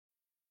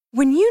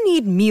When you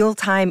need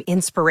mealtime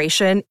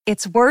inspiration,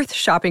 it's worth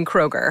shopping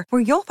Kroger,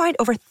 where you'll find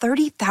over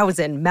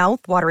 30,000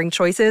 mouth-watering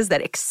choices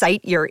that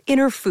excite your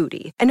inner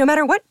foodie. And no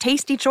matter what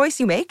tasty choice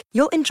you make,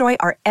 you'll enjoy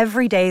our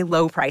everyday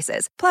low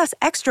prices, plus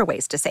extra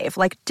ways to save,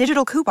 like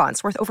digital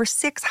coupons worth over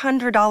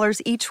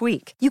 $600 each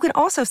week. You can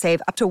also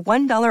save up to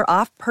 $1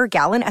 off per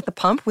gallon at the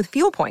pump with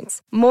fuel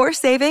points. More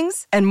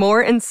savings and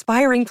more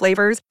inspiring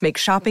flavors make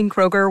shopping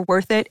Kroger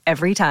worth it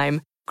every time.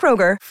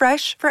 Kroger,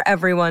 fresh for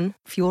everyone.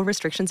 Fuel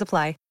restrictions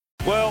apply.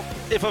 Well,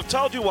 if I've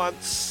told you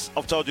once,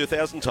 I've told you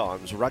 1,000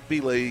 times,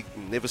 rugby league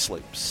never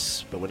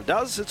sleeps. But when it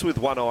does, it's with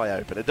one eye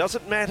open. It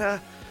doesn't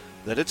matter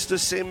that it's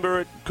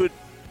December.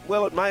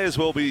 It may as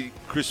well be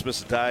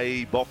Christmas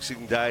Day,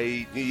 Boxing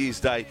Day, New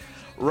Year's Day.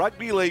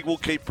 Rugby league will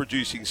keep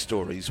producing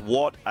stories.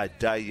 What a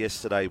day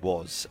yesterday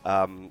was.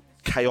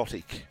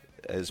 Chaotic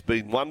has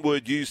been one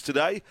word used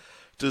today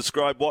to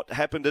describe what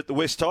happened at the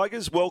West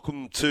Tigers.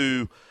 Welcome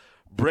to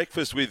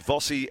Breakfast with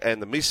Vossy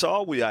and the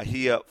Missile. We are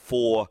here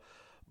for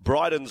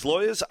Bryden's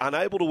lawyers.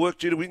 Unable to work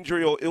due to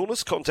injury or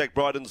illness, contact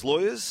Bryden's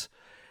lawyers.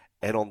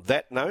 And on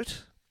that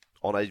note,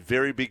 on a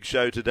very big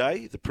show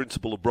today, the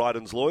principal of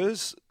Bryden's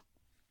lawyers,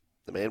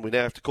 the man we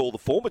now have to call the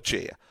former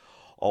chair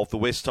of the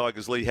West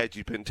Tigers, Lee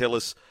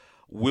Hadjipentelis,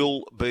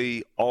 will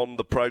be on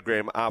the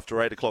program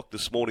after 8 o'clock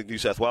this morning, New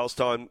South Wales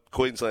time.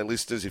 Queensland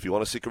listeners, if you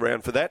want to stick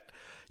around for that,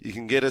 you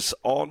can get us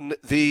on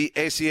the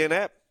SEN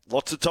app.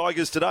 Lots of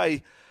Tigers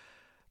today.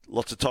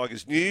 Lots of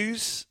Tigers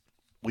news.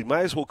 We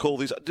may as well call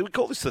this, do we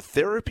call this the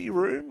therapy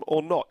room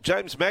or not?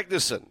 James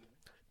Magnussen,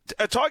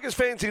 are Tigers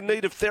fans in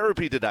need of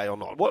therapy today or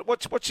not?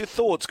 What's your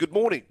thoughts? Good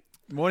morning.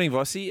 Morning,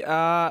 Vossy.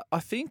 I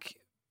think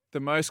the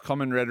most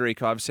common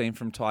rhetoric I've seen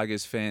from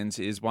Tigers fans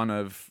is one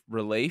of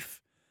relief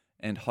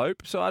and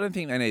hope. So I don't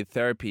think they need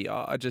therapy.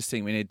 I just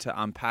think we need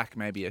to unpack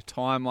maybe a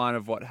timeline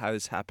of what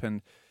has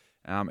happened.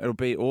 It'll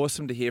be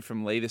awesome to hear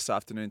from Lee this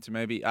afternoon to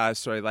maybe,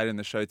 later in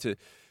the show to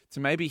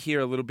maybe hear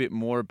a little bit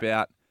more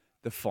about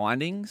the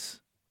findings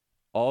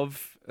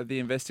of the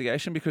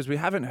investigation, because we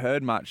haven't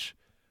heard much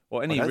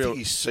or any I don't think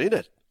he's seen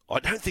it. I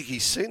don't think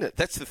he's seen it.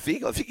 That's the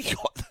thing. I think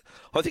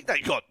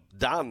they got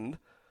done.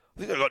 I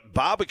think they got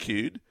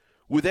barbecued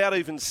without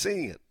even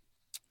seeing it.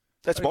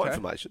 That's my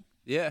information.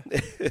 Yeah.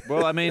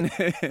 Well, I mean,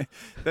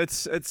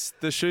 it's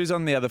the shoes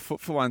on the other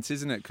foot for once,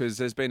 isn't it? Because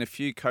there's been a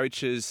few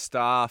coaches,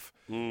 staff,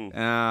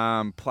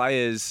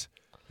 players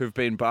who've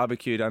been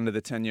barbecued under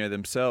the tenure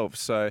themselves.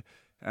 So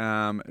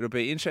it'll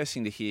be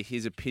interesting to hear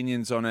his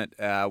opinions on it,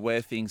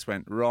 where things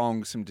went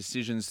wrong, some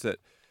decisions that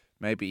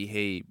maybe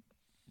he,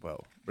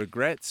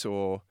 regrets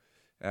or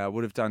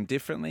would have done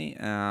differently.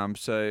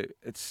 So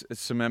it's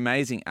some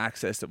amazing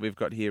access that we've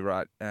got here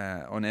right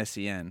on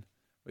SEN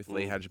with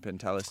Lee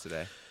Hadjipentelis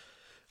today.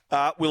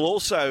 We'll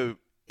also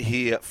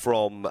hear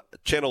from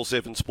Channel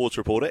 7 sports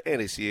reporter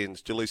and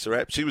SEN's Jaleesa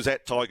App. She was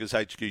at Tigers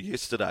HQ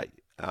yesterday.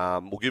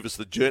 Will give us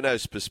the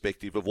journo's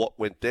perspective of what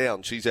went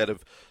down. She's out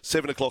of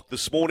 7 o'clock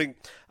this morning.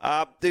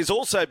 There's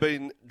also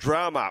been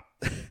drama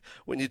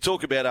when you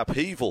talk about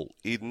upheaval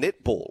in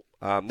netball.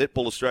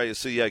 Netball Australia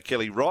CEO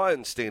Kelly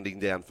Ryan standing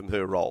down from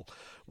her role.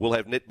 We'll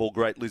have netball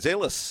great Liz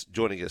Ellis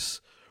joining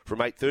us from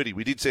 8:30.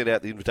 We did send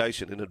out the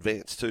invitation in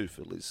advance too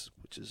for Liz,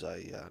 which is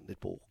a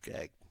netball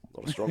gag.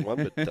 Not a strong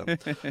one, but a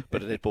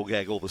netball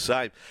gag all the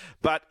same.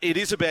 But it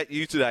is about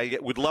you today.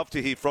 We'd love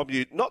to hear from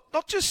you, not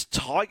just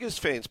Tigers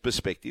fans'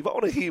 perspective. I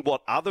want to hear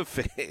what other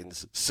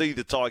fans see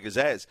the Tigers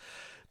as.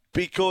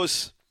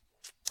 Because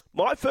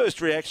my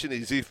first reaction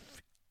is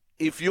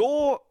if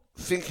you're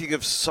thinking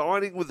of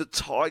signing with the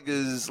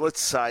Tigers, let's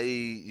say,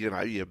 your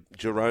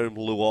Jerome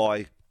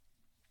Luai,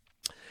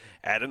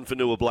 Adam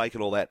Fanua-Blake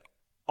and all that,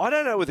 I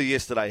don't know whether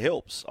yesterday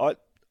helps.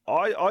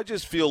 I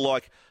just feel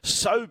like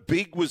so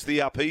big was the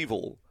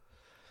upheaval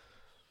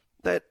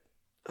that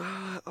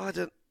I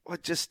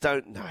just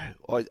don't know.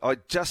 I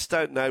just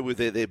don't know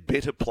whether they're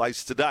better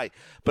placed today.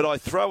 But I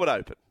throw it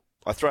open.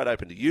 I throw it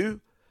open to you,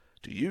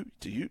 to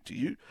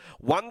you.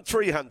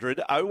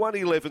 1300 01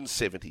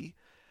 1170.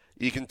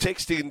 You can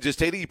text in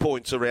just any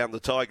points around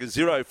the Tigers,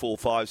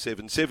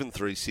 0457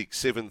 736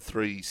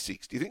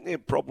 736. Do you think their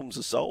problems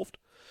are solved?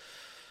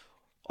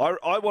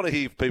 I want to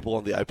hear people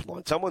on the open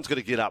line. Someone's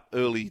going to get up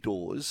early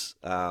doors,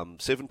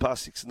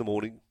 6:07 in the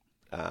morning,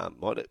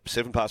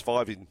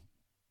 5:07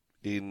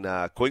 in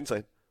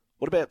Queensland.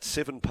 What about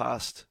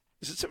 7:00?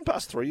 Is it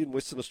 3:07 in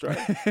Western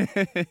Australia?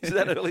 Is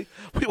that early?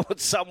 We want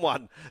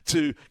someone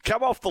to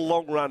come off the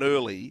long run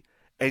early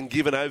and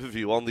give an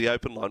overview on the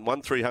open line,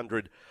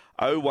 1300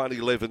 01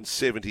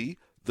 1170.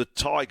 The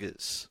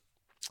Tigers,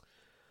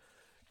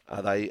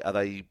 are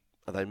they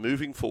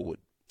moving forward?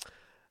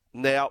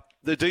 Now,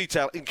 the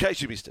detail, in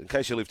case you missed it, in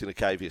case you lived in a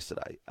cave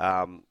yesterday,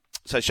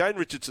 so Shane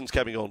Richardson's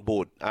coming on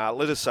board.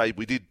 Let us say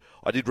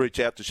I did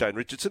reach out to Shane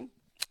Richardson.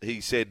 He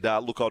said,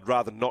 look, I'd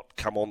rather not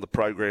come on the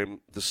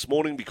program this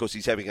morning because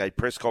he's having a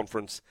press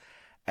conference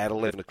at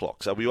 11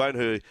 o'clock. So we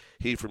won't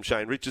hear from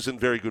Shane Richardson.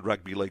 Very good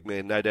rugby league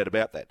man, no doubt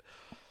about that.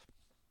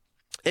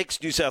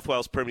 Ex-New South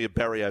Wales Premier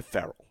Barry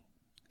O'Farrell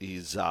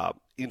is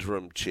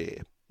interim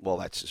chair. well,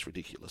 that's just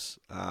ridiculous.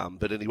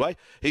 But anyway,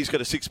 he's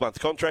got a 6-month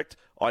contract.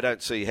 I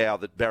don't see how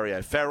that Barry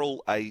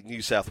O'Farrell, a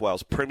New South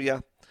Wales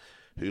Premier,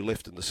 who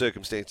left in the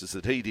circumstances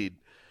that he did,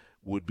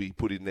 would be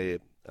put in there.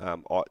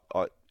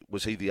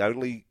 Was he the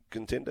only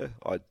contender?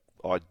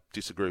 I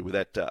disagree with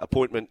that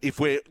appointment. If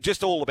we're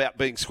just all about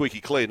being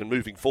squeaky clean and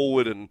moving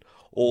forward and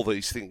all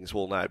these things,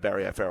 well, no,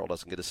 Barry O'Farrell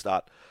doesn't get a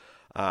start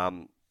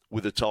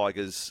with the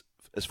Tigers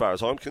as far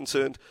as I'm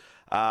concerned.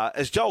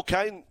 As Joel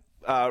Kane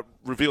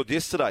revealed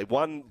yesterday,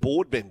 one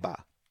board member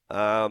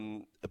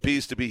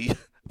appears to be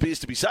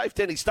safe.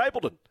 Denny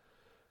Stapleton.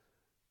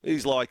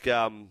 He's like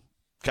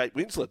Kate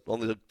Winslet on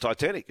the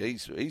Titanic.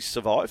 He's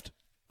survived.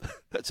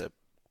 That's a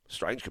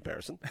strange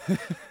comparison.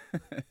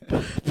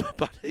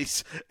 But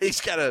he's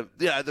going to,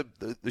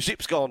 the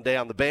ship's gone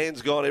down, the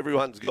band's gone,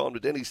 everyone's gone.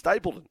 But Denny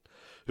Stapleton,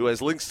 who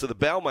has links to the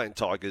Balmain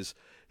Tigers,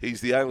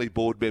 he's the only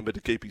board member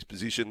to keep his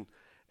position,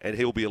 and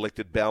he'll be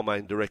elected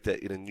Balmain director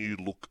in a new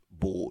look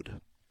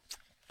board.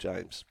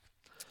 James,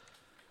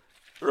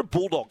 you're a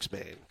Bulldogs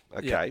man,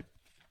 okay?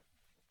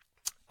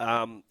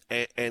 Yeah.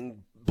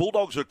 And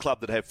Bulldogs are a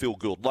club that have Phil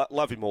Gould.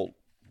 Love him or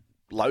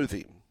loathe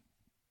him.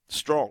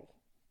 Strong.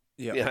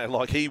 Yeah.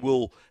 Like he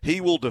will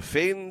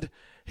defend.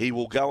 He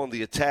will go on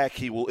the attack.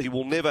 He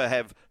will never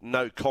have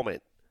no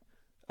comment.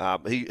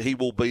 He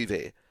will be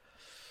there.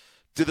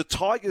 Do the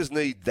Tigers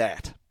need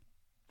that,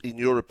 in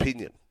your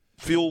opinion?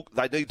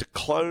 They need to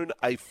clone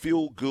a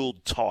Phil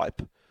Gould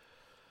type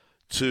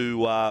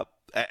to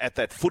at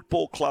that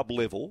football club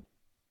level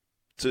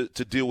to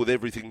deal with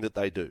everything that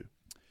they do.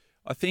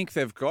 I think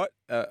they've got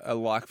a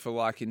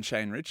like-for-like in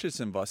Shane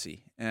Richardson,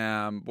 Vossy.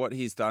 What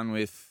he's done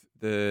with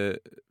the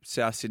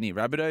South Sydney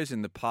Rabbitohs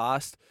in the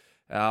past.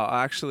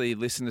 I actually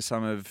listened to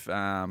some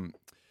of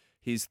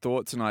his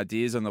thoughts and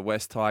ideas on the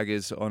West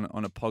Tigers on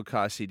a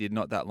podcast he did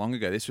not that long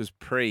ago. This was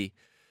pre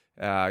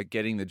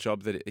getting the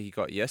job that he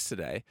got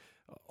yesterday.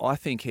 I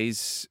think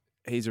he's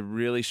a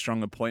really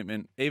strong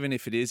appointment, even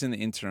if it is in the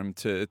interim,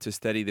 to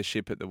steady the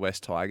ship at the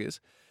West Tigers.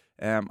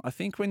 I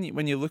think when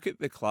you look at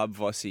the club,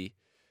 Vossy,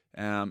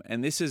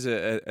 and this is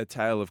a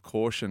tale of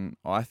caution,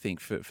 I think,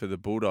 for the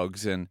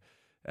Bulldogs and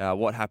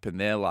what happened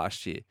there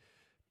last year.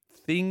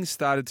 Things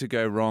started to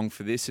go wrong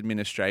for this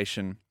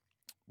administration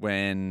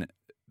when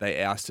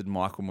they ousted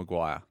Michael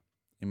Maguire,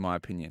 in my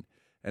opinion.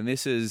 And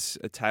this is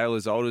a tale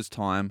as old as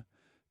time.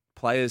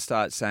 Players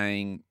start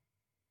saying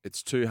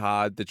it's too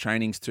hard, the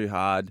training's too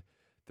hard,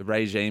 the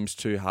regime's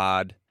too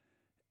hard,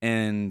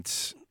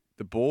 and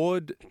the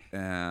board,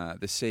 the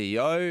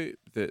CEO,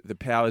 the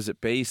powers that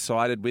be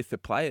sided with the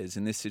players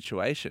in this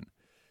situation.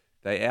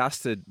 They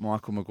ousted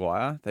Michael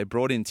Maguire. They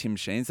brought in Tim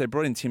Sheens. They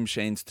brought in Tim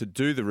Sheens to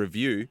do the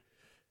review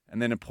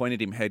and then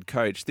appointed him head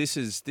coach. This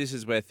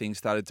is where things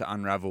started to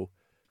unravel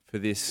for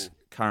this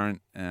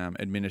current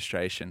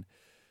administration.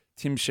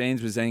 Tim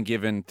Sheens was then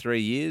given 3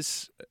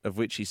 years, of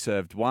which he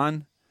served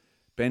 1.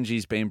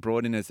 Benji's been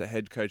brought in as the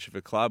head coach of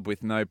a club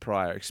with no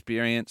prior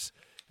experience.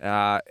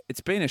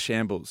 It's been a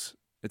shambles.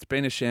 It's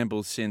been a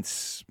shambles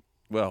since,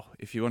 well,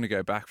 if you want to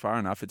go back far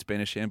enough, it's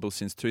been a shambles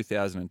since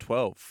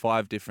 2012.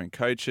 5 different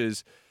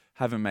coaches,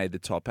 haven't made the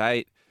top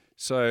 8.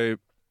 So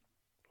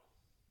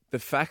the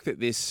fact that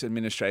this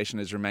administration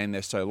has remained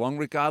there so long,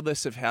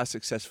 regardless of how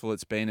successful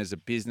it's been as a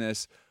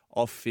business,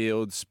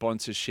 off-field,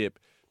 sponsorship,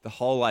 the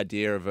whole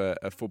idea of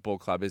a football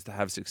club is to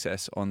have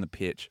success on the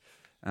pitch.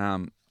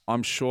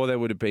 I'm sure there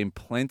would have been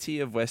plenty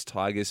of West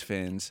Tigers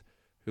fans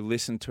who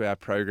listened to our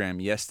program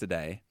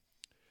yesterday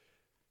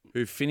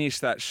who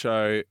finished that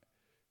show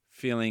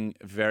feeling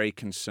very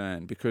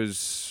concerned,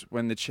 because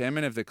when the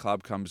chairman of the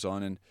club comes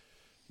on, and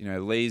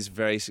Lee's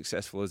very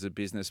successful as a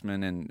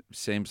businessman and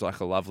seems like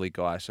a lovely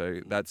guy,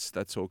 so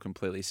that's all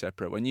completely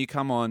separate. When you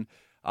come on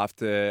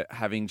after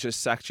having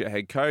just sacked your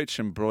head coach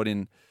and brought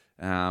in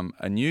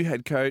a new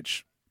head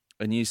coach,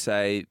 and you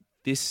say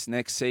this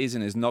next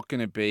season is not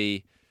going to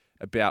be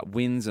about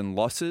wins and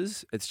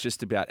losses, it's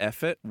just about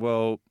effort,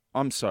 well,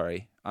 I'm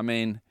sorry. I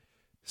mean,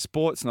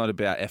 sport's not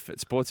about effort.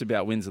 Sport's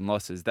about wins and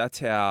losses. That's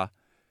how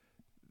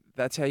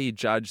you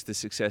judge the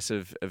success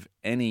of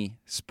any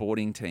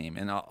sporting team.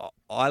 And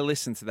I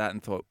listened to that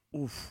and thought,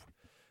 oof,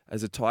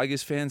 as a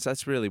Tigers fans,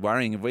 that's really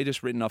worrying. Have we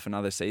just written off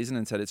another season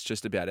and said it's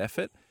just about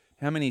effort?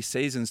 How many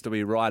seasons do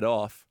we write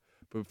off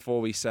before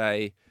we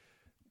say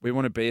we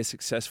want to be a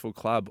successful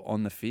club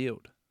on the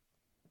field?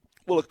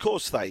 Well, of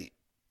course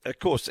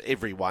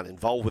everyone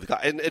involved with the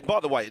club. And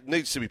by the way, it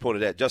needs to be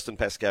pointed out, Justin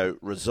Pascoe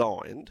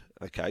resigned.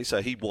 Okay,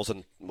 so he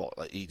wasn't,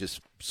 he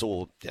just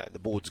saw the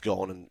board's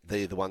gone and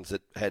they're the ones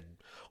that had,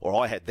 or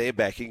I had their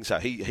backing, so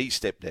he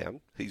stepped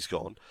down. He's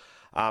gone.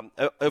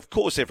 Of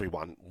course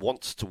everyone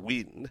wants to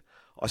win.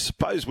 I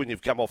suppose when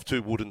you've come off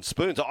 2 wooden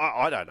spoons,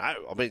 I don't know.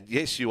 I mean,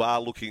 yes, you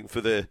are looking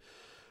for the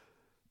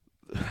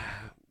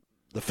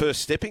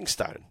first stepping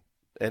stone.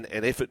 And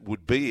effort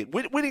would be it.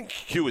 Winning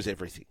cures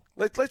everything.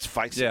 Let's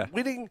face it.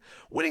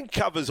 Winning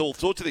covers all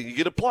sorts of things. You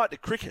can apply it to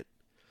cricket.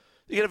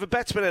 You can have a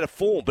batsman out of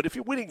form, but if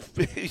you're winning,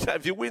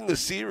 if you win the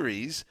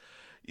series,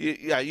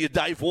 your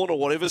Dave Warner or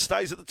whatever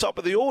stays at the top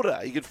of the order.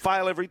 You can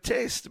fail every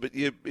test, but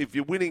if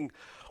you're winning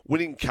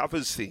winning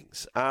covers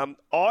things. I'll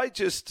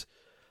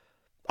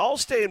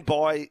stand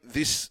by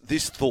this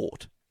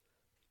thought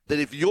that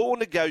if you're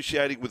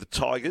negotiating with the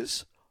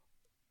Tigers,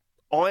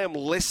 I am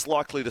less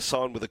likely to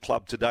sign with a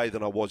club today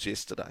than I was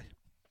yesterday.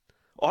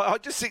 I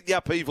just think the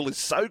upheaval is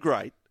so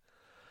great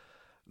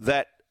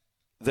that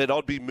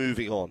I'd be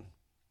moving on.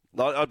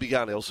 I'd be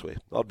going elsewhere.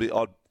 I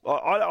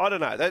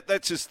don't know.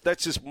 That's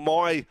just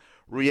my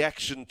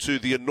reaction to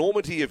the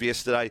enormity of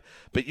yesterday.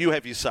 But you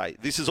have your say.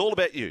 This is all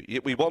about you.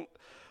 We want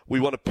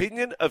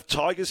opinion of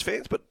Tigers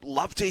fans, but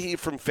love to hear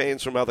from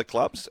fans from other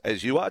clubs,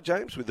 as you are,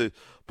 James, with the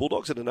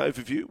Bulldogs and an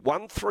overview.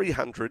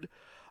 1300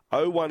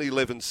 01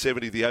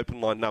 1170, the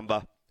open line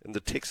number, and the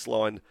text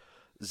line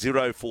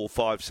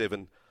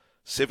 0457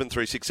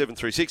 736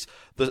 736.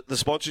 The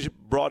sponsorship,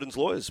 Bryden's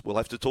Lawyers. We'll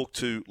have to talk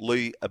to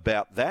Lee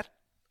about that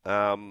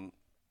to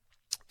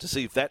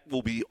see if that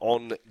will be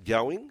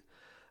ongoing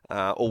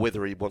or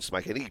whether he wants to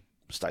make any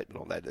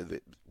statement on that. A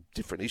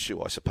different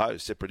issue, I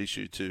suppose, separate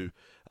issue to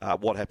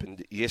what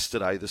happened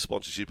yesterday. The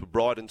sponsorship of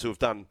Bryden's, who have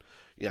done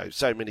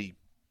so many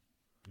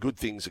good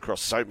things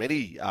across so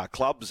many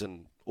clubs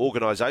and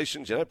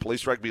organisations,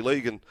 Police Rugby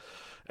League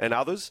and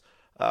others.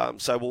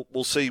 So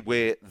we'll see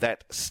where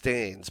that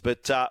stands.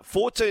 But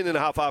 14 and a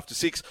half after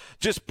 6,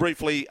 just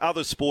briefly,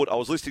 other sport. I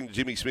was listening to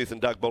Jimmy Smith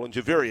and Doug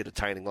Bollinger, very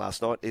entertaining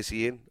last night,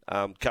 SEN,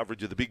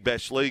 coverage of the Big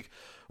Bash League.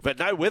 We've had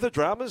no weather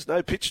dramas,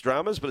 no pitch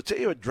dramas, but I tell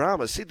you a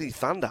drama, Sydney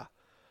Thunder.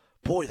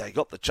 Boy, they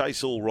got the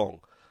chase all wrong.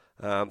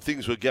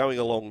 Things were going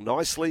along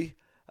nicely,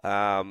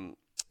 getting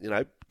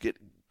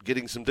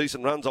some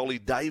decent runs. Ollie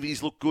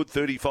Davies looked good,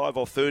 35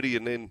 off 30,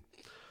 and then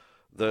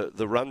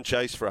the run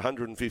chase for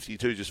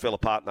 152 just fell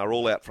apart, and they're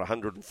all out for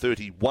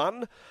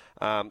 131.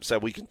 So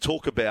we can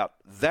talk about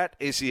that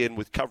SEN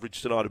with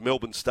coverage tonight of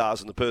Melbourne Stars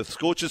and the Perth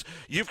Scorchers.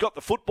 You've got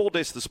the football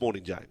desk this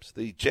morning, James,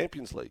 the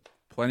Champions League.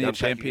 Plenty of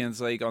Champions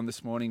League on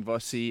this morning,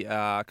 Vossy.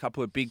 A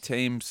couple of big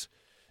teams.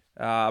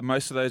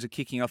 Most of those are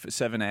kicking off at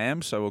 7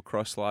 a.m, so we'll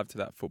cross live to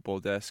that football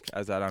desk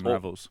as that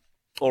unravels.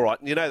 All right.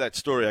 You know that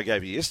story I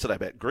gave you yesterday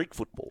about Greek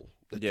football?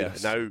 That,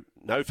 yes.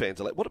 No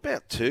fans are like, what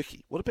about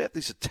Turkey? What about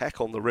this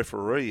attack on the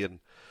referee? And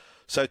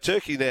so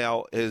Turkey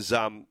now is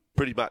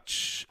pretty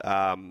much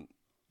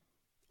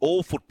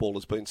all football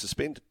has been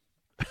suspended.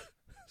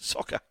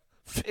 Soccer,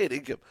 fair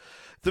income.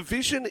 The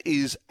vision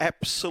is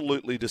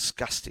absolutely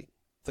disgusting.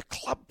 The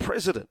club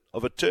president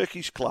of a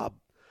Turkish club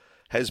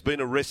has been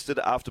arrested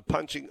after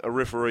punching a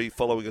referee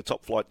following a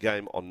top-flight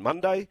game on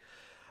Monday.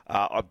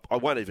 I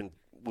won't even...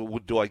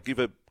 Do I give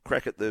a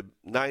crack at the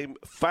name?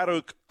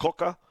 Faruk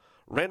Koka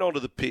ran onto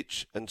the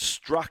pitch and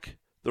struck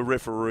the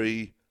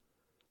referee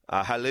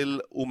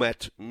Halil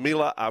Umat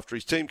Miller after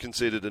his team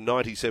conceded a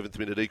 97th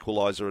minute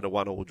equaliser and a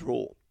 1-1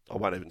 draw. I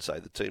won't even say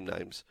the team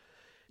names.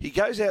 He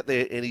goes out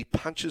there and he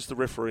punches the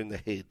referee in the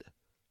head,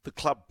 the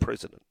club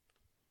president.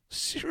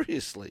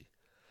 Seriously.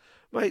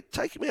 Mate,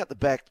 take him out the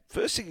back.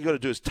 First thing you've got to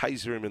do is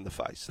taser him in the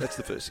face. That's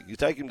the first thing. You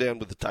take him down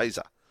with the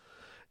taser.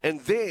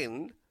 And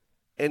then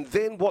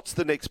what's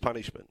the next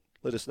punishment?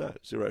 Let us know.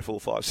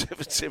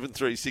 0457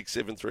 736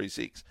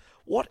 736.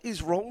 What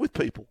is wrong with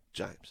people,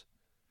 James?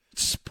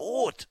 It's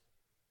sport.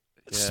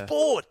 It's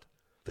sport.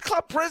 The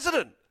club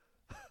president.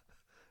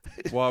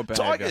 Wild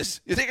behaviour. Tigers,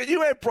 you thinking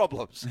you have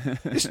problems.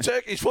 This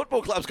Turkish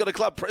football club's got a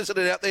club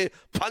president out there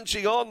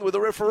punching on with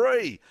a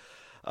referee.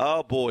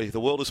 Oh, boy, the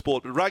world of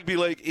sport. But rugby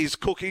league is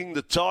cooking.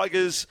 The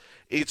Tigers,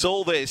 it's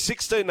all there.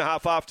 16 and a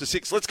half after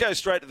 6. Let's go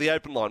straight to the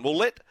open line. We'll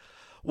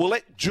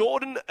let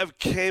Jordan of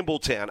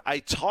Campbelltown,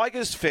 a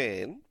Tigers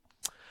fan,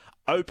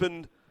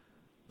 open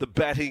the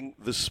batting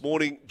this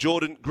morning.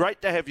 Jordan,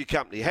 great to have your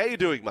company. How are you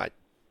doing, mate?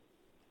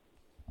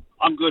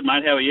 I'm good,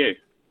 mate. How are you?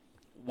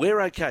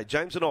 We're okay.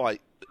 James and I,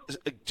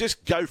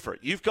 just go for it.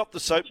 You've got the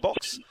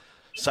soapbox.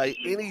 Say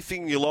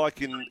anything you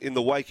like in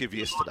the wake of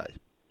yesterday.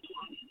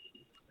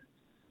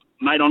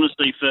 Mate,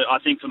 honestly, I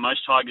think for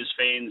most Tigers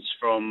fans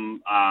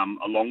from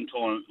a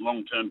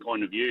long-term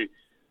point of view,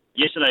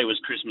 yesterday was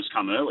Christmas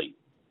come early.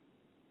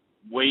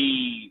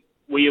 We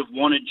have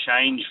wanted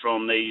change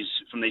from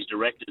these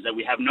directors that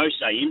we have no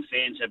say in.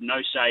 Fans have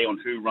no say on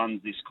who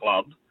runs this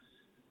club.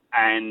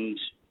 And,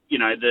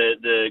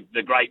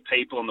 the great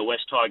people on the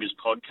West Tigers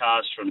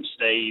podcast from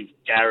Steve,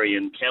 Gary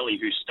and Kelly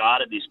who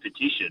started this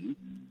petition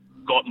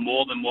got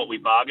more than what we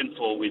bargained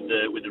for with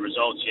the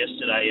results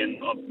yesterday.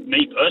 And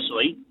me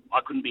personally, I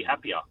couldn't be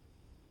happier.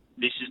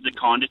 This is the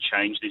kind of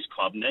change this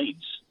club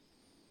needs.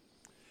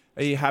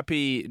 Are you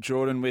happy,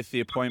 Jordan, with the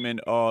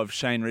appointment of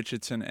Shane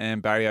Richardson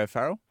and Barry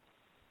O'Farrell?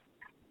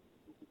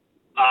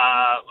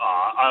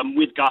 I'm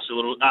with Gus a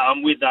little.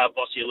 I'm with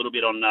Vossy a little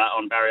bit on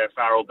Barry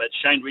O'Farrell, but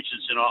Shane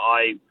Richardson,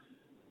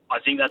 I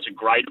think that's a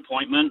great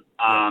appointment.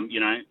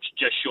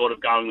 Just short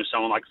of going with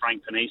someone like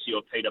Frank Panisi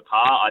or Peter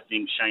Parr, I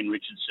think Shane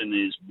Richardson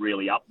is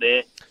really up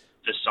there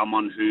for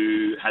someone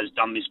who has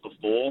done this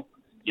before.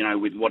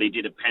 With what he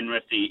did at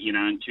Penrith,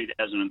 in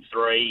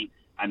 2003,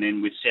 and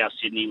then with South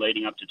Sydney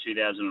leading up to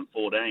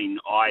 2014,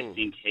 I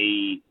think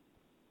he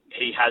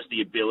has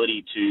the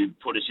ability to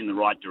put us in the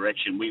right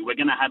direction. We're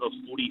going to have a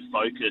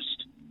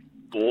footy-focused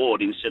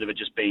board instead of it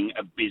just being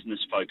a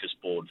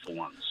business-focused board for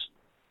once.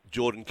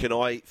 Jordan, can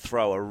I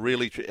throw a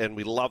really... and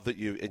we love that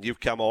you've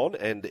come on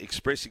and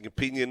expressing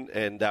opinion,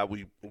 and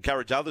we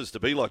encourage others to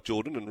be like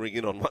Jordan and ring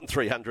in on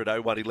 1300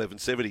 01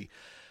 1170.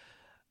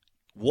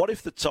 What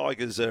if the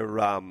Tigers are...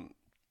 and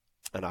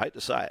I hate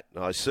to say it,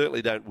 and I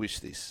certainly don't wish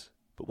this,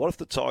 but what if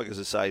the Tigers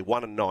are, say,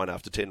 1-9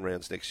 after 10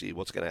 rounds next year?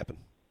 What's going to happen?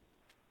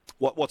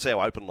 What's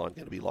our open line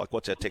going to be like?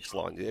 What's our text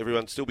line?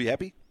 Everyone still be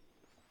happy?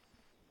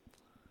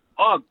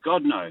 Oh,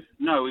 God, no.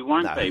 No, we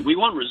won't be. We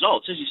want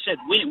results. As you said,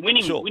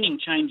 winning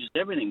changes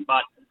everything.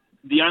 But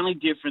the only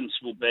difference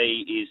will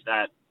be is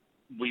that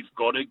we've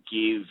got to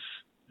give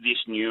this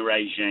new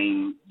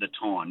regime the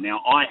time.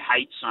 Now, I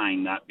hate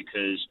saying that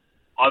because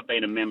I've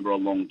been a member a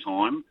long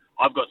time.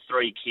 I've got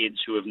 3 kids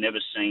who have never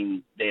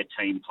seen their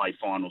team play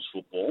finals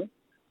football.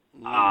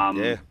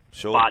 Yeah,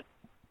 sure.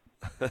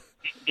 But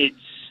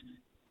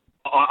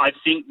I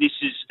think this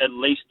is at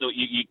least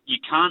you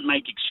can't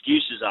make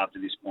excuses after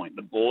this point.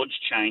 The board's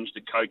changed,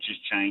 the coach has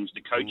changed,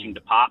 the coaching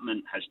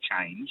department has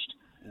changed.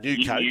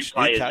 New coach,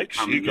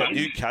 you've got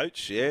new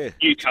coach, yeah.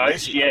 New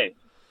coach, yeah.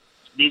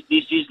 This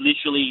is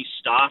literally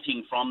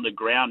starting from the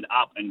ground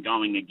up and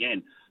going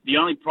again. The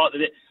only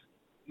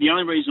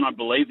reason I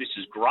believe this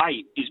is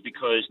great is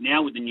because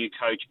now with the new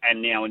coach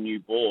and now a new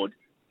board,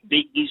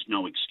 there is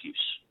no excuse.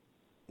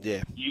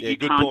 Yeah, you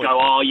good can't point. go,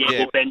 well,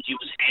 Benji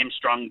was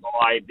hamstrung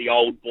by the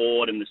old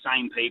board and the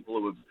same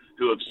people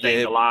who have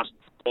seen the last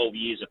 12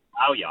 years of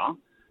failure.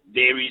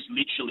 There is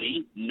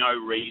literally no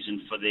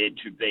reason for there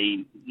to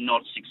be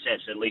not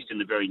success, at least in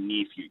the very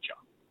near future.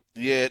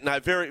 Yeah, no,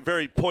 very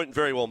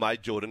very well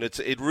made, Jordan.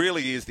 It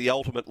really is the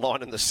ultimate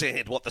line in the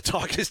sand, what the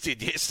Tigers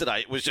did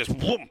yesterday. It was just,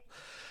 whoom.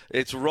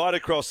 It's right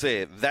across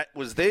there. That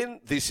was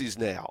then, this is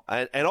now.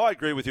 And I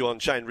agree with you on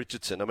Shane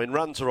Richardson. I mean,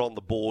 runs are on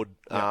the board.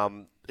 Yeah.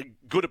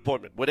 Good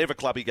appointment, whatever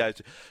club he goes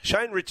to.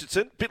 Shane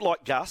Richardson, a bit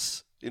like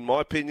Gus, in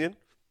my opinion,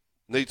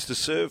 needs to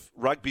serve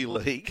rugby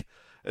league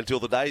until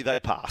the day they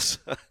pass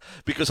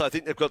because I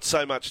think they've got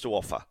so much to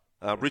offer.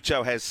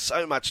 Richo has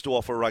so much to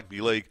offer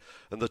rugby league,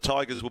 and the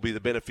Tigers will be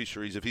the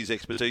beneficiaries of his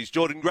expertise.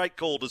 Jordan, great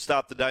call to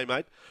start the day,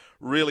 mate.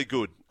 Really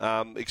good.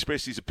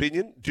 Expressed his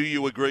opinion. Do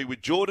you agree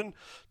with Jordan?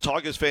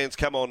 Tigers fans,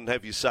 come on and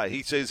have your say.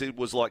 He says it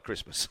was like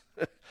Christmas.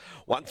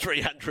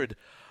 1300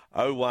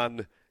 01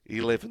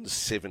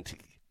 1170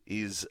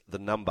 is the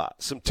number.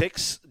 Some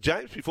texts,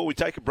 James, before we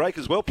take a break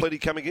as well. Plenty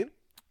coming in.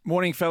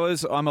 Morning,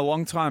 fellas. I'm a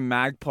long-time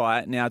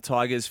Magpie, now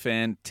Tigers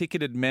fan,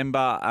 ticketed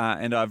member,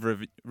 and I've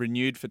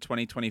renewed for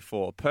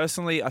 2024.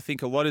 Personally, I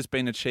think a lot has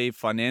been achieved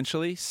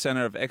financially,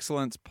 centre of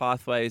excellence,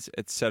 pathways,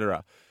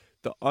 etc.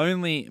 The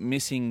only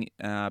missing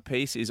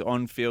piece is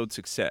on-field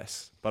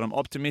success. But I'm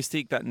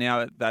optimistic that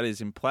now that is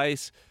in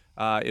place,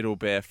 it'll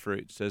bear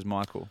fruit, says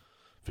Michael.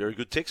 Very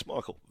good text,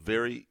 Michael.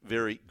 Very,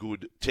 very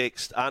good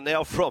text.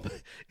 Now from,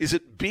 is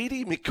it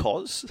Beatty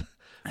McCoz?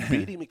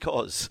 Beatty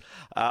McCoz.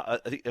 I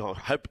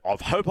hope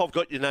I've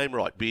got your name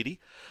right,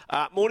 Beatty.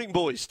 Morning,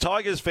 boys.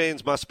 Tigers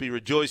fans must be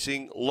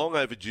rejoicing. Long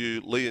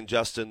overdue. Lee and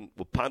Justin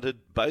were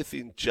punted, both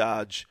in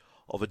charge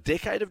of a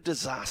decade of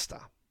disaster.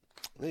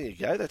 There you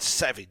go. That's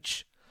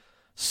savage.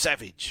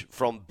 Savage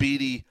from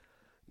Beatty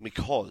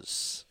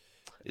McCoz.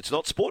 It's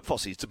not sport,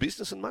 Vossy. It's a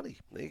business and money.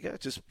 There you go.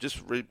 Just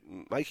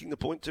making the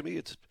point to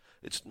me.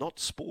 It's not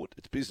sport.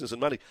 It's business and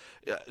money.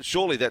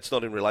 Surely that's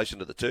not in relation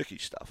to the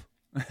Turkish stuff.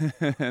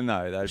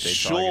 No, that'd be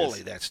surely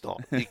Tigers. That's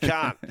not.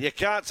 You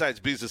can't say it's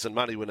business and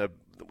money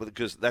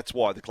because that's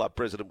why the club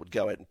president would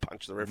go out and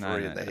punch the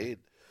referee in the head.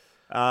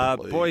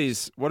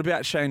 Boys, what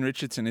about Shane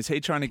Richardson? Is he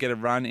trying to get a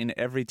run in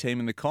every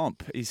team in the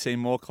comp? He's seen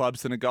more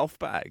clubs than a golf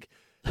bag,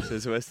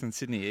 says Western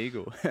Sydney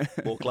Eagle.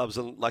 More clubs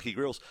than Lucky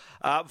Grills.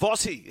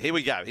 Vossy, here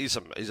we go. Here's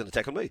an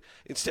attack on me.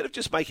 Instead of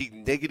just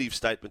making negative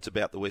statements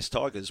about the West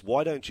Tigers,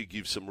 why don't you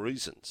give some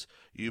reasons?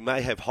 You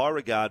may have high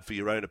regard for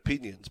your own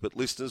opinions, but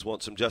listeners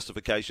want some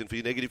justification for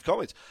your negative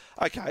comments.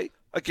 Okay,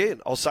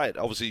 again, I'll say it.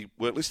 Obviously, you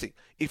weren't listening.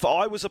 If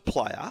I was a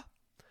player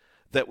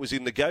that was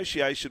in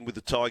negotiation with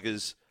the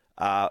Tigers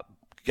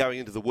going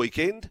into the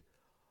weekend,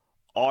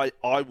 I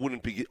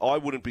wouldn't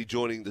be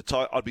joining the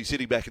Tigers. I'd be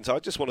sitting back and say, I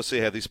just want to see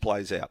how this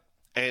plays out.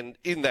 And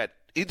in that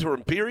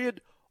interim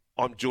period,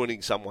 I'm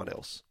joining someone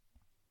else.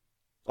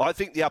 I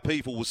think the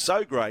upheaval was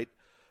so great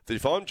that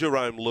if I'm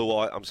Jerome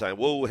Luai, I'm saying,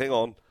 well, hang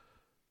on.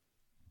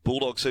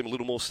 Bulldogs seem a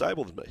little more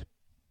stable than me.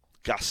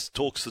 Gus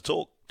talks the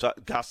talk.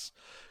 Gus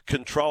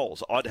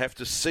controls. I'd have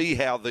to see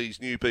how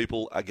these new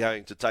people are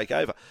going to take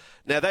over.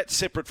 Now, that's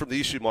separate from the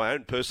issue of my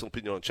own personal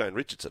opinion on Shane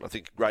Richardson. I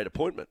think great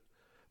appointment.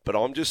 But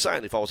I'm just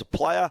saying, if I was a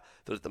player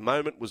that at the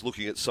moment was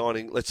looking at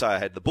signing, let's say I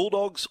had the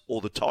Bulldogs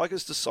or the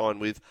Tigers to sign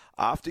with,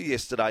 after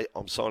yesterday,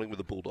 I'm signing with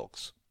the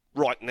Bulldogs.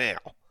 Right now.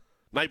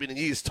 Maybe in a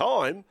year's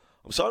time,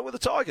 I'm signing with the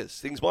Tigers.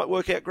 Things might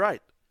work out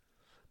great.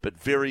 But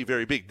very,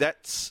 very big.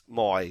 That's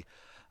my,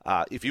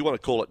 if you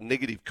want to call it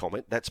negative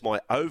comment, that's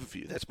my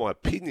overview. That's my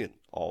opinion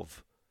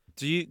of.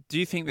 Do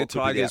you think the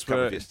Tigers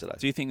were?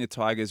 Do you think the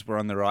Tigers were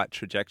on the right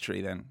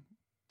trajectory then?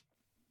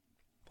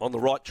 On the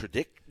right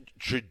trajectory?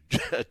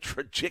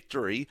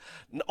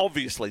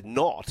 Obviously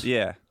not.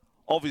 Yeah.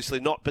 Obviously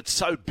not, but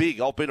so big.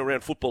 I've been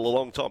around football a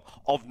long time.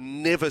 I've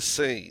never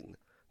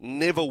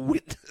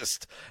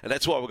witnessed, and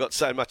that's why we've got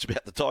so much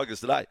about the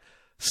Tigers today.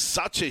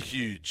 Such a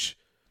huge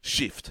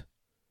shift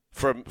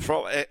from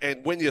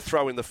and when you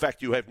throw in the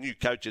fact you have new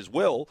coach as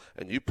well,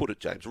 and you put it,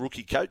 James,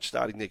 rookie coach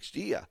starting next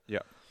year.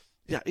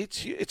 Yeah,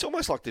 it's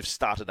almost like they've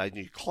started a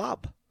new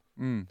club.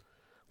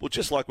 Well,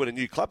 just like when a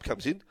new club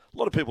comes in, a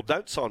lot of people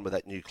don't sign with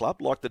that new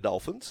club, like the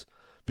Dolphins,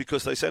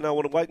 because they say, no, I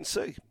want to wait and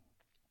see.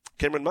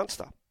 Cameron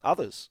Munster,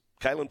 others,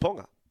 Kalen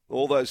Ponga,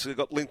 all those who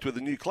got linked with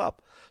a new club.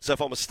 So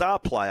if I'm a star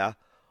player,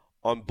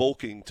 I'm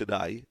balking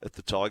today at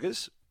the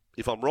Tigers.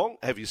 If I'm wrong,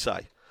 have your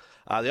say.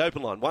 The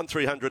open line,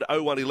 1300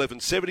 01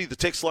 1170. The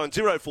text line,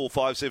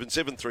 0457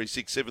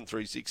 736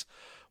 736.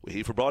 We're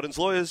here for Bryden's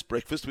Lawyers,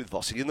 breakfast with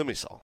Vossy and the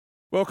Missile.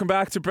 Welcome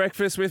back to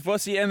Breakfast with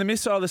Vossy and the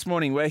Missile this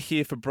morning. We're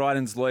here for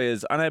Bryden's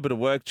Lawyers. Unable to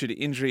work due to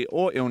injury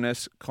or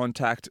illness,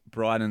 contact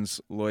Bryden's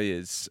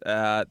Lawyers.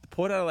 The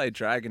Port Adelaide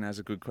Dragon has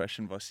a good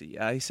question,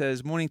 Vossy. He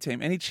says, morning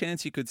team, any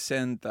chance you could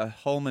send the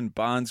Holman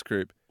Barnes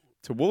group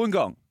to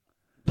Wollongong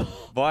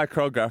via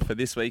Kroger for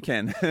this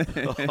weekend?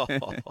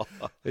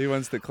 He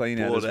wants to clean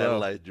out as well.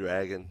 Port Adelaide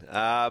Dragon.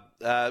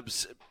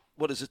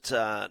 What is it?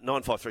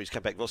 953's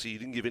come back. Vossy, you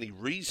didn't give any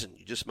reason.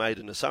 You just made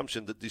an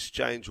assumption that this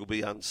change will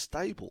be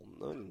unstable.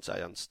 No, I didn't say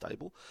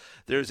unstable.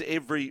 There is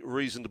every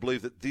reason to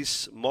believe that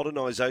this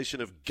modernisation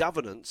of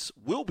governance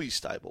will be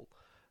stable,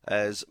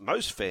 as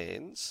most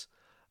fans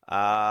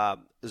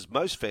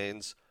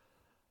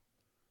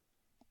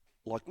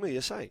like me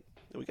are saying.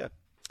 There we go.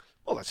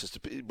 Well,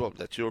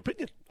 that's your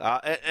opinion.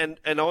 And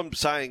I'm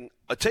saying,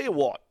 I tell you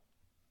what,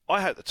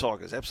 I hope the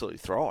Tigers absolutely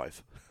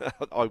thrive.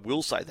 I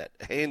will say that,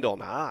 hand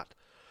on heart.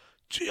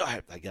 Gee, I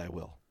hope they go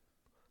well.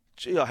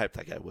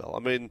 I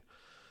mean,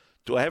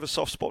 do I have a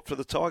soft spot for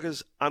the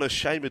Tigers?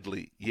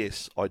 Unashamedly,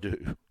 yes, I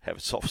do have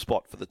a soft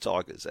spot for the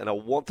Tigers. And I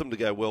want them to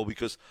go well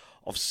because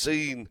I've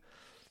seen,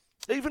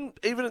 even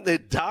in their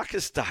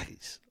darkest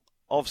days,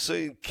 I've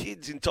seen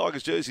kids in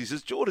Tigers jerseys,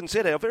 as Jordan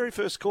said, our very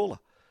first caller.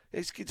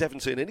 These kids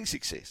haven't seen any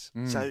success.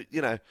 So,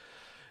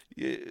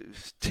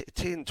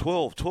 10,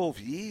 12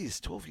 years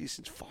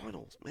since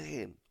finals.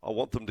 Man, I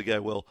want them to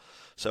go well.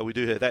 So we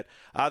do have that.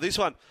 This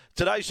one,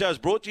 today's show is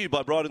brought to you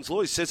by Bryden's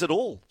Lawyers, says it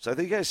all. So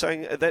there you go,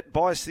 saying that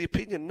bias the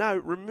opinion. No,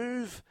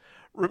 remove.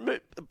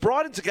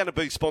 Bryden's are going to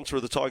be sponsor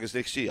of the Tigers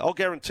next year. I'll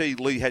guarantee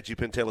Lee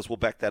Hadji-Pentelis will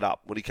back that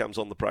up when he comes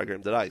on the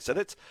program today. So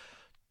that's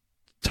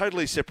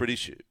totally separate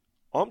issue.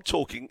 I'm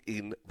talking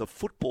in the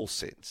football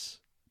sense.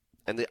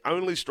 And the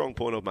only strong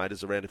point I've made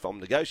is around if I'm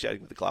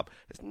negotiating with the club.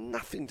 It has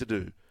nothing to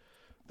do.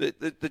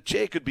 The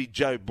chair could be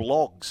Joe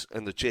Bloggs,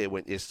 and the chair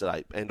went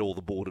yesterday, and all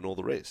the board and all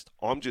the rest.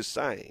 I'm just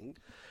saying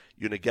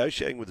you're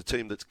negotiating with a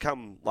team that's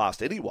come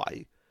last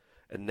anyway,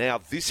 and now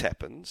this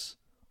happens,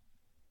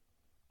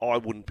 I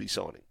wouldn't be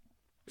signing.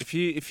 If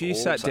you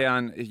sat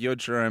down, you're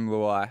Jerome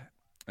Luai,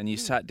 and you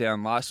sat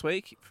down last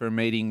week for a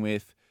meeting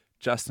with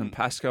Justin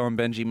Pascoe and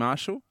Benji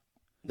Marshall,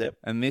 yep.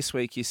 And this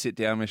week you sit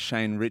down with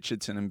Shane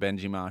Richardson and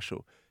Benji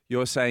Marshall.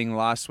 You're saying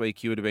last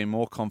week you would have been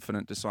more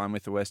confident to sign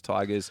with the West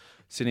Tigers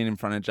sitting in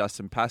front of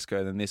Justin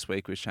Pascoe than this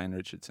week with Shane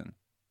Richardson.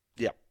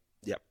 Yep.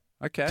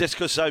 Okay. Just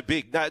because so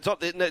big. No, it's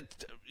not. No,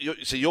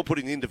 so you're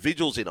putting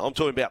individuals in. I'm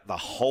talking about the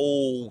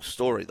whole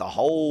story, the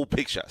whole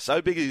picture.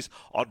 So big is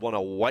I'd want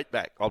to wait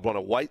back. I'd want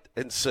to wait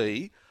and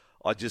see.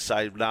 I'd just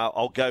say, no,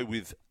 I'll go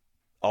with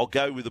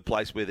the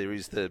place where there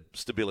is the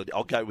stability.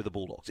 I'll go with the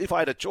Bulldogs. If I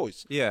had a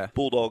choice. Yeah.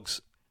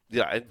 Bulldogs,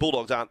 and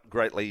Bulldogs aren't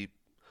greatly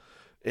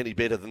any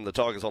better than the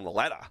Tigers on the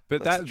ladder.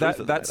 But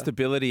that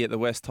stability at the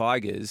West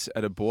Tigers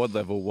at a board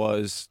level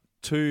was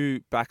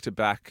 2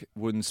 back-to-back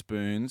wooden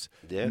spoons,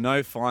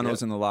 no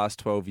finals in the last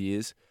 12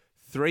 years,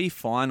 3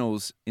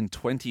 finals in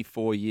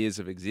 24 years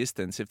of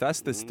existence. If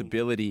that's the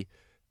stability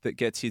that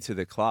gets you to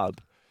the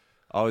club,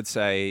 I would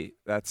say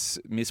that's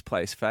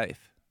misplaced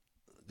faith.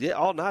 Yeah,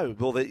 oh no.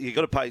 Well, you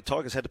got to pay.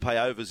 Tigers had to pay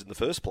overs in the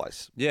first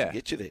place to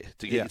get you there,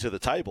 to get you to the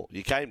table.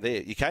 You came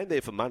there. You came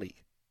there for money.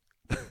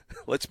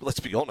 Let's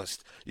be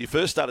honest. You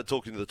first started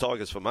talking to the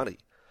Tigers for money.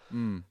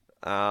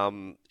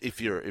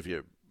 If you're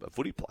a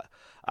footy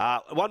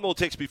player. One more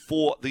text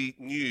before the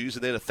news,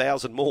 and then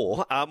 1,000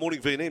 more.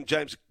 Morning V&M,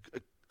 James.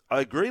 I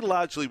agree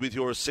largely with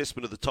your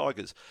assessment of the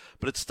Tigers,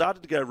 but it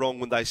started to go wrong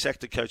when they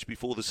sacked a coach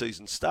before the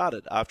season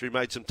started. After he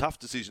made some tough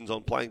decisions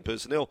on playing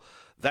personnel,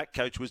 that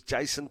coach was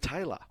Jason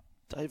Taylor.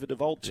 David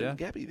of old Tim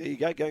Gabby. There you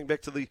go, going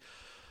back to the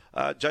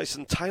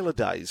Jason Taylor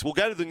days. We'll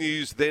go to the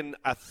news, then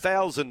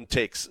 1,000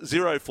 texts,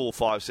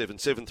 0457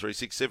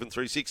 736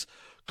 736.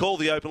 Call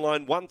the open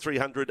line,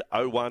 1300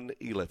 01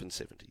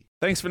 1170.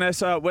 Thanks,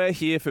 Vanessa. We're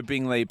here for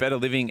Bingley, better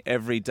living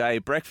every day.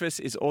 Breakfast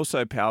is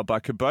also powered by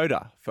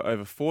Kubota. For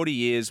over 40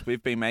 years,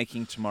 we've been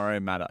making tomorrow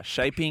matter,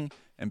 shaping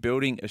and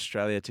building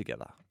Australia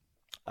together.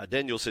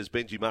 Daniel says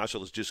Benji Marshall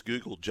has just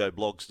Googled Joe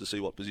Bloggs to see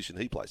what position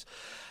he plays.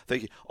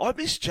 Thank you. I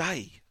miss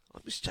Jay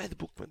the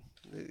Bookman.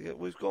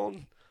 We've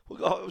gone.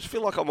 I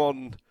feel like I'm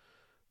on.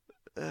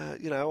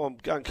 I'm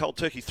going cold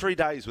turkey. 3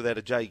 days without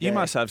a Jay gag. You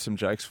must have some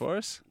jokes for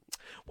us.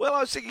 Well,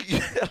 I was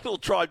thinking a little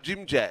tribe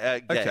gym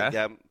gag.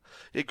 Okay.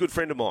 a good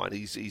friend of mine.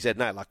 He's had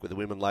no luck with the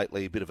women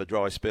lately, a bit of a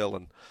dry spell.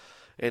 And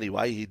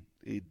anyway,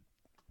 he'd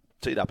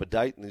teed up a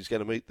date and he's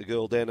going to meet the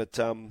girl down at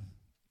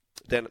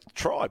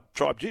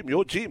Tribe Gym,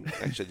 your gym,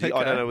 actually. Okay.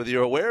 I don't know whether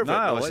you're aware of it.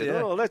 And I said,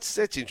 oh, that's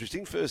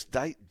interesting. First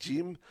date,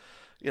 gym.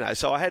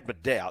 So I had my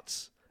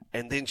doubts,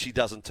 and then she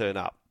doesn't turn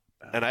up.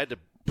 And I had to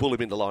pull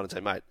him into line and say,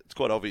 mate, it's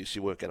quite obvious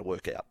you weren't going to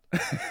work out. I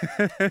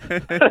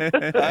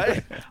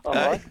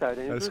like that,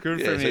 Andrew. That's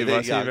good from you,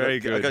 Vossy. Very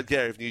good. I got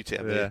Gary of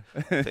Newtown there.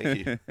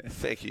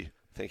 Thank you.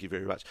 Thank you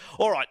very much.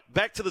 All right,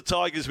 back to the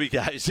Tigers we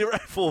go.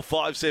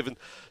 0457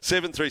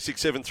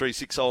 736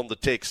 736 on the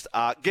text.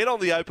 Get on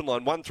the open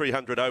line,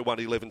 1300 01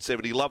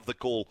 1170. Love the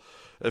call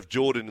of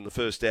Jordan in the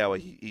first hour.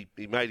 He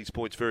made his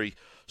points very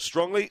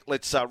strongly.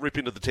 Let's rip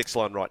into the text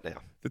line right now.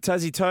 The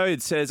Tassie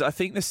Toad says, I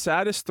think the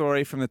saddest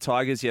story from the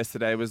Tigers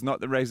yesterday was not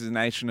the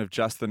resignation of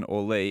Justin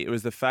or Lee. It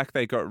was the fact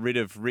they got rid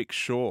of Rick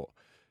Shaw.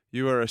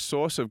 You are a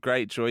source of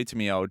great joy to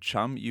me, old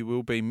chum. You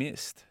will be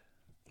missed.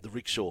 The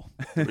rickshaw.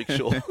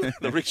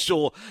 The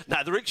rickshaw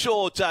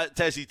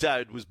Tassie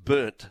Toad was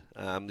burnt.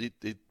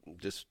 It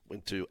just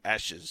went to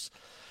ashes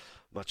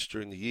much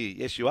during the year.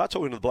 Yes, you are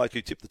talking to the bloke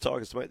who tipped the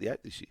Tigers to make the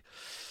 8 this year.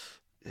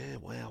 Yeah,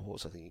 wow, what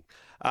was I thinking?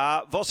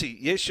 Vossy,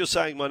 yes, you're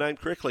saying my name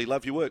correctly.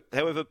 Love your work.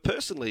 However,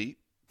 personally,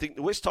 think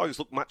the West Tigers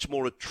look much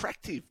more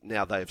attractive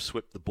now they have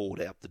swept the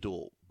board out the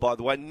door. By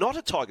the way, not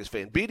a Tigers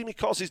fan. Beardy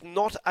Mikos is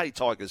not a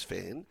Tigers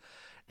fan.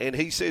 And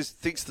he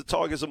thinks the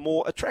Tigers are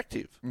more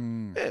attractive.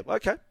 Yeah,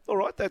 okay, all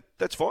right,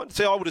 that's fine.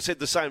 See, I would have said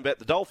the same about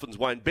the Dolphins,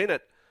 Wayne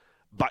Bennett,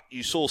 but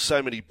you saw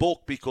so many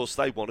balk because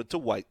they wanted to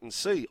wait and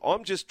see.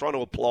 I'm just trying to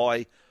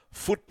apply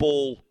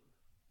football,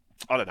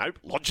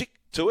 logic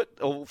to it,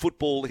 or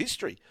football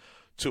history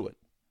to it.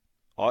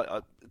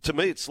 To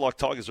me, it's like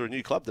Tigers are a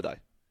new club today.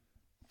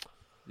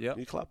 Yeah,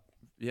 new club.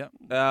 Yeah.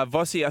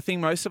 Vossy, I think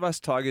most of us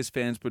Tigers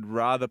fans would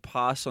rather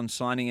pass on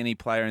signing any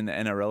player in the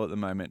NRL at the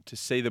moment to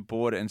see the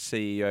board and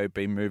CEO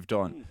be moved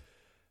on.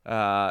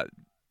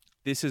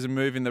 This is a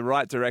move in the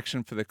right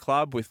direction for the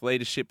club with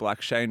leadership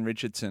like Shane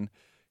Richardson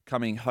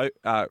coming,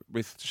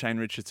 hopefully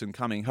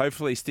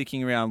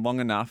sticking around long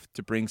enough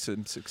to bring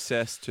some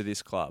success to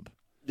this club.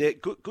 Yeah,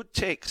 good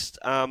text.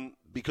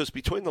 Because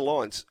between the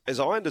lines, as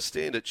I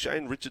understand it,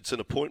 Shane Richardson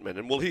appointment,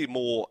 and we'll hear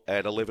more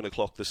at 11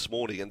 o'clock this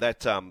morning, and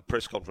that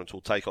press conference will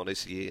take on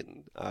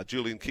SEN.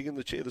 Julian King in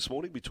the chair this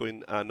morning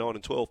between 9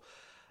 and 12.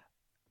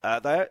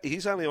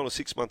 He's only on a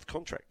 6-month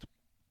contract.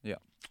 Yeah.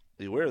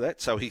 Are you aware of that?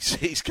 So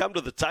he's come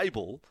to the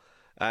table,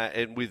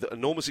 and with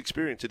enormous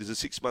experience, it is a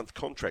 6-month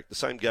contract. The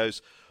same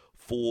goes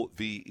for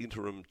the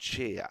interim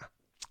chair.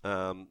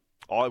 I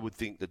would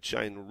think that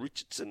Shane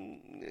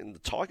Richardson and the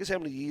Tigers, how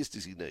many years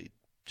does he need?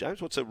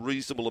 James, what's a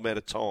reasonable amount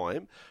of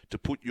time to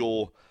put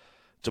your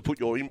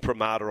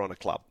imprimatur on a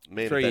club?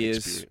 Man, 3 that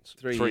years. Experience.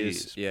 3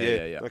 years.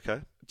 Yeah.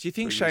 Okay. Do you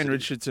think Shane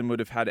Richardson would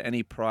have had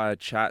any prior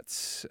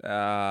chats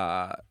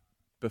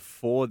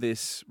before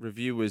this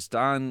review was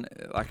done?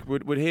 Like,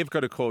 would he have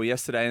got a call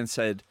yesterday and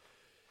said,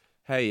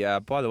 hey,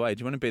 by the way, do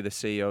you want to be the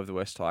CEO of the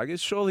West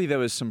Tigers? Surely there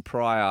was some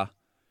prior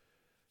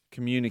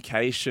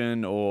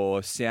communication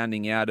or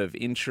sounding out of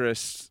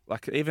interest.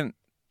 Like, even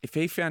if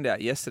he found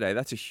out yesterday,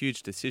 that's a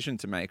huge decision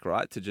to make,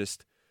 right? To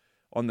just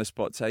on the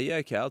spot say, yeah,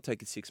 okay, I'll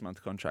take a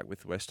 6-month contract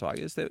with the West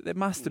Tigers. There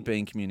must have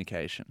been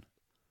communication.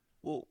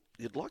 Well,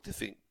 you'd like to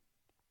think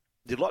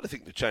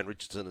that Shane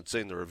Richardson had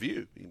seen the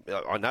review.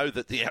 I know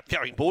that the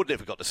outgoing board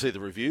never got to see the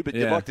review, but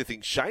you'd like to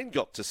think Shane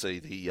got to see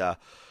the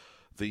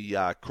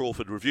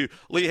Crawford review.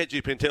 Lee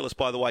Hadji-Pentelis,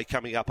 by the way,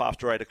 coming up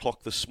after 8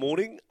 o'clock this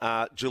morning.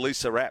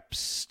 Jaleesa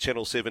Rapps,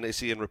 Channel 7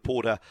 SEN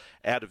reporter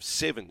out of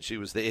 7. She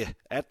was there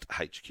at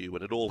HQ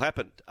when it all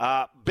happened.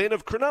 Ben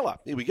of Cronulla,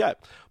 here we go.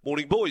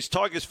 Morning, boys.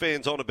 Tigers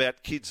fans on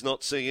about kids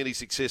not seeing any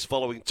success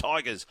following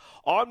Tigers.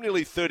 I'm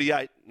nearly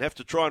 38 and have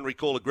to try and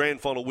recall a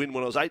grand final win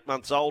when I was 8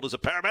 months old as a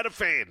Parramatta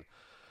fan.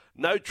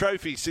 No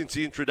trophy since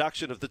the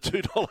introduction of the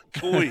 $2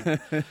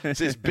 coin,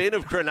 says Ben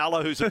of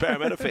Cronulla, who's a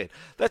Parramatta fan.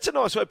 That's a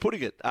nice way of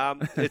putting it.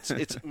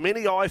 It's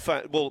many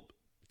iPhones. Well,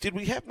 did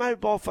we have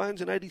mobile phones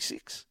in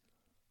 86?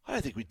 I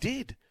don't think we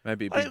did.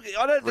 Maybe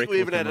I don't think we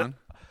even had it.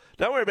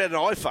 Don't worry about an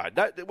iPhone.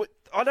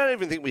 I don't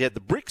even think we had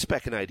the bricks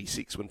back in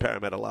 86 when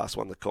Parramatta last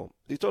won the comp.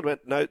 He's talking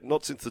about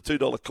not since the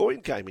 $2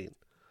 coin came in.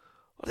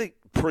 I think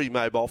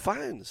pre-mobile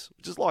phones,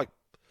 which is like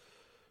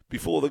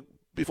before the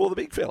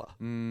big fella.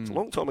 It's a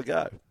long time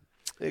ago.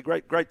 Yeah,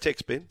 great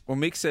text, Ben. Well,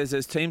 Mick says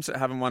there's teams that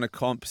haven't won a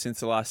comp since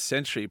the last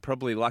century.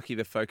 Probably lucky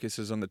the focus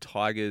is on the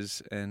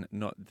Tigers and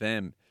not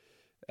them.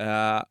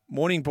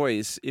 Morning,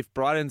 boys. If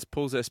Brydens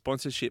pulls their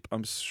sponsorship,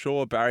 I'm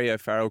sure Barry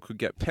O'Farrell could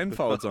get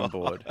Penfolds on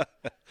board.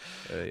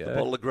 The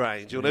bottle of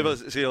Grange. You'll never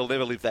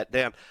live that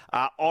down.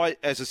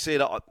 As I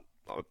said,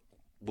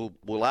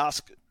 we'll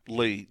ask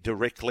Lee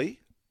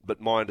directly,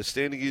 but my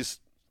understanding is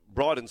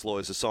Brydens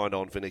lawyers are signed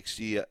on for next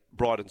year.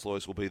 Brydens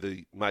lawyers will be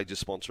the major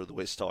sponsor of the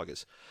West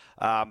Tigers.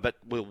 But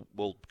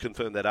we'll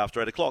confirm that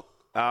after 8 o'clock.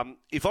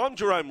 If I'm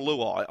Jerome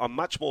Luai, I'm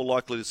much more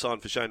likely to sign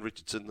for Shane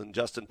Richardson than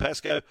Justin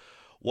Pascoe.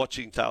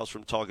 Watching Tales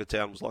from Tiger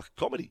Town was like a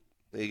comedy.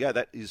 There you go.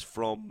 That is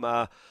from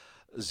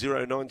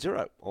 090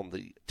 on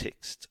the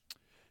text.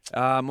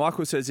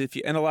 Michael says, if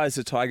you analyse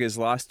the Tigers'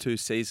 last 2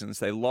 seasons,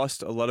 they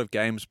lost a lot of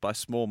games by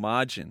small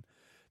margin.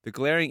 The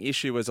glaring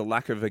issue was a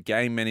lack of a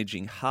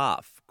game-managing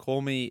half.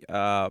 Call me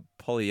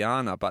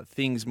Pollyanna, but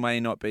things may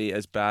not be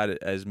as bad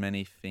as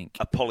many think.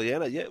 A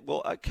Pollyanna, yeah.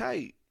 Well,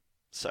 okay.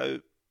 So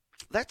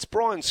that's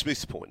Brian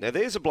Smith's point. Now,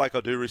 there's a bloke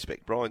I do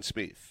respect, Brian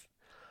Smith.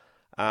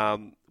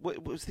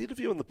 It was the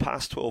interview in the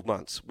past 12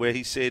 months where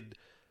he said,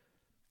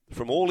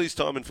 from all his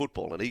time in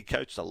football, and he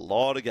coached a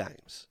lot of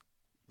games,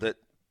 that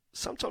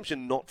sometimes you're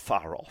not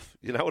far off.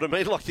 You know what I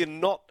mean? Like, you're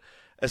not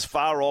as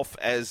far off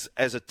as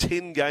a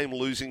 10-game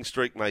losing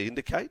streak may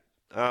indicate.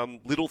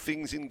 Little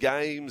things in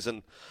games,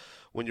 and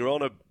when you're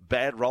on a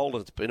bad roll,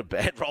 and it's been a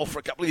bad roll for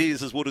a couple of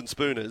years as Wooden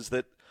Spooners,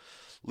 that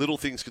little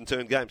things can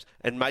turn games.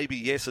 And maybe,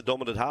 yes, a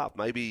dominant half.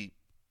 Maybe,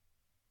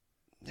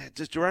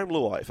 does Jerome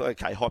Luai,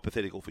 okay,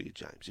 hypothetical for you,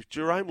 James. If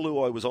Jerome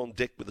Luai was on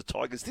deck with the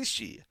Tigers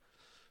this year,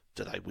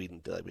 do they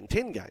win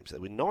 10 games? Do they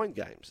win 9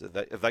 games?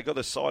 Have they got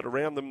a side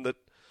around them that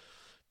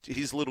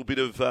his little bit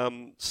of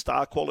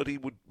star quality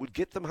would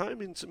get them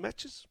home in some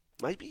matches?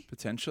 Maybe.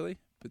 Potentially.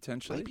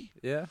 Maybe.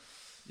 Yeah.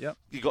 Yep.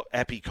 You got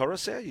Appy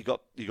Coruscant. You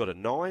got a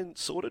 9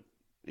 sorted.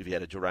 If you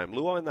had a Jerome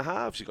Luai in the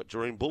halves, you got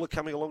Jerome Buller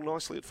coming along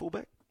nicely at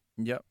fullback.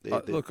 Yep.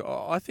 Look,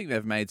 I think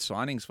they've made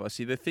signings,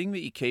 Vossy. The thing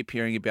that you keep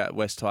hearing about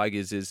West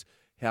Tigers is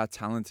how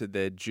talented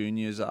their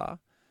juniors are.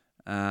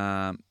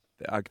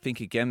 I think,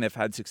 again, they've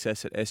had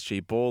success at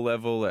SG Ball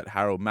level, at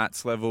Harold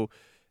Matts level.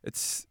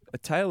 It's a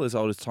tale as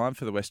old as time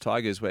for the West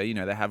Tigers where,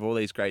 they have all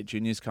these great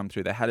juniors come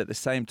through. They had at the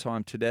same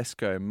time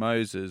Tedesco,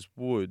 Moses,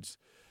 Woods,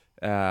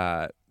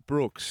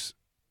 Brooks.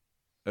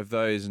 Of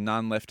those,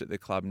 none left at the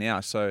club now.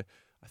 So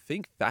I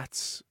think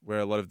that's where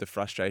a lot of the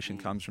frustration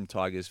comes from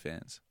Tigers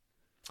fans.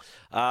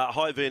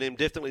 Hi, VNM.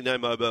 Definitely no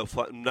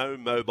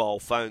mobile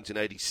phones in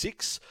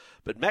 86.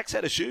 But Max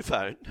had a shoe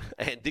phone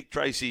and Dick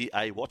Tracy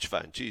a watch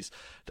phone. Cheers,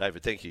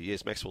 David. Thank you.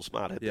 Yes, Maxwell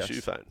Smart had the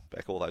shoe phone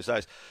back all those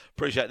days.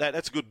 Appreciate that.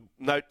 That's a good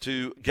note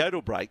to go to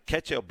a break,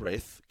 catch our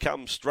breath,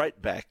 come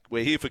straight back.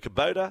 We're here for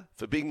Kubota,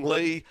 for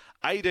Binglee,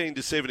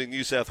 18-7 in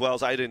New South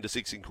Wales,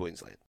 18-6 in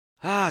Queensland.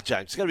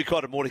 James, it's going to be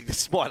quite a morning.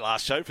 This is my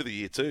last show for the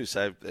year too,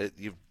 so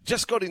you've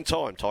just got in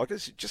time,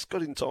 Tigers. You've just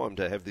got in time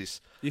to have this.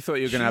 You thought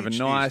you were going to have a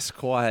nice,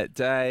 quiet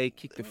day,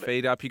 kick the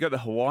feet up. You got the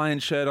Hawaiian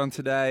shirt on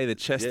today, the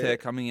chest hair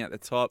coming out the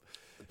top.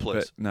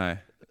 Please. But no.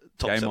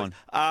 Game on.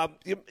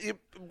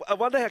 I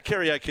wonder how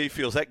Kerry O'Keefe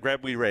feels. That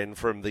grab we ran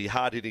from the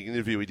hard-hitting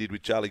interview we did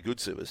with Charlie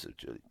Goodservice,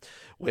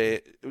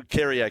 where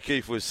Kerry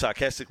O'Keefe was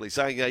sarcastically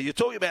saying, you're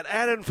talking about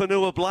Adam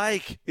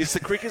Fanua-Blake. It's the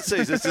cricket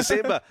season. It's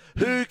December.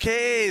 Who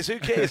cares? Who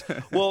cares?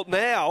 Well,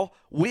 now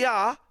we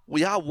are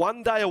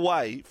 1 day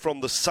away from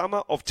the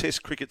summer of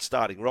Test cricket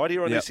starting right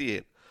here on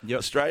SEN. Yep.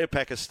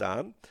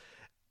 Australia-Pakistan.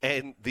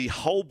 And the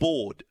whole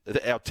board,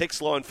 our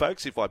text line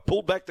folks, if I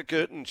pull back the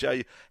curtain and show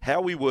you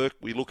how we work,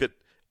 we look at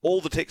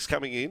all the texts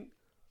coming in,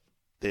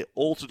 they're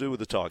all to do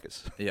with the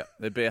Tigers. Yeah,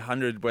 there'd be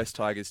 100 West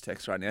Tigers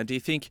texts right now. Do you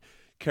think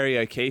Kerry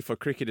O'Keefe or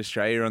Cricket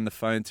Australia are on the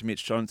phone to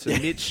Mitch Johnson? Yeah.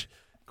 Mitch,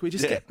 could we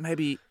just get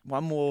maybe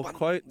one more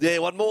quote? Yeah,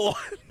 one more.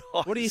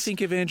 Nice. What do you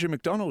think of Andrew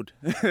McDonald?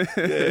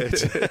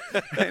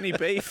 Any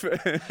beef?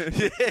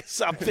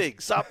 Something.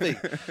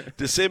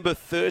 December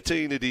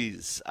 13 it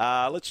is.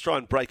 Let's try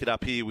and break it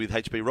up here with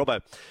HB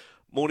Robbo.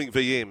 Morning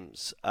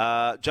VMs.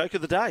 Joke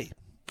of the day.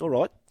 All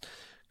right.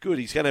 Good.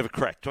 He's going to have a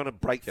crack. Trying to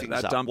break things up.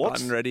 Get that dump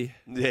button ready.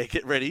 Yeah,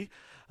 get ready.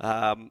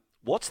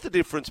 What's the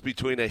difference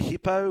between a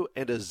hippo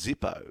and a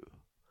Zippo?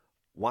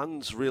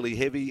 One's really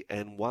heavy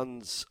and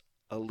one's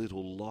a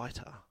little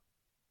lighter.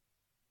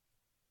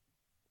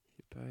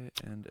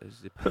 And a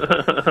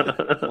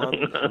Zippo.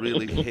 One's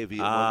really heavy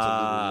and one's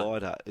a little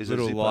lighter. Is a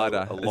little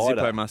lighter. A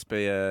Zippo must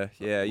be a...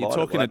 Yeah, you're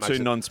talking to two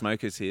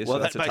non-smokers here, so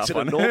that's a tough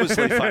one. Well, that makes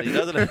it enormously funny,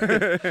 doesn't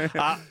it?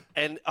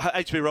 And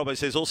HB Robbo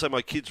says, also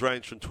my kids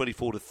range from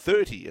 24 to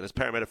 30, and as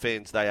Parramatta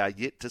fans, they are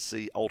yet to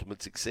see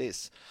ultimate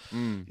success.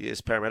 Yes,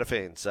 Parramatta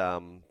fans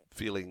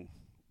feeling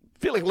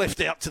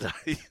left out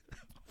today.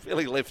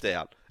 Feeling left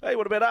out. Hey,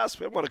 what about us?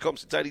 We haven't won a comp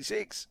since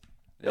 86.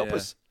 Help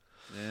us.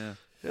 Yeah.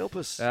 Help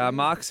us.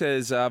 Mark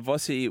says,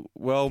 Vossy,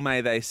 well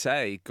may they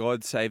say,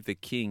 God save the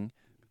king,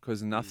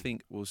 because nothing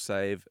will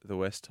save the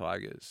West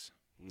Tigers.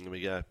 There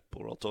we go.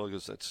 Poor old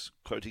Tigers. That's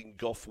quoting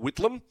Gough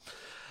Whitlam.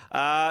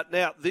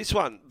 Now, this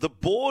one. The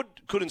board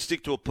couldn't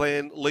stick to a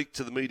plan, leaked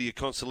to the media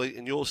constantly,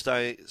 and you're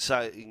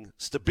saying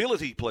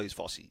stability, please,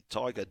 Vossy.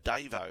 Tiger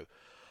Davo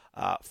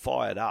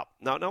fired up.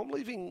 No, I'm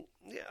leaving...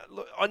 Yeah,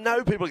 look, I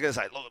know people are going to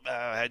say, look,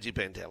 Haji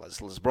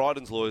Pantelis,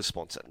 Bryden's lawyers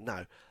sponsor.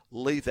 No,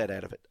 leave that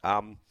out of it.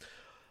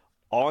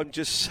 I'm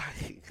just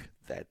saying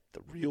that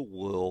the real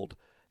world,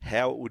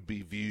 how it would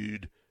be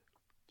viewed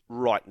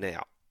right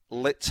now.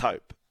 Let's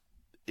hope.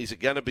 Is it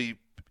going to be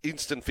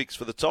instant fix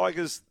for the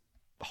Tigers?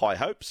 High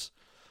hopes,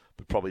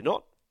 but probably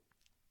not.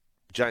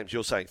 James,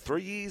 you're saying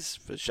 3 years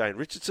for Shane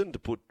Richardson to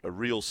put a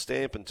real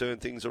stamp and turn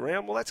things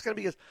around. Well, that's going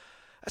to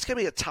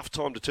be a tough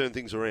time to turn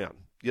things around.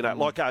 You know,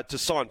 like to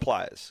sign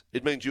players.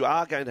 It means you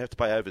are going to have to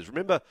pay overs.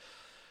 Remember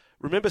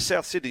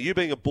South Sydney, you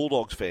being a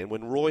Bulldogs fan,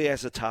 when Roy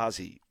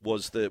Azatazi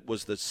was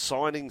the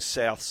signing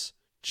South's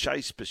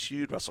chased,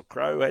 pursued. Russell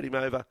Crowe had him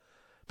over.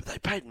 But they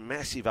paid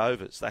massive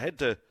overs. They had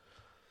to,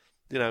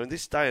 in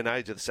this day and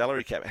age of the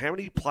salary cap, how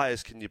many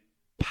players can you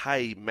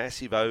pay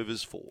massive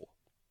overs for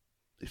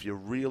if you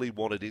really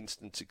wanted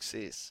instant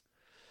success?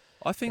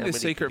 I think the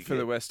secret for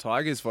the West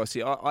Tigers,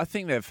 Vossy, I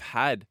think they've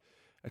had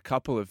a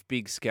couple of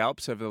big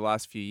scalps over the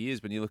last few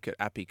years. When you look at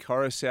Api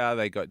Coruscant,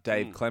 they got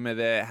Dave Klemmer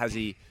there. Has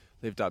he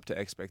lived up to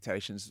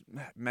expectations?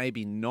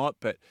 Maybe not,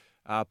 but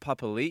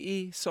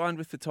Papali'i signed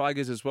with the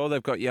Tigers as well.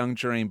 They've got young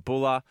Jareen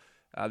Buller.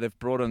 They've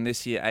brought on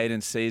this year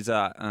Aiden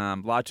Caesar,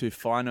 Latu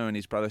Fino and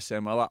his brother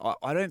Samuel.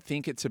 I don't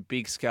think it's a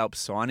big scalp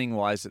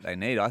signing-wise that they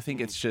need. I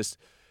think it's just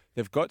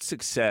they've got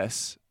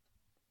success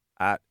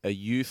at a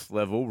youth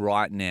level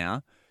right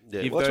now.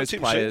 Yeah, Give well, those that's what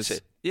Tim players, Sheen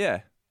said. Yeah.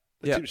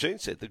 Tim Sheen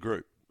said, the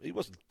group. He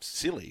wasn't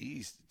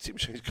silly. Tim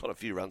Sheen's got a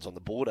few runs on the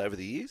board over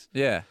the years.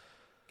 Yeah.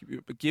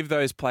 Give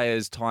those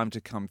players time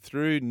to come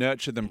through,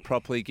 nurture them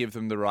properly, give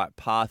them the right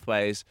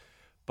pathways,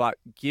 but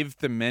give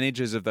the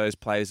managers of those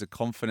players the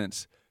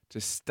confidence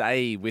to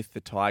stay with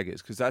the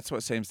Tigers, because that's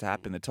what seems to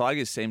happen. The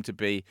Tigers seem to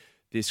be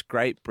this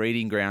great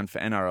breeding ground for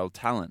NRL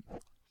talent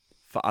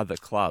for other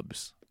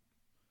clubs.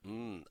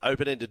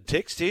 Open-ended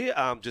text here.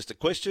 Just a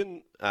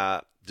question.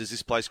 Does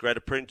this place create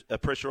a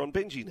pressure on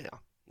Benji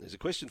now? There's a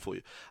question for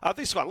you.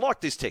 This one,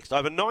 like this text. I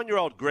have a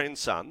 9-year-old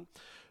grandson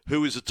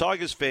who is a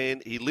Tigers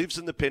fan. He lives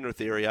in the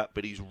Penrith area,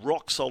 but he's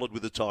rock solid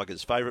with the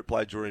Tigers. Favourite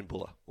player, Jareen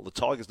Buller. Well, the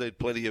Tigers need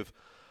plenty of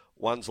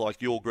ones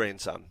like your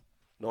grandson.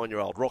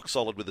 9-year-old, rock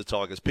solid with the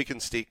Tigers. Pick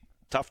and stick,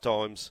 tough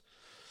times.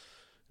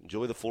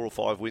 Enjoy the 4 or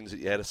 5 wins that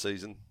you had a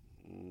season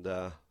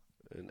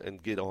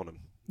and get on them.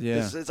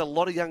 Yeah. There's a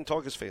lot of young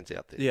Tigers fans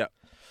out there. Yeah.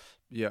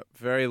 Yeah,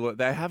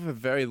 they have a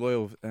very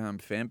loyal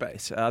fan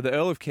base. The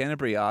Earl of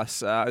Canterbury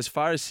asks, as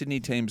far as Sydney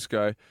teams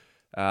go,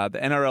 the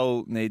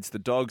NRL needs the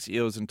Dogs,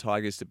 Eels and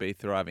Tigers to be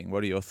thriving.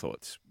 What are your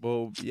thoughts?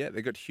 Well, yeah,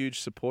 they've got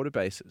huge supporter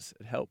bases.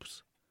 It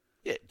helps.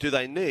 Yeah. Do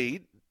they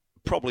need?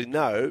 Probably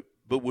no.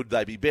 But would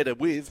they be better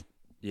with?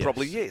 Yes.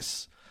 Probably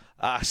yes.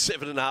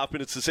 7.5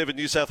 minutes to 7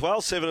 New South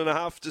Wales,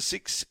 7.5 to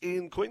 6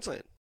 in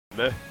Queensland.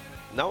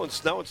 No one's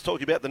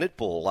talking about the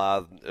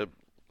netball.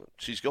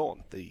 She's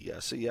gone, the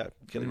CEO,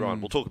 Kelly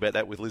Ryan. We'll talk about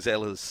that with Liz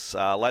Ellis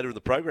later in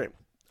the program.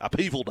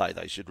 Upheaval Day,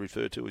 they should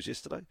refer to as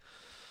yesterday.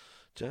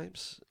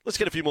 James, let's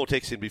get a few more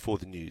texts in before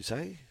the news,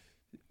 eh?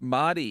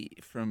 Marty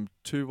from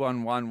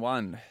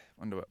 2111.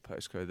 Wonder what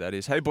postcode that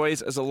is. Hey,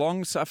 boys, as a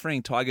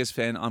long-suffering Tigers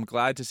fan, I'm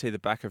glad to see the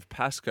back of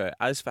Pascoe.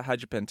 As for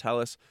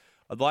Hadjipantelis,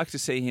 I'd like to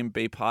see him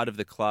be part of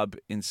the club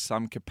in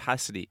some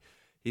capacity.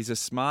 He's a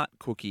smart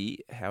cookie.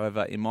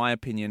 However, in my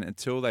opinion,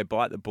 until they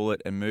bite the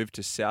bullet and move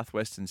to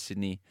southwestern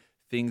Sydney,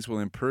 things will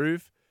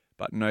improve,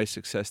 but no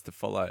success to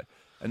follow.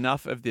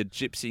 Enough of the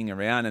gypsying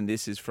around, and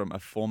this is from a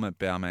former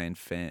Balmain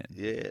fan.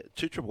 Yeah,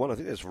 211. I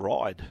think that's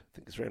Ryde. I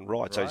think it's around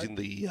Ryde. So he's in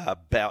the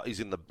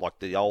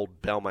the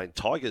old Balmain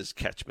Tigers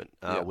catchment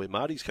where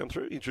Marty's come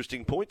through.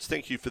 Interesting points.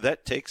 Thank you for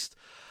that text.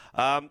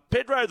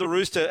 Pedro the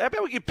Rooster. How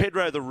about we give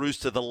Pedro the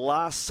Rooster the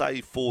last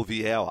say for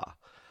the hour?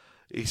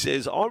 He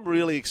says, I'm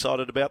really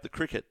excited about the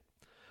cricket.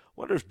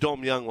 Wonder if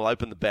Dom Young will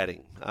open the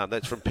batting.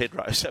 That's from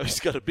Pedro. So he's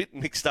got a bit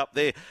mixed up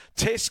there.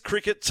 Test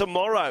cricket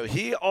tomorrow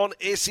here on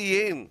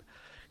SEN.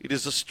 It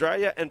is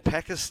Australia and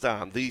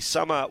Pakistan. The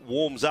summer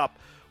warms up.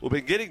 We've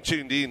been getting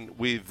tuned in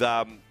with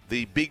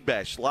the Big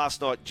Bash.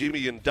 Last night,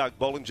 Jimmy and Doug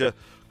Bollinger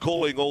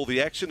calling all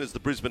the action as the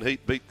Brisbane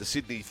Heat beat the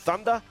Sydney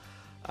Thunder.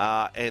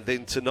 And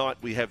then tonight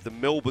we have the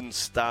Melbourne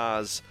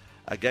Stars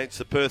against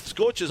the Perth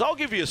Scorchers. I'll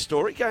give you a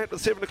story. Going to the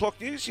 7 o'clock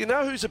news. You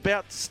know who's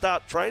about to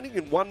start training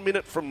in 1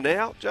 minute from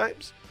now,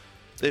 James?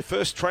 Their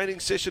first training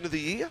session of the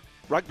year.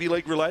 Rugby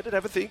league related.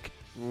 Have a think.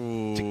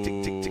 Ooh, tick,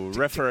 tick, tick, tick,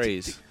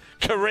 referees. Tick, tick,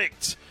 tick.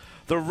 Correct.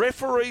 The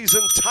referees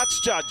and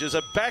touch judges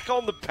are back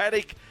on the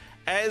paddock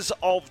as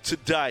of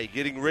today,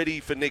 getting ready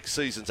for next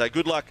season. So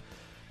good luck,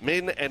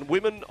 men and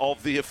women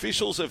of the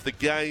officials of the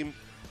game.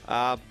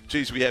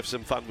 Geez, we have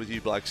some fun with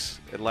you blokes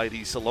and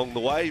ladies along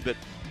the way, but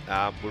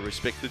we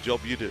respect the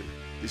job you do.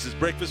 This is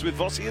Breakfast with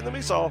Vossy and the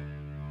Missile.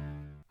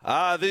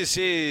 This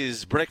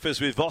is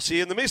Breakfast with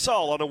Vossy and the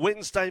Missile on a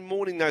Wednesday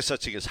morning. No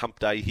such thing as hump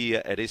day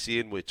here at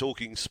SEN. We're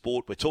talking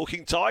sport. We're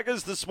talking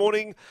Tigers this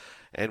morning.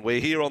 And we're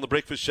here on the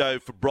Breakfast Show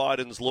for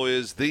Bryden's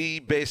Lawyers, the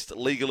best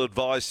legal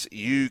advice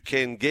you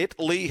can get.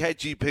 Lee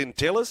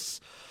Hadjipantelis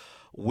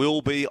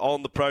will be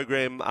on the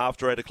program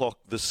after 8 o'clock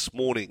this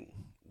morning.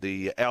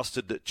 The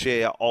ousted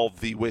chair of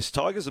the West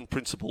Tigers and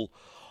principal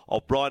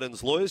of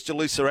Bryden's Lawyers.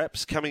 Jaleesa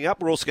Apps coming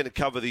up. We're also going to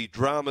cover the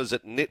dramas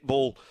at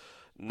netball.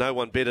 No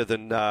one better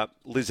than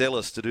Liz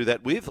Ellis to do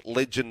that with,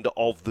 legend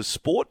of the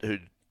sport, who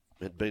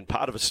had been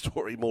part of a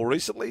story more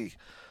recently.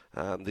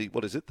 The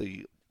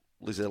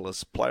Liz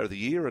Ellis Player of the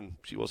Year, and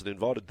she wasn't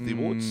invited to the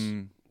awards,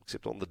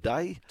 except on the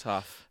day.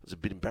 Tough. It was a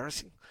bit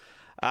embarrassing.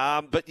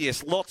 But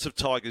yes, lots of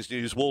Tigers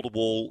news, wall to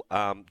wall.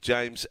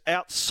 James,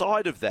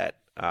 outside of that,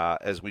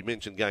 as we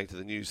mentioned going to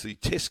the news, the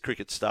Test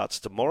cricket starts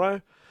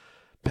tomorrow.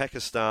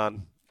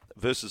 Pakistan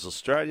versus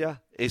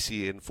Australia,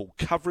 SEN full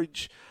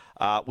coverage.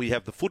 We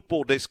have the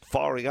football desk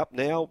firing up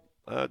now.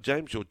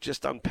 James, you're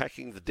just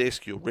unpacking the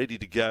desk. You're ready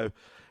to go.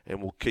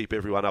 and we'll keep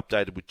everyone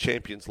updated with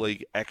Champions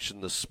League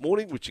action this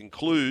morning, which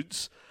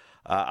includes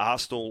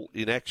Arsenal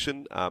in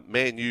action.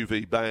 Man U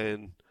v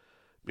Bayern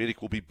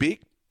Munich will be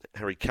big.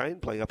 Harry Kane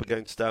playing up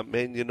against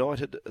Man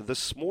United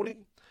this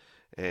morning,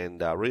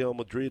 and Real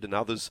Madrid and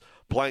others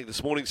playing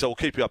this morning, so we'll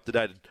keep you up to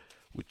date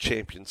with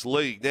Champions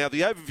League. Now,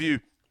 the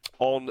overview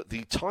on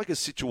the Tigers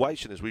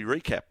situation as we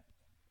recap.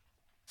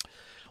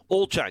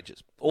 All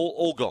changes,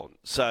 all gone.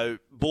 So,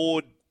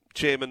 board,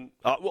 chairman,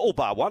 all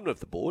bar one of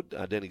the board,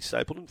 Danny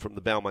Stapleton from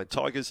the Balmain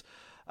Tigers.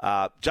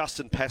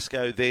 Justin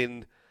Pascoe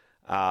then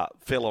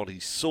fell on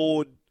his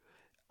sword.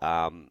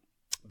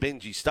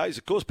 Benji stays.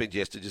 Of course, Benji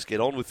has to just get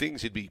on with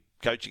things. He'd be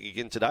coaching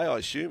again today, I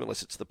assume,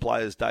 unless it's the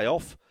players' day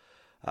off.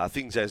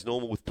 Things as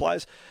normal with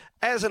players.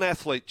 As an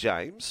athlete,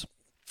 James,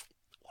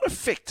 what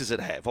effect does it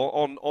have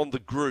on the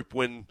group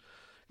when,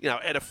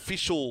 at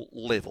official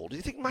level? Do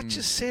you think much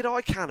is said?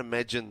 I can't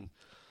imagine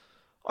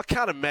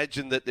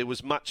that there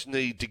was much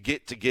need to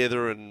get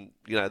together and,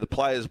 the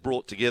players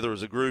brought together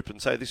as a group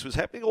and say this was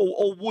happening,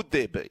 or would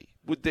there be?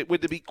 Would there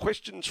be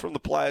questions from the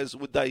players?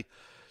 Would they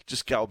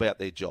just go about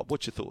their job?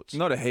 What's your thoughts?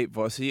 Not a heap,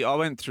 Vossy. I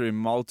went through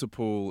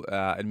multiple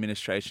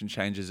administration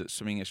changes at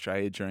Swimming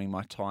Australia during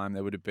my time.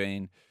 There would have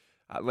been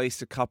at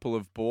least a couple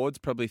of boards,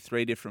 probably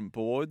 3 different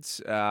boards,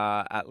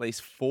 at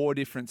least 4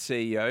 different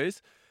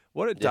CEOs.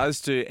 What it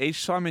does to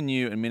each time a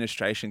new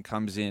administration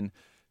comes in,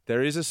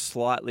 there is a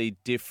slightly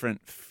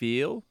different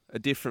feel, a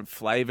different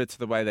flavour to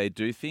the way they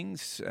do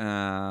things,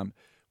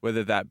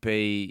 whether that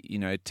be,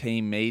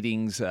 team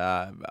meetings,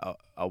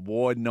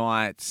 award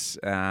nights,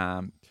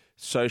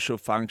 social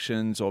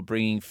functions, or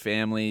bringing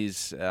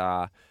families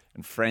and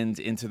friends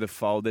into the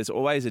fold. There's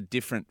always a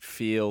different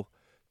feel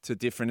to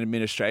different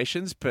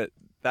administrations, but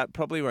that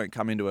probably won't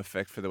come into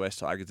effect for the West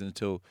Tigers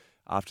until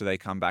after they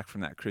come back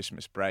from that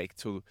Christmas break,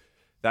 till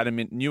that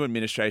new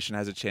administration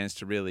has a chance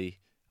to really,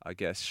 I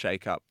guess,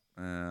 shake up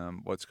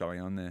what's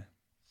going on there.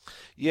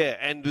 Yeah,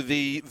 and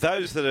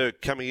those that are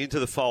coming into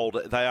the fold,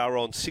 they are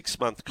on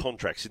 6-month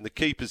contracts in the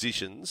key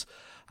positions.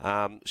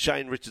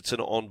 Shane Richardson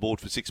on board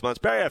for 6 months.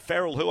 Barry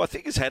O'Farrell, who I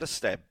think has had a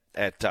stab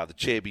at the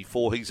chair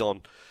before, he's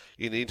on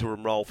in the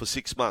interim role for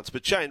 6 months.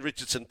 But Shane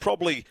Richardson,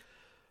 probably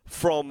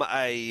from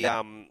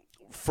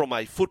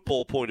a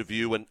football point of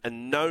view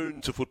and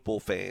known to football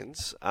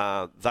fans,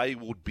 they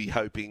would be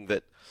hoping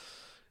that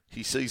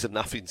he sees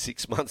enough in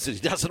 6 months that he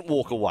doesn't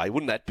walk away.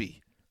 Wouldn't that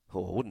be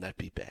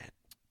bad?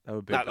 That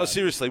would be No, bad.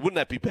 seriously, wouldn't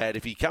that be bad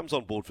if he comes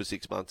on board for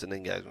 6 months and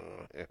then goes,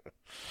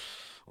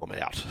 I'm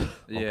out,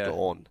 I'm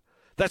gone.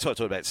 That's what I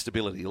talk about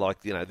stability.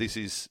 Like, this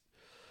is,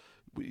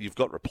 you've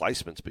got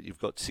replacements, but you've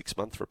got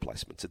 6-month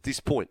replacements at this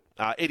point.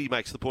 Eddie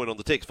makes the point on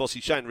the text.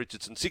 Vossy, Shane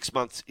Richardson, 6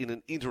 months in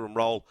an interim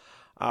role.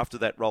 After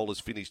that role is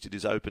finished, it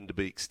is open to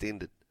be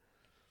extended.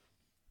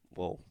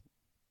 Well,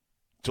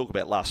 talk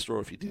about last straw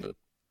if you did it.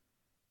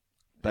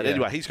 But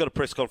anyway, he's got a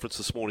press conference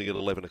this morning at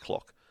 11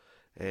 o'clock,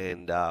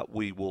 and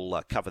we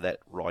will cover that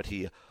right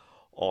here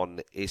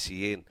on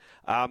SEN.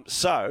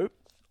 So,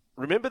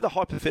 remember the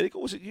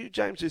hypothetical? Was it you,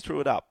 James, who threw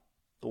it up?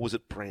 Or was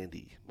it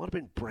Brandy? Might have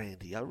been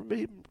Brandy. I remember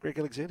him. Greg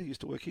Alexander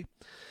used to work here.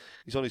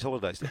 He's on his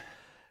holidays now.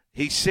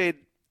 He said,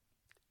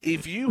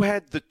 if you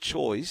had the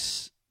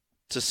choice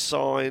to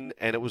sign,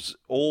 and it was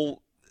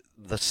all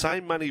the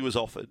same money was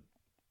offered,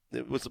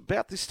 it was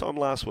about this time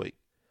last week,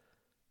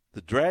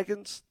 the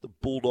Dragons, the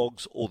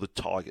Bulldogs, or the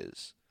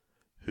Tigers,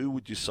 who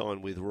would you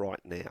sign with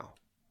right now?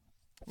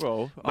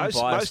 Well,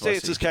 most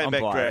answers came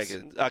back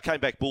Dragons, came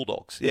back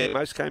Bulldogs. Yeah,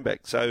 most came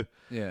back. So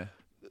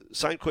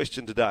same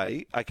question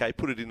today. Okay,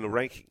 put it in the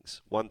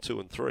rankings: 1, 2,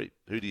 and 3.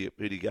 Who do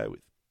you go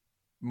with?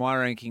 My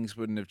rankings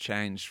wouldn't have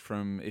changed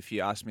from if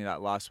you asked me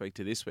that last week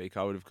to this week.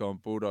 I would have gone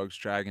Bulldogs,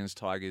 Dragons,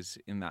 Tigers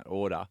in that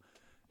order,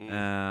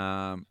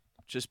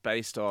 just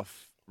based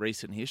off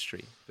recent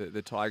history.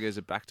 The Tigers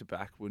are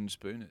back-to-back wooden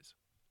spooners.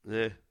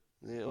 Yeah.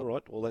 All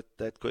right. Well,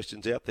 that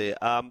question's out there.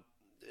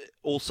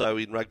 Also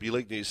in rugby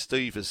league news,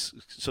 Steve has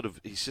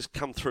he's just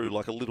come through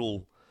like a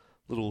little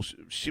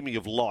shimmy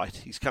of light.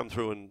 He's come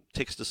through and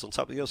texted us on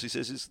something else. He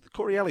says, "Is the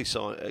Corey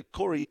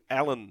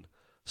Allen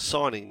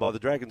signing by the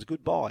Dragons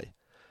goodbye?"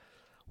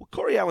 Well,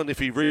 Corey Allen, if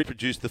he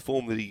reproduced the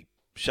form that he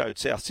showed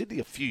South Sydney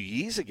a few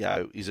years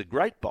ago, is a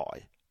great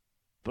buy.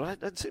 But I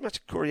don't see much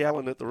of Corey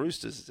Allen at the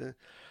Roosters.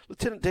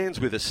 Lieutenant Dan's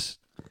with us,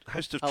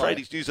 host of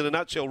Tradies News in a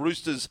Nutshell,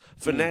 Roosters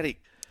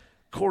fanatic.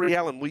 Corey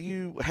Allen, were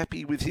you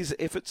happy with his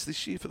efforts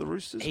this year for the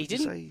Roosters? He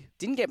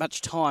didn't get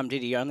much time,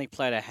 did he? Only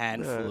played a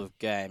handful of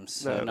games.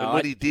 So and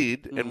when he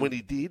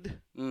did,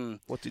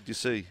 what did you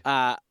see?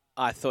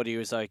 I thought he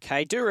was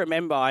okay. Do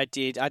remember I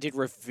did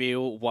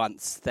reveal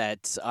once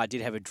that I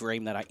did have a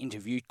dream that I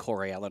interviewed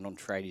Corey Allen on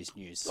Tradies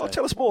News. So.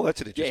 Tell us more. That's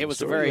an interesting it was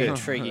story. A very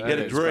intriguing. You had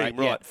a dream,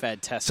 right? Yeah,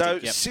 fantastic. So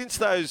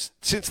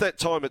since that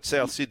time at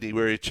South Sydney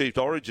where he achieved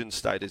Origin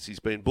status,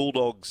 he's been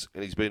Bulldogs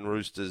and he's been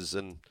Roosters,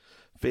 and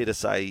fair to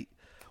say,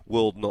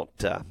 world not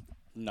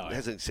no,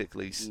 hasn't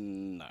exactly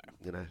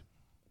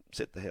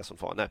set the house on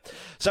fire. No.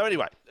 So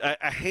anyway,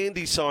 a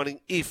handy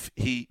signing if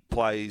he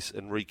plays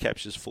and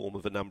recaptures form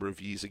of a number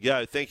of years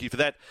ago. Thank you for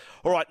that.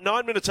 All right,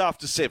 9 minutes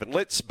after 7.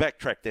 Let's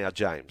backtrack now,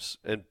 James,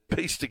 and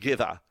piece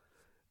together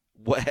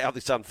how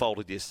this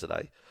unfolded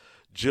yesterday.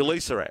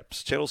 Jaleesa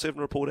Apps, Channel 7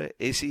 reporter,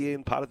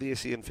 SEN, part of the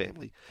SEN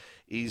family,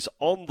 is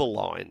on the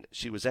line.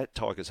 She was at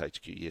Tigers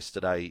HQ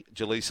yesterday.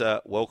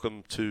 Jaleesa,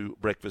 welcome to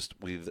Breakfast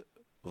with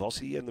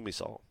Vossy and the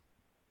Missile.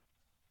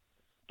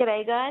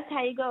 G'day, guys.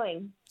 How you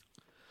going?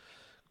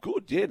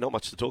 Good, yeah, not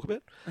much to talk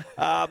about.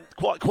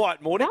 Quite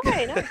quiet morning. No,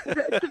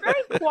 it's a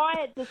very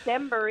quiet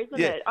December, isn't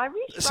Yeah. it? I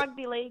wish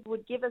rugby league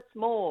would give us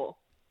more.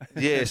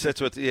 Yes,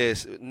 that's what.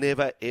 Yes,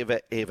 never,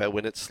 ever, ever.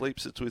 When it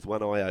sleeps, it's with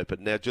one eye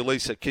open. Now,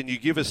 Jaleesa, can you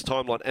give us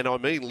timeline? And I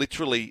mean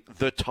literally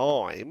the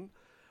time,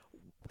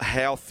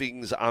 how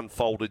things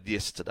unfolded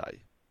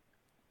yesterday.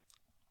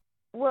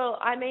 Well,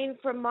 I mean,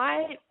 from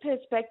my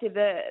perspective,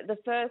 the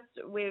first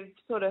we've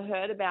sort of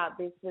heard about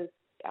this was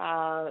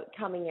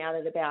coming out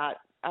at about,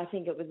 I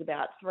think it was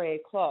about 3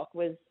 o'clock,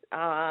 was,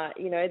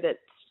 that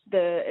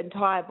the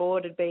entire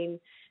board had been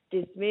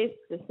dismissed,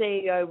 the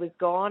CEO was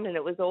gone, and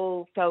it was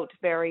all felt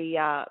very,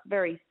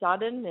 very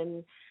sudden.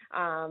 And,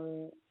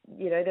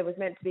 there was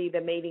meant to be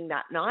the meeting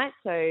that night.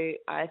 So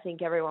I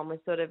think everyone was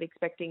sort of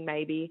expecting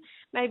maybe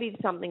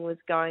something was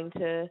going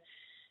to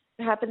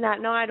happen that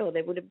night, or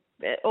there would have,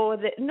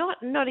 not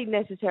even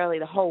necessarily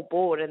the whole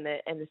board and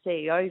the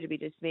CEO to be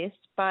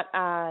dismissed, but So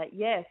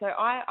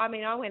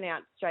I went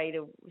out straight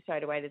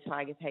away to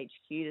Tigers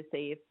HQ to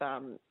see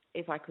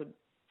if I could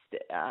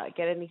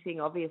get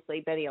anything.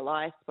 Obviously, Betty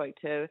Elias spoke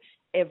to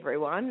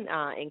everyone,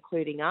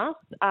 including us,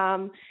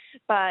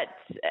 but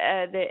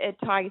at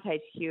Tigers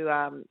HQ,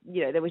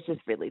 there was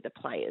just really the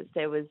players.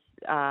 There was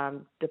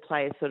the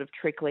players sort of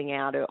trickling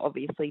out who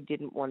obviously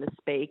didn't want to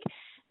speak.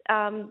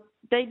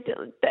 They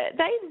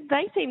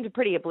seemed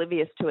pretty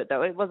oblivious to it,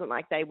 though. It wasn't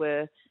like they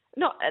were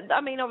not.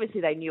 I mean,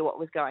 obviously they knew what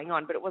was going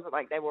on, but it wasn't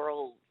like they were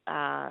all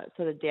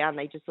sort of down.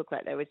 They just looked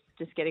like they were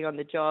just getting on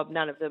the job.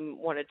 None of them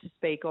wanted to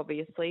speak,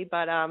 obviously.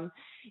 But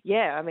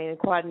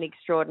quite an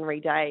extraordinary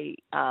day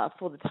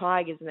for the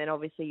Tigers. And then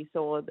obviously you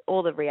saw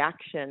all the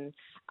reaction.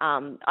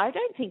 I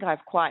don't think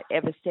I've quite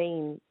ever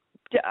seen.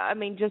 I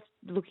mean, just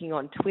looking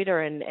on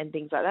Twitter and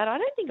things like that, I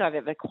don't think I've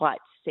ever quite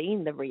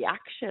seen the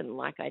reaction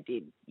like I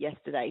did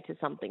yesterday to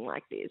something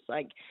like this.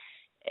 Like,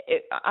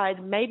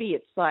 maybe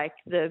it's like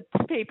the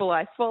people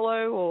I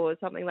follow or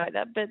something like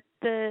that, but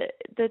the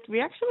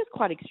reaction was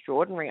quite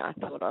extraordinary, I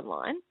thought,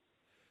 online.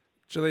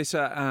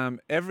 Jaleesa,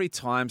 every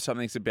time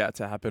something's about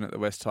to happen at the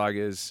West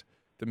Tigers,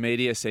 the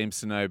media seems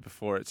to know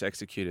before it's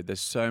executed.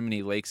 There's so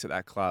many leaks at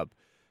that club.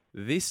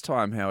 This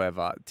time,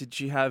 however, did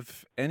you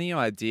have any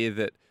idea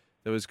that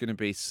there was going to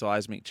be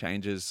seismic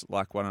changes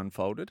like one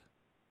unfolded?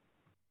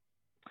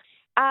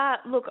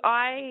 Look,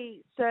 I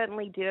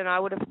certainly didn't. I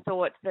would have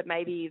thought that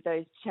maybe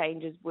those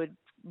changes were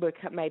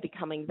maybe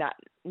coming that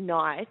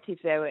night,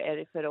 if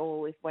at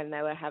all, when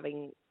they were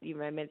having,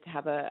 meant to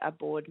have a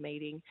board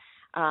meeting.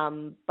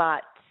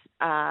 But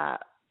I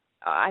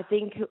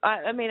think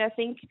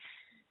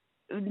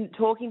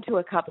talking to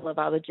a couple of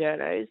other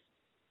journos,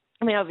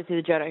 I mean, obviously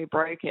the journo who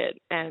broke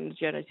it and the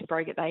journos who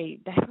broke it, they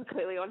were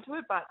clearly onto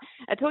it. But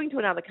talking to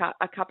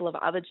a couple of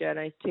other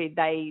journos too,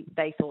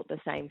 they thought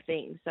the same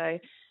thing. So,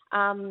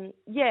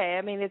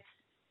 it's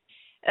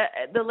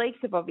the leaks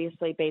have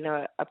obviously been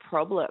a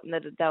problem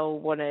that they'll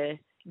want to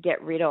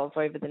get rid of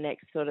over the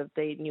next sort of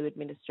the new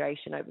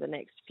administration over the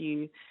next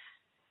few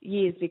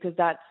years, because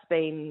that's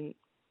been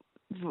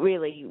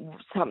really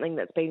something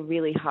that's been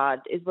really hard,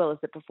 as well as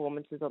the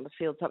performances on the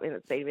field, something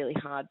that's been really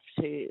hard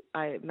to,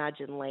 I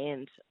imagine,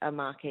 land a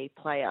marquee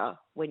player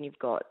when you've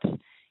got,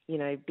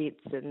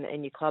 bits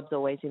and your club's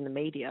always in the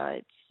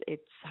media.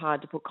 It's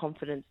hard to put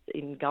confidence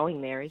in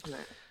going there, isn't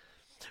it?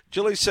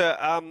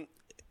 Jaleesa,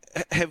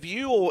 have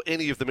you or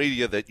any of the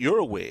media that you're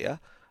aware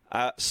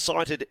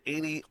cited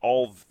any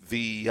of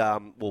the,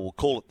 we'll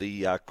call it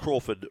the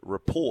Crawford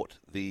report,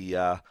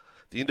 the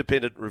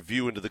independent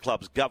review into the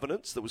club's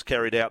governance that was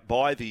carried out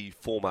by the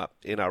former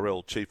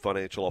NRL Chief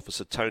Financial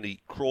Officer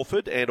Tony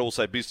Crawford, and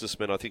also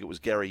businessman, I think it was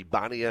Gary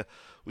Barnier,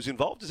 was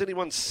involved? Has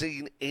anyone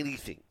seen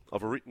anything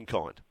of a written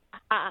kind?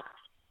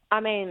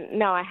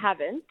 No, I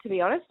haven't. To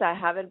be honest, I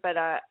haven't. But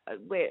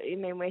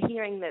we're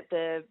hearing that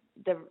the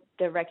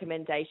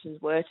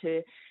recommendations were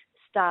to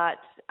start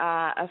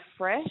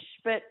afresh.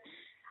 But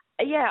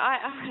yeah,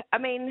 I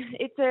think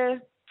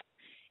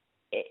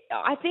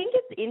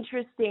it's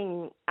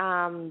interesting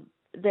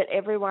that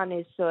everyone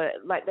is sort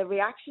of like, the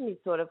reaction is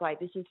sort of like,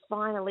 this is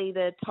finally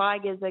the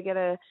Tigers are going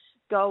to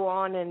go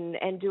on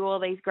and do all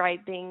these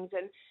great things.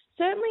 And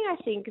certainly I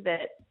think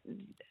that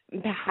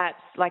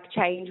perhaps like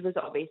change was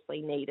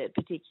obviously needed,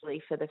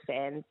 particularly for the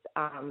fans'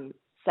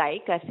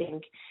 sake. I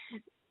think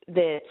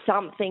that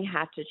something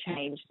had to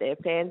change. Their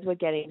fans were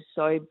getting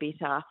so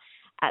bitter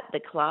at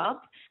the club.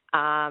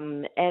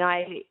 And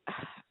I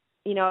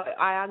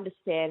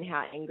understand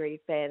how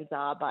angry fans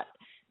are, but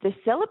the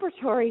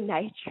celebratory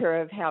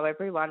nature of how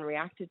everyone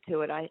reacted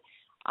to it,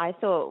 I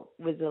thought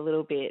was a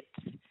little bit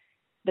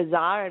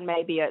bizarre, and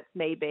maybe it's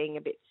me being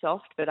a bit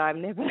soft, but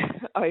I'm never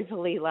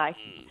overly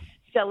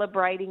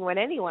celebrating when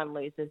anyone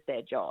loses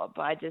their job.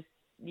 I just,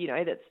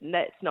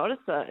 that's not a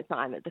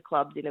sign that the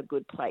club's in a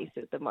good place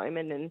at the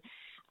moment.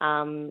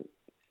 And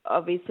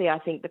obviously, I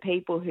think the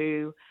people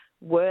who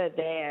were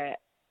there,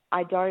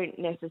 I don't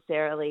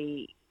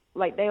necessarily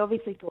they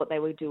obviously thought they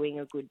were doing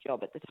a good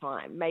job at the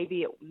time.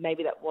 Maybe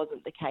that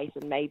wasn't the case,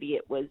 and maybe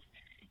it was,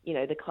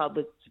 the club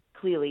was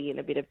clearly in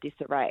a bit of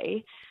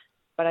disarray.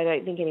 But I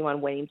don't think anyone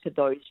went into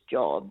those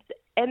jobs.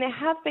 And there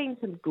have been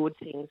some good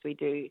things we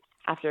do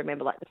have to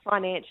remember,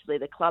 financially,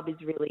 the club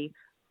is really,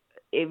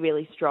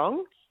 really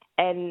strong.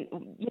 And,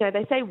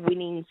 they say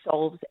winning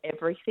solves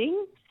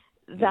everything.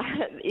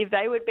 That if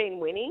they would have been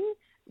winning,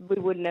 we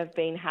wouldn't have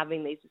been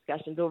having these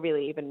discussions or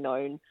really even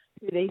known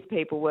who these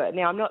people were.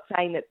 Now, I'm not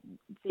saying that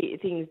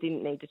things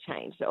didn't need to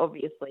change. So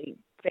obviously,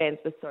 fans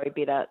were so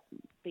bitter,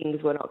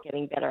 things were not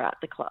getting better at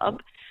the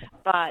club.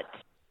 But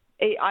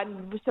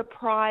I'm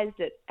surprised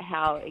at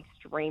how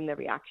extreme the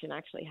reaction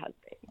actually has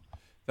been.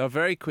 They were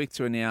very quick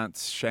to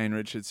announce Shane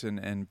Richardson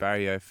and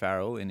Barry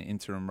O'Farrell in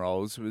interim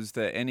roles. Was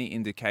there any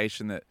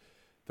indication that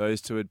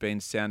those two had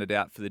been sounded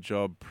out for the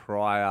job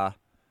prior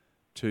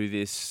to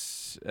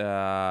this,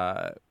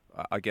 announcement,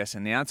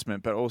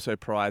 but also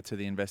prior to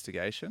the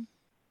investigation?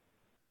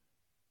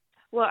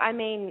 Well,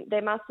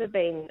 there must have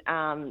been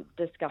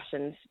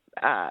discussions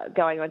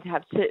going on to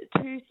have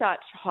two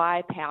such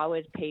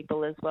high-powered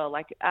people as well.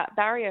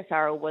 Barry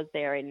O'Farrell was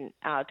there in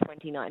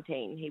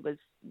 2019. He was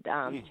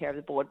chair of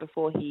the board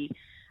before he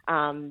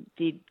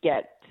did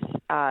get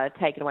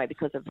taken away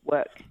because of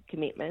work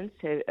commitments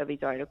of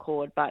his own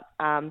accord. But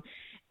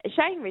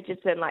Shane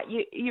Richardson,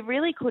 you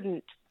really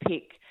couldn't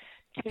pick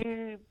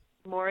two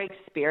more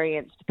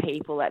experienced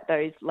people at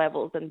those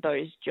levels and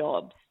those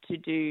jobs to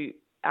do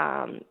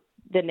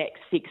the next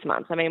 6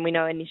 months. We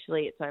know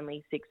initially it's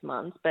only 6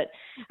 months, but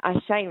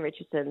Shane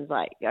Richardson's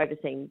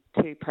overseen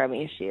 2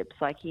 premierships.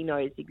 He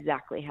knows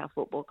exactly how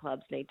football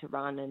clubs need to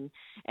run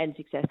and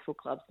successful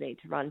clubs need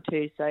to run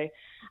too. So,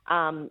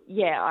 I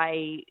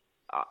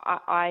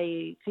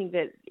think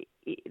that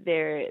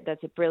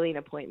that's a brilliant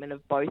appointment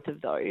of both of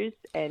those.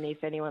 And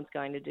if anyone's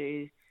going to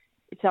do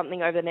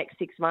something over the next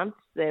 6 months,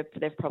 they've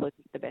probably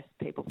picked the best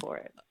people for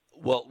it.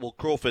 Well,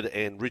 Crawford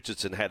and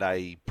Richardson had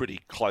a pretty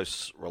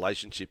close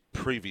relationship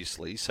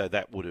previously, so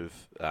that would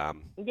have...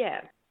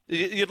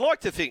 You'd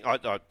like to think... I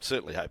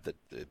certainly hope that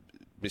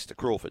Mr.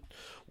 Crawford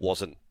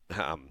wasn't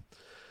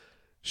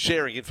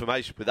sharing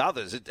information with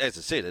others. As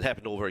I said, it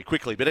happened all very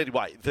quickly. But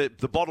anyway, the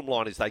bottom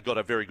line is they got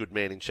a very good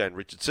man in Shane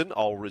Richardson.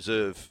 I'll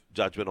reserve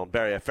judgment on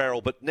Barry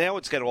O'Farrell, but now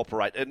it's going to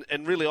operate.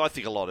 And really, I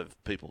think a lot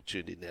of people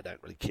tuned in there don't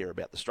really care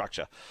about the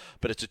structure.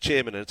 But it's a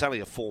chairman, and it's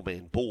only a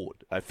 4-man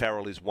board.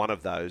 O'Farrell is one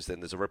of those. Then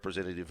there's a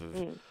representative of...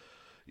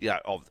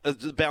 of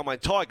the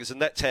Balmain Tigers,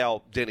 and that's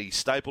how Denny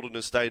Stapleton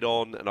has stayed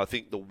on. And I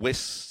think the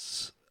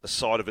West's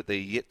side of it, they're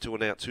yet to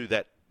announce who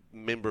that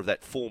member of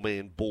that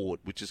 4-man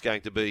board, which is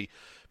going to be,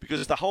 because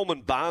it's the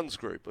Holman Barnes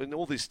group and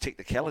all this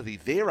technicality,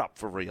 they're up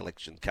for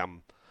re-election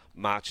come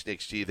March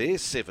next year. They're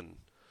 7,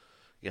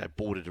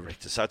 board of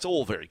directors. So it's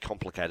all very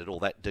complicated, all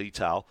that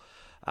detail.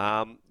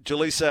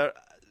 Jaleesa,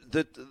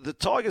 the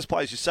Tigers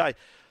players, you say,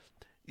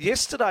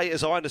 yesterday,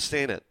 as I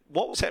understand it,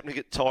 what was happening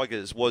at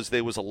Tigers was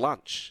there was a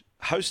lunch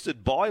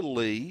hosted by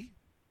Lee,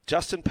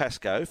 Justin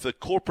Pascoe, for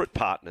corporate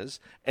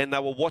partners, and they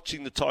were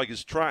watching the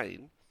Tigers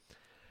train.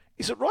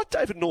 Is it right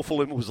David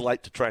Norfolima was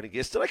late to training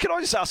yesterday? Can I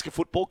just ask a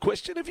football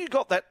question? Have you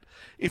got that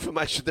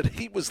information that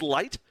he was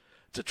late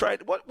to train?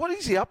 What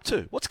is he up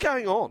to? What's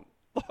going on?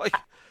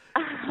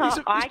 He's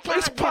paid.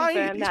 He's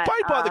paid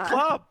by the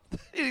club.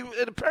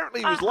 And apparently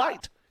he was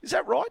late. Is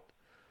that right?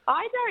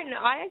 I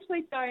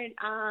actually don't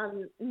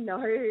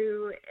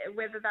know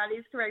whether that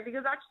is correct,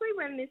 because actually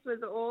when this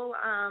was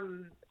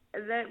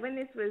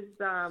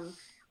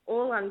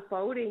all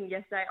unfolding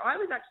yesterday, I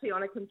was actually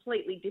on a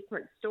completely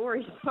different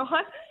story. So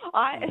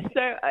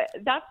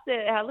that's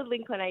our little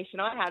inclination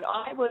I had.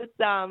 I was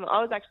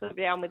actually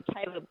down with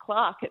Caleb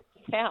Clark at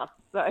South.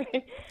 So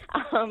right.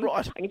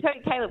 I can tell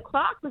you, Caleb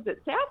Clark was at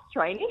South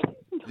training.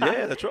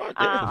 Yeah, that's right.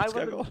 Yeah, I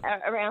wasn't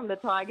around the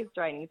Tigers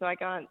training, so I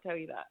can't tell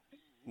you that.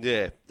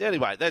 Yeah.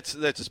 Anyway, that's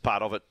just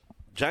part of it.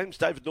 James,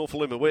 David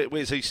Norfolima,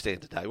 where's he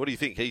stand today? What do you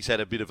think? He's had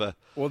a bit of a...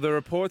 Well, the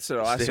reports that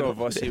I saw of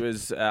Vossy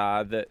was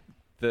that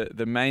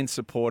the main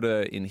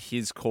supporter in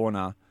his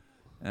corner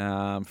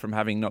from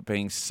having not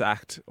being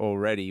sacked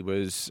already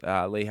was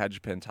Lee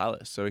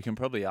Hadjipentalis. So we can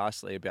probably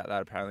ask Lee about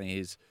that. Apparently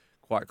he's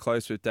quite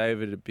close with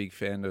David, a big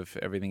fan of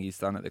everything he's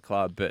done at the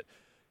club, but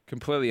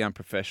completely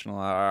unprofessional.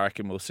 I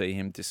reckon we'll see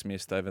him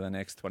dismissed over the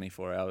next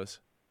 24 hours.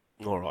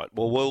 All right.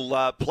 Well,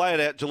 we'll play it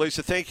out.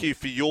 Jaleesa, thank you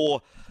for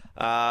your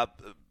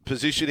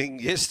positioning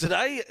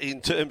yesterday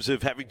in terms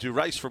of having to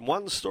race from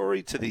one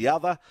story to the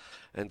other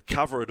and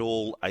cover it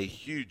all. A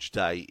huge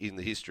day in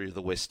the history of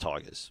the West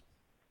Tigers.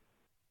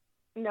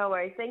 No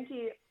worries. Thank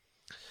you.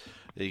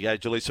 There you go,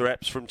 Jaleesa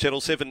Apps from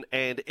Channel 7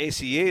 and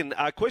SEN.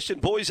 Question,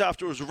 boys,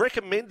 after it was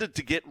recommended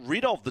to get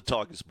rid of the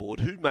Tigers board,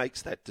 who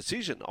makes that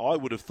decision? I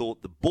would have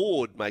thought the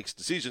board makes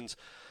decisions.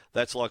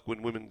 That's like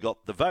when women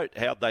got the vote.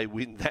 How'd they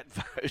win that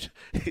vote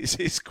is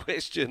his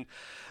question.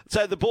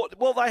 So the board,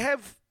 well, they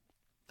have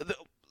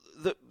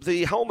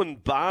the Holman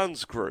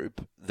Barnes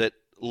group that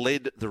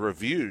led the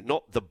review,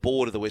 not the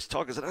board of the West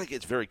Tigers. I think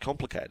it's very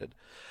complicated.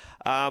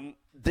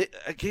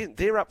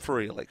 They're up for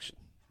re-election.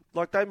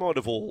 Like, they might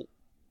have all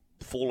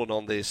fallen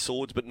on their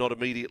swords, but not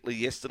immediately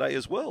yesterday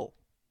as well.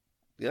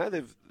 You know,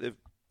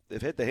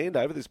 they've had the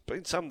handover. There's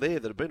been some there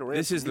that have been around.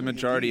 This is the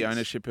majority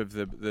ownership of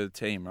the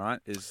team, right?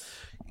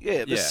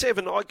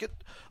 Seven.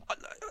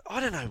 I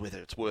don't know whether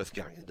it's worth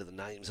going into the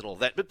names and all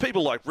that, but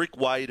people like Rick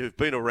Wade, who've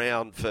been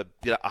around for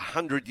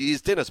 100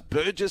 years. Dennis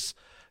Burgess,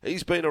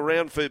 he's been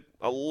around for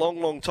a long,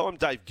 long time.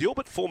 Dave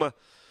Gilbert, former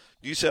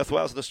New South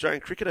Wales and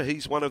Australian cricketer,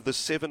 he's one of the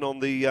 7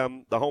 on the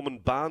Holman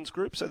Barnes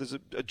group. So there's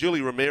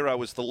Julie Romero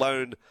was the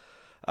lone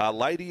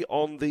lady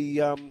on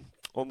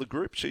the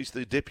group. She's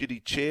the deputy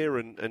chair,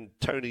 and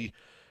Tony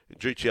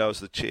Druccio is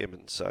the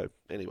chairman. So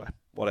anyway,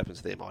 what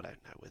happens to them, I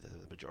don't know whether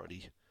the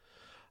majority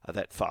are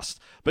that fussed.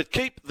 But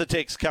keep the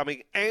texts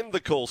coming and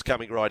the calls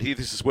coming right here.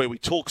 This is where we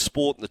talk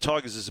sport, and the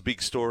Tigers is a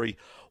big story.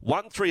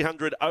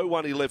 1300 01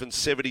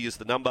 1170 is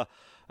the number.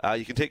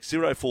 You can text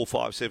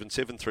 0457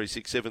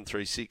 736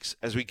 736.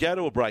 As we go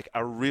to a break,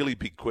 a really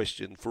big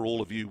question for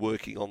all of you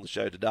working on the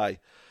show today,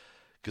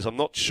 because I'm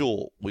not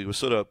sure, we were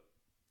sort of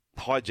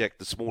hijacked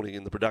this morning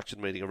in the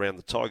production meeting around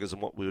the Tigers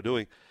and what we were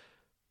doing.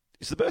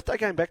 Is the birthday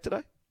game back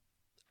today?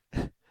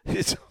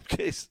 James,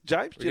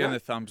 we're getting the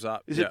thumbs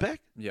up. Is it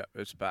back? Yeah,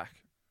 it's back.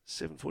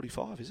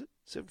 7:45, is it?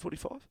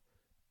 7:45?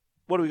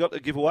 What do we got to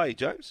give away,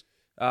 James?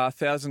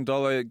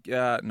 $100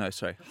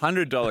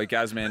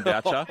 Gazman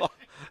voucher.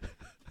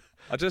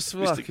 I just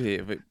look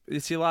here.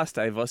 It's your last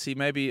day, Vossy.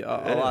 Maybe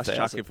I'll ask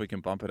Chuck if we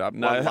can bump it up.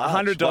 No,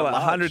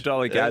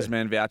 $100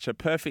 Gazman voucher.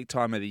 Perfect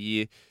time of the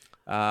year.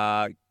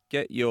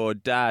 Get your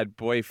dad,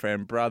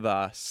 boyfriend,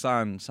 brother,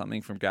 son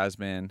something from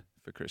Gazman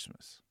for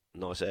Christmas.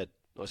 Nice ad.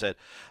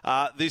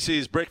 This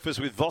is Breakfast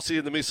with Vossy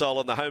and the Missile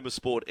on the home of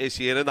sport,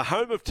 SEN, and the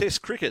home of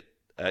Test cricket.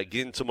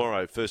 Again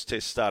tomorrow, first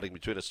test starting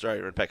between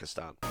Australia and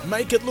Pakistan.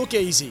 Make it look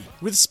easy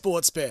with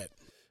Sportsbet.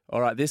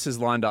 All right, this is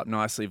lined up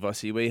nicely,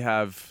 Vossy. We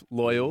have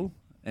loyal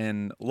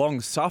and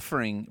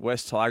long-suffering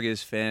West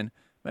Tigers fan,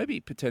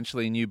 maybe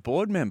potentially new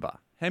board member.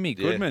 Hemi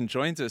Goodman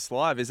joins us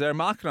live. Is there a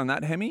market on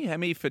that, Hemi?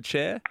 Hemi for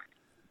chair?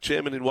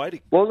 Chairman in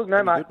waiting. Well, look,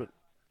 no market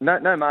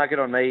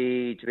on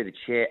me to be the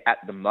chair at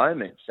the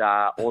moment.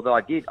 Although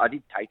I did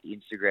take to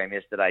Instagram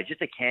yesterday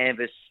just to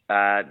canvass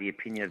the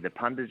opinion of the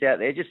punters out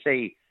there, just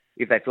see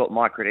if they thought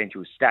my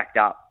credentials stacked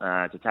up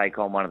to take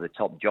on one of the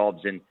top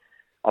jobs. And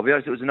I'll be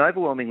honest, it was an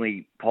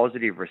overwhelmingly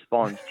positive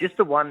response. Just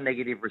the one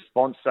negative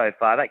response so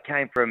far, that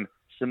came from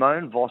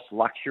Simone Voss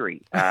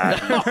Luxury. Don't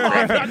throw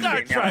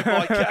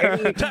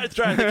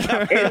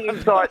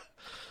the cup.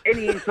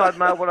 Any inside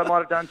mail what I might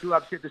have done to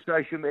upset the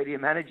social media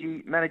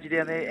manager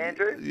down there,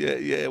 Andrew?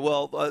 Yeah.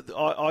 Well,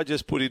 I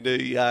just put in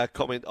the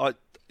comment.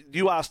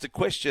 You asked a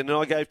question and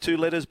I gave 2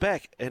 letters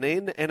back, an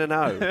N and an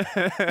O.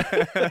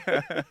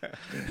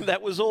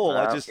 That was all.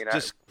 Well, I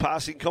just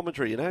passing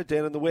commentary,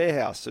 down in the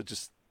warehouse. So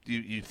just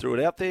you threw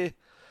it out there.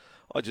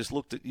 I just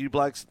looked at you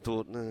blokes and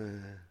thought, nah.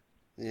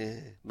 Yeah.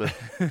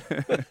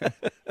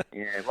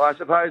 Yeah. Well, I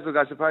suppose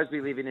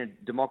we live in a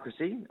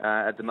democracy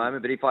at the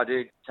moment. But if I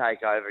do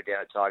take over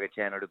down at Tiger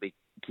Town, it'll be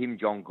Kim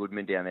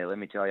Jong-Goodman down there. Let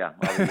me tell you.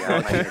 Kim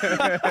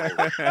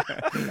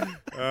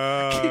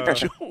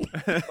Jong.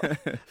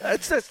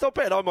 That's not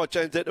bad. I might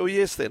change that to a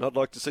yes. Then I'd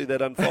like to see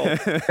that unfold.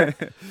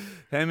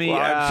 Hemi,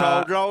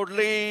 I'm so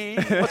lonely.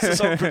 What's the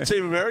song from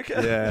Team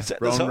America? Yeah, Is that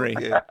the song?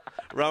 Yeah.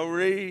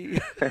 Rory.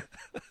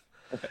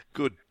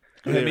 Good.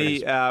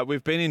 Hemi,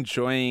 we've been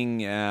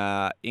enjoying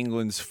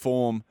England's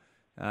form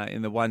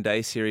in the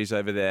one-day series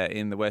over there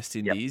in the West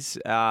Indies.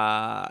 Yep.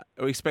 Are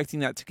we expecting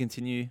that to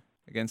continue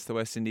against the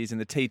West Indies in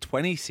the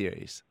T20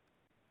 series?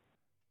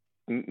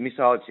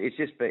 Missile, it's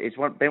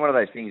been one of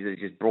those things that has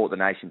just brought the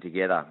nation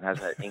together,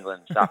 hasn't it?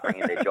 England suffering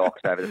in their jocks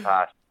over the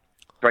past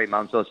 3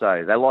 months or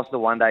so. They lost the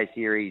one-day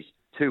series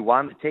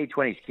 2-1. The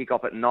T20s kick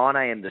off at 9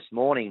 a.m. this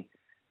morning.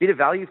 Bit of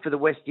value for the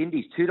West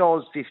Indies,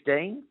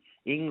 $2.15.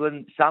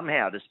 England,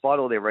 somehow, despite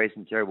all their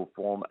recent terrible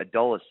form,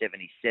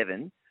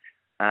 $1.77.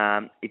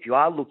 If you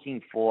are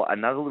looking for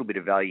another little bit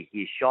of value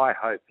here, Shy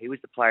Hope, he was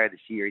the player of the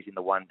series in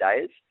the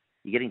one-dayers.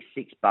 You're getting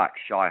 $6,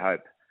 Shy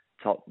Hope,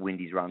 top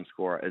Windies run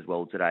scorer as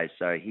well today.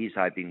 So he's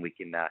hoping we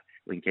can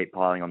keep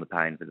piling on the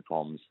pain for the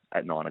Poms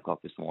at 9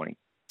 o'clock this morning.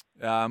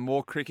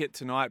 More cricket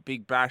tonight.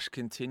 Big Bash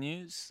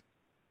continues.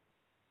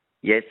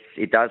 Yes,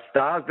 it does.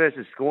 Stars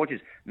versus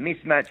Scorchers.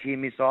 Mismatch here,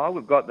 Missile.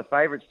 We've got the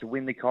favourites to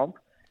win the comp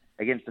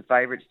against the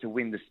favourites to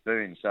win the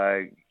spoon.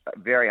 So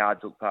very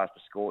hard to look past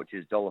the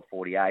Scorchers,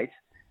 $1.48.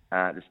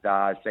 The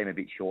Stars seem a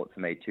bit short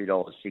for me,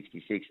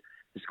 $2.66.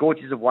 The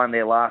Scorchers have won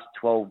their last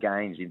 12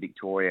 games in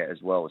Victoria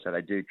as well, so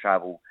they do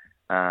travel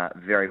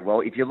very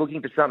well. If you're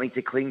looking for something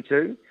to cling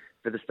to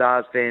for the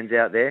Stars fans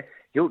out there,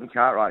 Hilton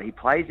Cartwright, he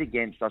plays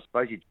against, I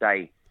suppose you'd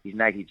say, his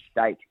native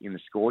state in the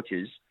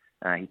Scorchers.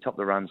 He topped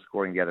the run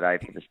scoring the other day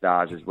for the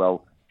Stars as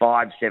well.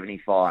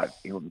 5.75.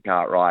 Hilton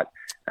Cartwright,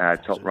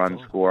 top run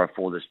scorer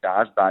for the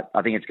Stars. But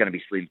I think it's going to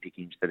be slim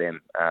pickings for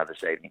them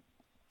this evening.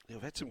 Yeah,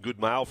 we've had some good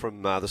mail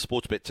from the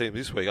Sportsbet team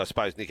this week. I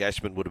suppose Nick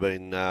Ashman would have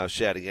been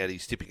shouting out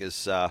his tipping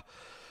us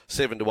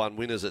 7-1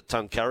 winners at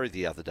Tuncurry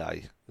the other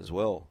day as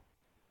well.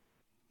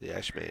 The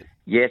Ashman.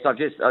 Yes, I've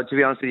just to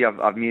be honest with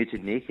you, I've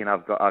muted Nick and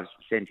I've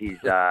sent his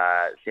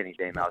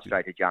email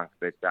straight to junk.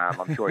 But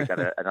I'm sure he's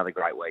had another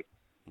great week.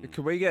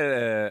 Could we get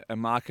a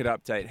market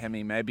update,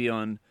 Hemi, maybe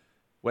on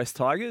West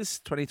Tigers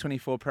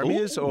 2024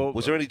 premiers? Ooh, or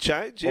was there any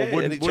change? Yeah,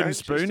 any wooden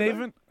spoon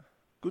even?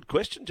 Good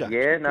question, James.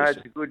 Yeah, good no, question.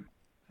 it's a good.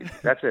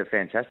 That's a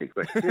fantastic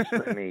question. Just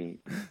let me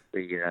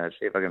see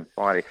if I can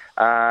find it.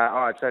 All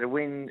right, so to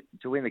win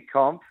the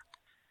comp,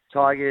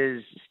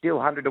 Tigers still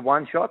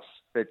 100-1 shots,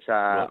 but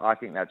I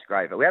think that's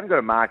great. But we haven't got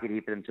a market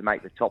here for them to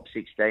make the top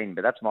 16,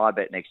 but that's my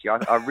bet next year.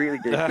 I really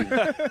do think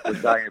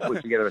we're going to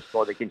put together a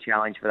squad that can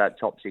challenge for that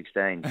top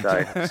 16.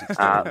 So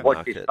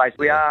watch this space.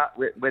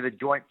 We're the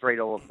joint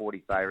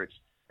 $3.40 favourites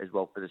as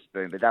well for the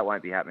spoon, but that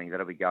won't be happening.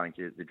 That'll be going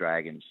to the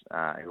Dragons,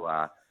 who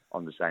are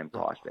on the same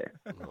price there.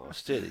 Oh,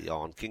 steady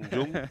on, Kim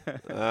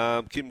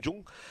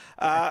Jong.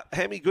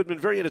 Hammy Goodman,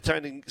 very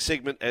entertaining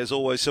segment as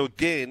always. So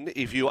again,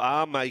 if you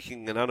are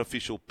making an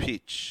unofficial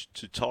pitch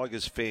to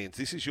Tigers fans,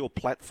 this is your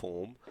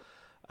platform.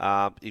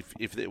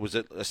 If there was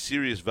a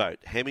serious vote,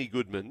 Hammy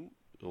Goodman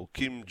or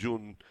Kim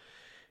Jong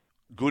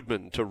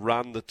Goodman to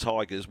run the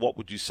Tigers, what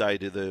would you say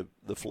to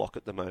the flock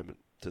at the moment,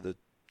 to the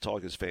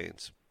Tigers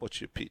fans?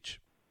 What's your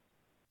pitch?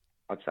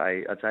 I'd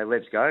say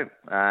let's go.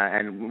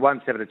 And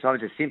one step at a time.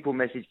 It's a simple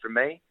message from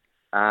me.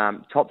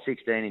 Top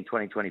 16 in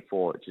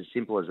 2024. It's as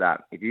simple as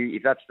that.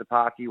 If that's the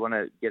path you want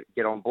to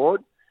get on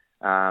board,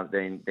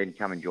 then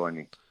come and join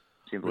me.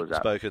 Simple as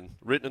that.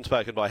 Written and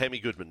spoken by Hammy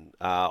Goodman,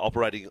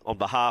 operating not on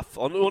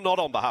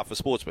behalf of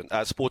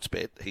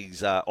Sportsbet.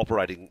 He's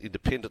operating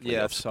independently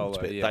of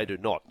Sportsbet. Yeah. They do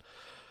not.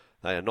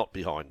 They are not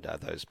behind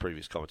those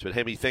previous comments. But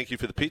Hammy, thank you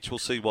for the pitch. We'll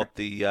see what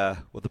the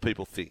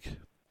people think.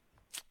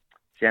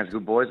 Sounds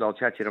good, boys. I'll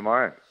chat to you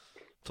tomorrow.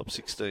 Top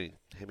 16,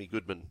 Hemi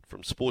Goodman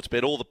from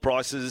Sportsbet. All the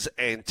prices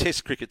and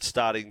Test cricket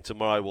starting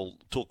tomorrow. We'll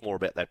talk more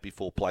about that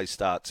before play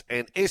starts.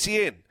 And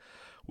SEN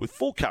with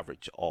full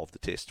coverage of the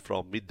Test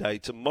from midday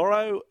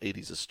tomorrow. It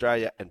is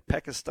Australia and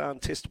Pakistan,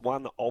 Test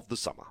 1 of the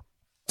summer.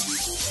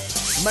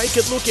 Make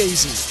it look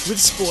easy with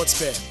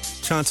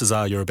Sportsbet. Chances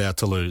are you're about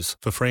to lose.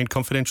 For free and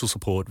confidential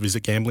support,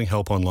 visit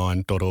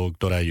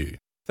gamblinghelponline.org.au.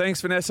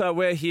 Thanks, Vanessa.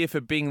 We're here for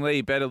Bing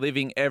Lee, better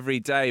living every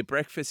day.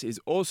 Breakfast is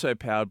also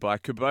powered by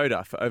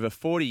Kubota. For over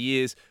 40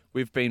 years,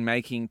 we've been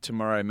making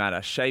tomorrow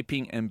matter,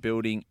 shaping and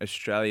building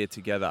Australia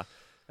together.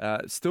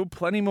 Still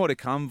plenty more to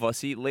come,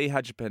 Vossy. Lee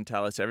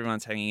Hadjipantalis,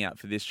 everyone's hanging out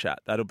for this chat.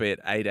 That'll be at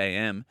 8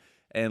 a.m.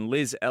 And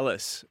Liz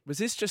Ellis, was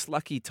this just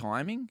lucky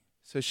timing?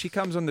 So she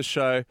comes on the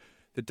show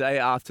the day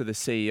after the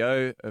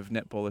CEO of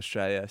Netball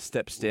Australia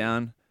steps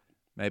down,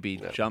 maybe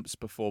jumps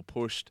before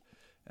pushed.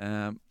 We've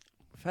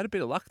had a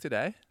bit of luck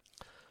today.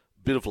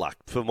 Bit of luck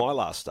for my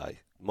last day.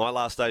 My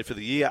last day for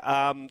the year.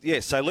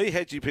 So Lee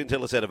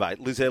Hadjipantalis out of 8.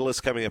 Liz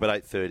Ellis coming up at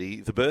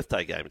 8:30. The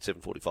birthday game at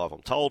 7:45,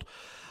 I'm told.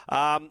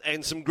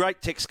 And some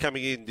great texts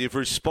coming in. You've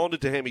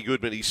responded to Hammy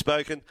Goodman. He's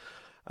spoken.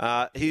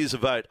 Here's a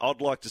vote. I'd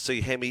like to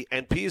see Hammy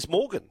and Piers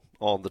Morgan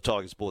on the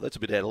Tigers board. That's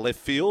a bit out of left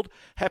field.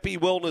 Happy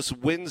Wellness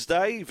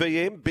Wednesday,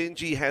 VM.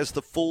 Benji has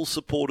the full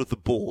support of the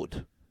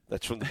board.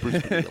 That's from the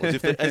Brisbane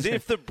Eel. As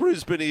if the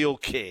Brisbane Eel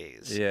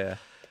cares. Yeah.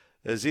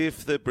 As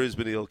if the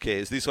Brisbane Eel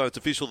cares. This one, it's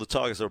official. The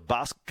Tigers are a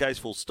basket case,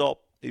 full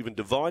stop. Even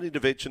divine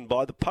intervention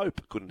by the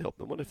Pope couldn't help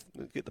them. What if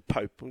we get the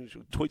Pope? We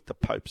should tweet the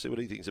Pope, see what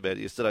he thinks about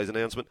yesterday's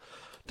announcement.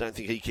 Don't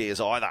think he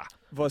cares either.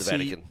 Vossy, the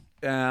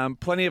Vatican.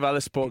 Plenty of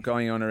other sport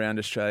going on around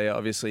Australia.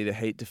 Obviously, the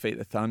Heat defeat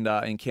the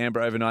Thunder in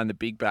Canberra overnight in the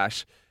Big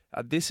Bash.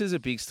 This is a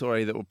big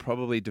story that will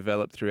probably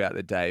develop throughout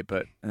the day,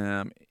 but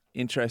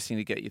interesting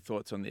to get your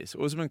thoughts on this.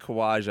 Usman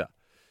Khawaja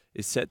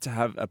is set to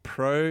have a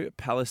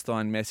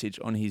pro-Palestine message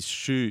on his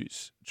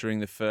shoes during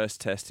the first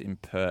test in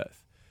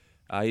Perth.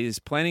 He is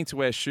planning to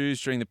wear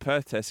shoes during the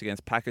Perth test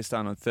against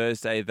Pakistan on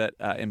Thursday that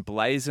are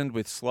emblazoned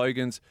with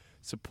slogans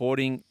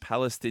supporting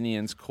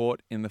Palestinians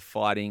caught in the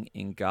fighting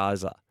in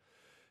Gaza.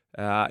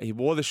 He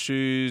wore the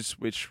shoes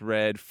which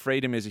read,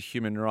 "Freedom is a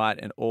human right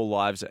and all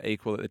lives are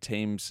equal" at the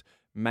team's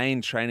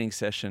main training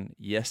session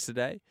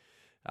yesterday.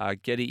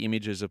 Getty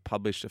Images have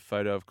published a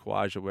photo of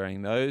Khawaja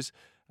wearing those.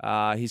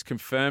 He's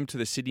confirmed to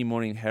the Sydney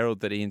Morning Herald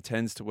that he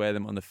intends to wear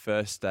them on the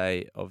first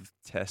day of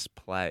test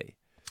play.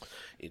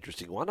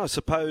 Interesting one, I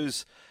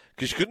suppose,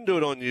 because you couldn't do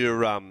it on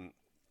your... I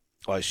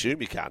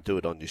assume you can't do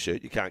it on your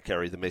shirt. You can't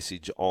carry the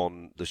message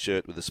on the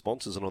shirt with the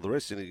sponsors and all the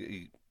rest.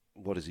 And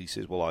what does he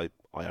say? Well, I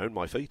own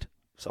my feet,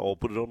 so I'll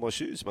put it on my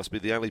shoes. Must be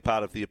the only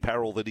part of the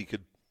apparel that he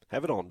could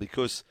have it on,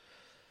 because,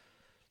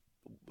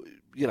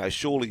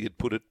 surely you'd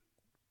put it...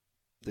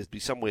 There'd be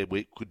somewhere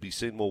where it could be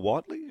seen more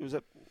widely. Was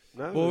that...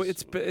 No, well,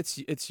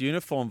 it's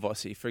uniform,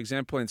 Vossy. For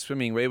example, in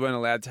swimming, we weren't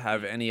allowed to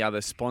have any other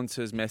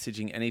sponsors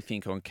messaging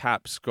anything on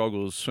caps,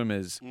 goggles,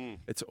 swimmers.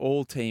 It's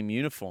all team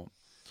uniform,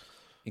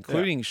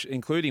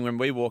 including when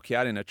we walk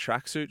out in a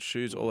tracksuit,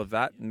 shoes, all of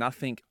that.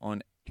 Nothing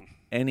on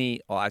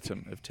any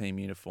item of team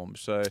uniform.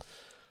 So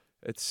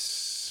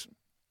it's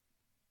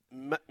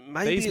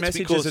maybe these it's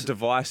messages because are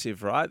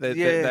divisive, right?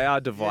 They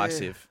are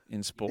divisive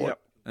in sport.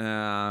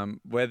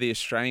 We're the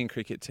Australian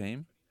cricket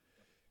team.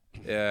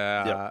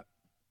 Yeah,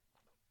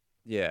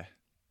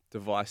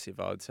 divisive,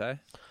 I would say.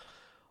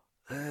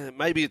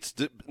 Maybe it's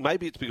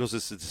because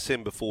it's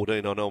December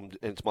 14. I know and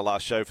it's my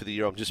last show for the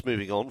year. I'm just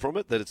moving on from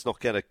it. That it's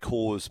not going to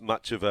cause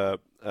much of a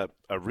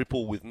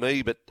ripple with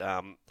me. But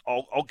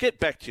I'll get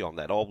back to you on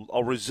that.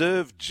 I'll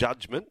reserve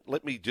judgment.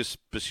 Let me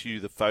just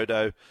pursue the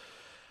photo,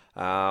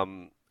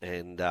 and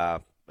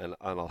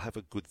I'll have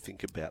a good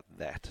think about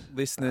that.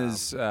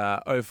 Listeners,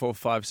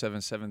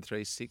 0457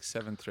 736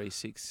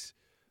 736.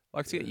 I'd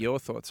like to get your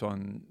thoughts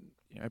on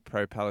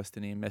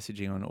pro-Palestinian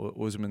messaging on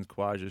Usman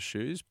Khawaja's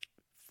shoes.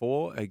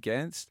 For,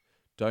 against,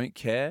 don't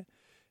care.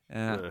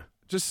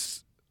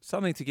 Just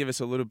something to give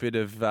us a little bit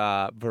of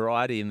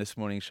variety in this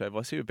morning's show.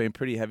 Vossy, we've been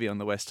pretty heavy on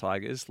the West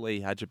Tigers.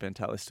 Lee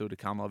Hadjibental is still to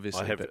come,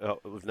 obviously.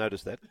 We've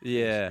noticed that.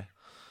 Yeah.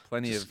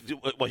 Plenty of...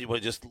 Well, you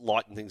want to just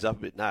lighten things up a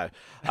bit? No.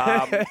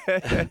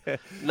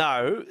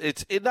 No,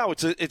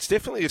 it's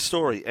definitely a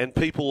story, and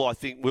people, I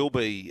think, will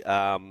be...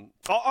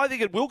 I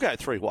think it will go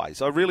three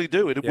ways. I really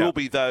do. It will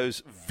be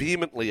those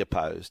vehemently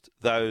opposed,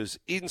 those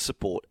in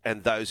support,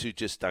 and those who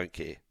just don't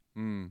care.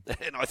 And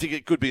I think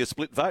it could be a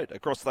split vote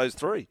across those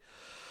three.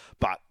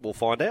 But we'll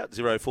find out.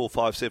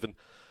 0457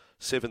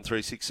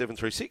 736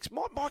 736.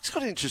 Mike's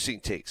got an interesting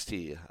text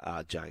here,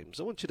 James.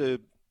 I want you to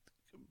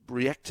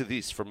react to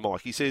this from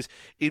Mike. He says,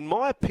 in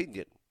my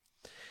opinion,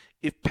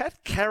 if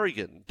Pat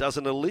Carrigan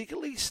doesn't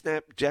illegally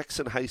snap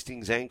Jackson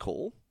Hastings'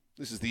 ankle,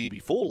 this is the year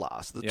before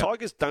last, the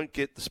Tigers don't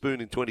get the spoon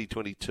in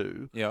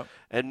 2022,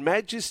 and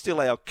Madge is still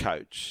our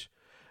coach,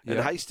 and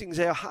Hastings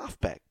our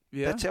halfback.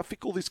 Yeah. That's how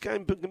fickle this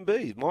game can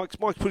be. Mike's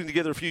putting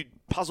together a few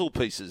puzzle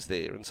pieces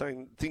there and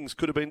saying things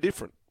could have been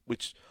different,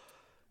 which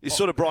is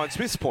sort of Brian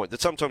Smith's point, that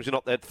sometimes you're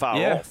not that far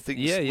off.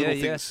 Little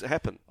things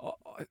happen.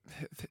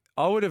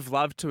 I would have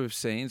loved to have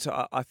seen.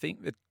 So I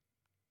think that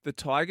the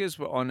Tigers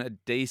were on a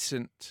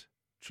decent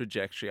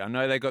trajectory. I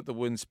know they got the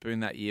wooden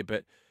spoon that year,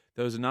 but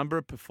there was a number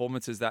of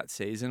performances that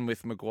season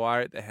with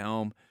Maguire at the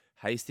helm,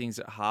 Hastings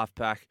at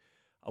halfback.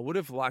 I would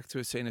have liked to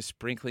have seen a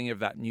sprinkling of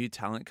that new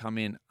talent come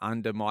in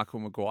under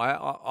Michael Maguire.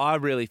 I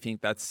really think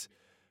that's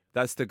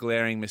the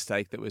glaring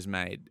mistake that was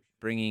made,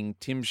 bringing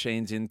Tim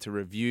Sheens in to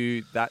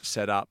review that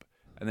setup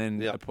and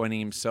then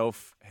appointing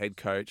himself head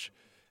coach.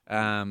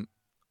 Michael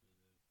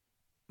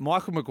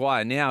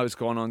Maguire now has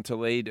gone on to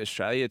lead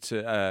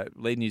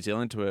lead New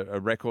Zealand to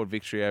a record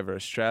victory over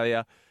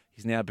Australia.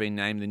 He's now been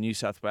named the New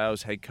South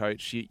Wales head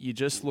coach. You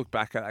just look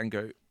back at it and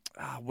go,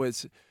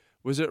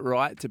 was it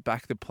right to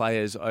back the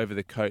players over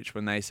the coach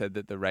when they said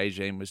that the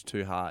regime was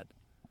too hard?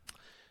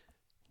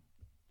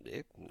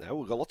 Yeah, no,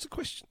 we've got lots of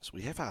questions.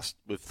 We've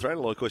thrown a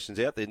lot of questions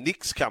out there.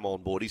 Nick's come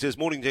on board. He says,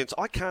 morning, gents,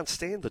 I can't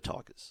stand the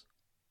Tigers.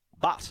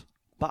 But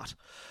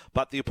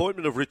the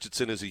appointment of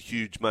Richardson is a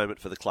huge moment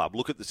for the club.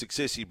 Look at the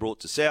success he brought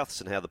to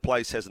Souths and how the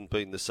place hasn't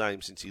been the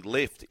same since he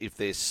left. If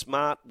they're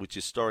smart, which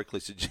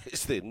historically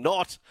suggests they're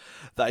not,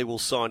 they will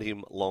sign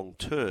him long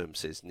term,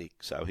 says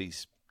Nick. So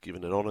he's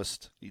given an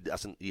honest. He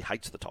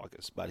hates the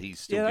Tigers, but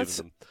he's still given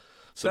them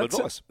some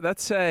advice.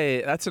 That's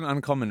an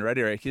uncommon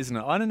rhetoric, isn't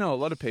it? I don't know a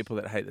lot of people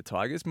that hate the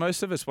Tigers.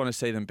 Most of us want to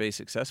see them be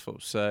successful.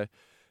 So,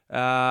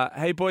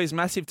 hey boys,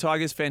 massive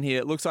Tigers fan here.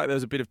 It looks like there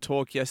was a bit of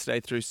talk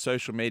yesterday through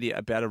social media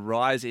about a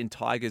rise in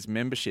Tigers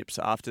memberships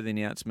after the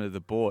announcement of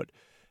the board.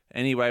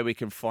 Any way we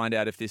can find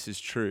out if this is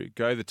true?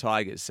 Go the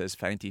Tigers, says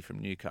Fainty from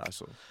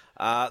Newcastle.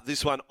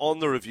 This one on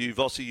the review,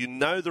 Vossy, you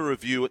know the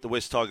review at the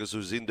West Tigers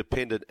was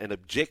independent and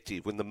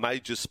objective when the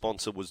major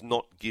sponsor was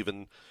not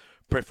given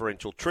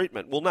preferential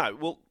treatment. Well, no.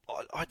 Well,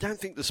 I don't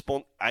think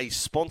a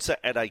sponsor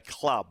at a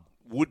club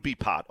would be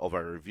part of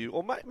a review,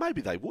 or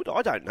maybe they would.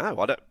 I don't know.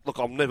 Look,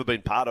 I've never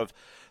been part of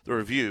the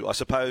review. I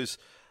suppose,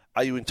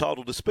 are you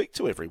entitled to speak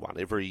to everyone,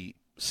 every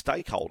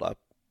stakeholder?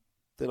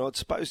 Then I'd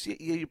suppose, yeah,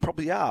 you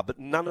probably are. But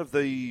none of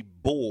the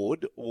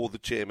board or the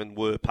chairman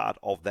were part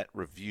of that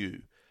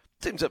review.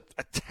 Seems a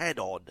tad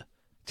odd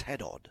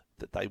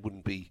that they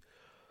wouldn't be,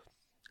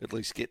 at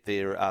least get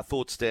their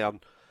thoughts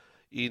down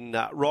in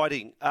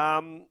writing.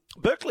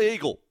 Berkeley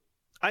Eagle,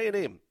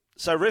 A&M.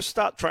 So refs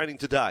start training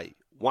today.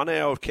 1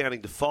 hour of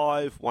counting to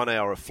 5, 1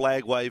 hour of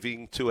flag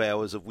waving, 2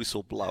 hours of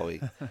whistle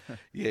blowing.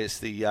 Yes,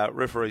 the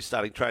referee's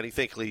starting training.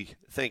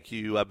 Thank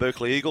you,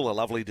 Berkeley Eagle. A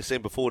lovely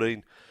December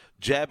 14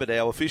 jab at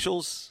our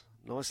officials.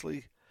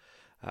 Nicely.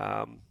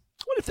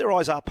 What if their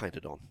eyes are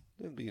painted on?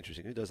 That'd be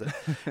interesting. Who does that?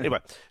 Anyway,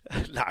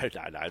 no.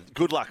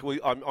 Good luck.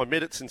 I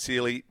meant it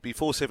sincerely.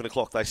 Before 7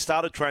 o'clock, they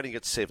started training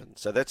at 7.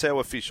 So that's our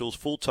officials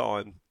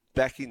full-time,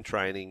 back in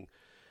training,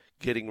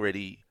 getting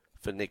ready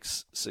for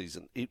next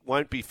season. It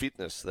won't be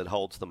fitness that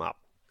holds them up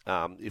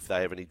if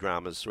they have any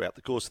dramas throughout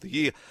the course of the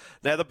year.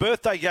 Now, the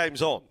birthday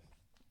game's on.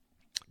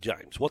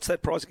 James, what's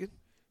that prize again?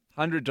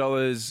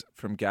 $100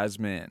 from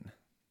Gazman.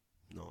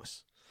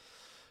 Nice.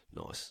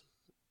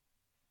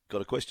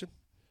 Got a question?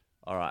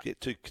 All right.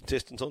 Get 2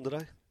 contestants on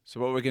today? So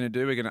what we're going to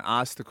do, we're going to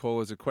ask the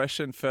callers a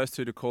question. First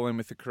two to call in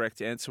with the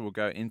correct answer will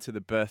go into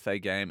the birthday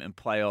game and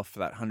play off for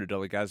that $100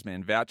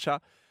 Gazman voucher.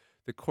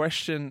 The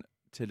question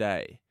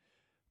today,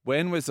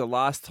 when was the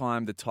last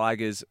time the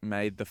Tigers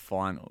made the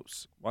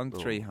finals?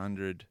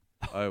 1300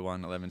 01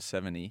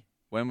 1170.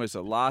 When was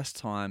the last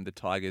time the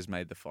Tigers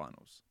made the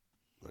finals?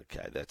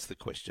 Okay, that's the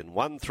question.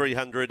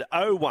 1300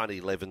 01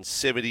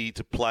 1170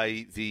 to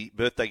play the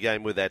birthday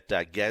game with that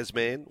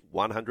Gazman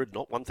 $100,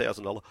 not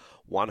 $1,000,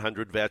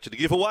 $100 voucher to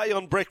give away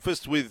on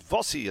Breakfast with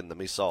Vossy and the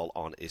Missile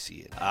on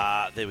SEN.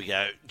 There we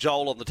go.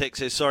 Joel on the text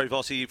says, sorry,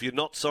 Vossy, if you're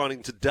not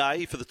signing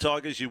today for the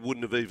Tigers, you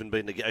wouldn't have even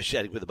been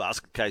negotiating with the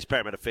basket case.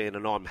 Parramatta fan,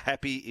 and I'm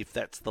happy if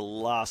that's the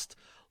last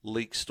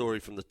leak story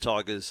from the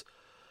Tigers.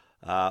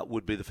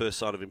 Would be the first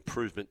sign of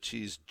improvement.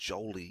 Cheers,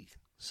 Jolie.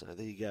 So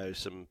there you go.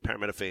 Some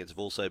Parramatta fans have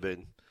also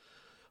been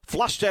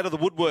flushed out of the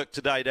woodwork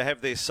today to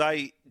have their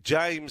say.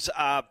 James,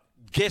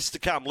 guests to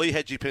come. Lee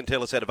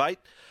Hadji-Pentelis out of 8.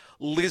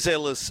 Liz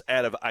Ellis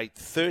out of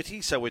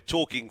 8:30. So we're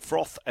talking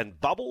froth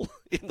and bubble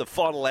in the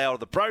final hour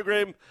of the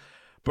program.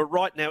 But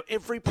right now,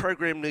 every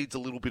program needs a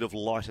little bit of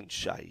light and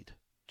shade,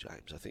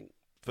 James. I think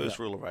first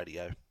rule of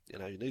radio,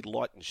 you need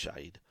light and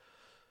shade.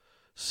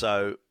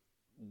 So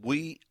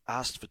we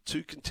asked for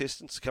 2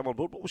 contestants to come on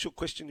board. What was your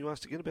question you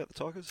asked again about the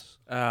Tigers?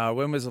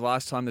 When was the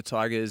last time the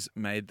Tigers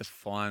made the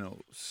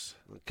finals?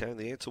 Okay, and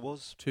the answer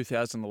was?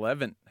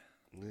 2011.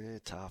 Yeah,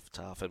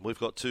 tough. And we've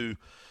got 2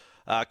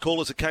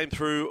 callers that came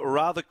through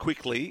rather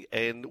quickly.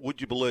 And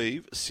would you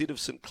believe, Sid of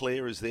St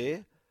Clair is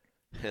there.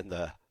 And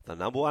the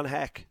number 1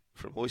 hack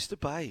from Oyster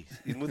Bay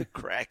in with a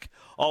crack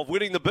of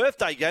winning the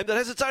birthday game that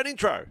has its own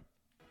intro.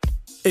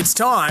 It's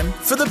time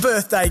for the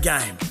birthday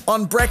game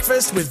on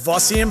Breakfast with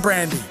Vossy and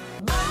Brandy.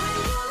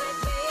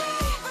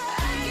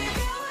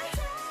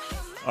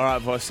 All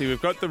right, Vossy,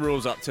 we've got the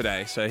rules up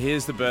today. So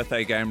here's the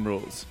birthday game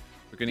rules.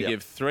 We're going to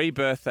give 3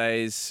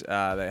 birthdays. They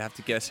have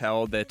to guess how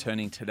old they're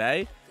turning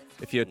today.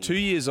 If you're 2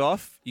 years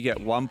off, you get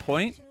 1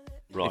 point.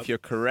 Right. If you're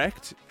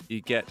correct,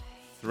 you get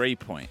 3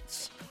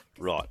 points.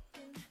 Right.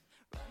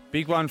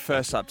 Big one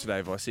first up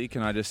today, Vossy,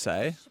 can I just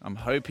say? I'm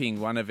hoping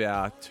one of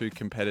our 2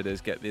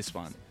 competitors get this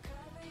one.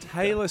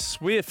 Taylor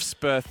Swift's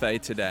birthday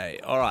today.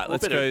 All right,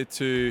 let's go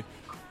to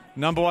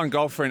number 1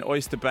 golfer in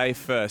Oyster Bay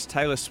first.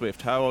 Taylor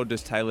Swift. How old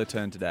does Taylor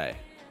turn today?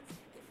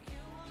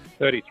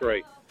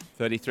 33.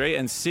 33.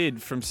 And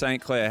Sid from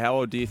St. Clair, how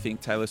old do you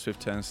think Taylor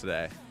Swift turns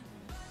today?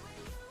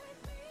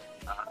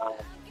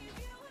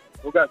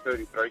 We'll go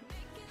 33.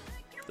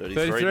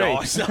 33.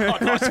 Nice.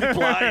 Nicely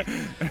played.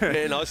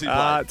 Yeah, nicely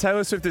played.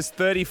 Taylor Swift is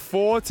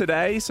 34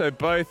 today, so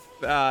both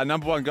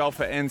number 1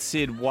 golfer and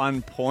Sid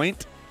 1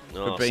 point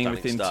for being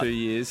within start. 2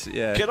 years.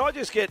 Yeah. Can I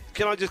just get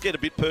a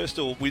bit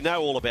personal? We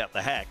know all about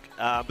the hack,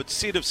 but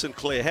Sid of St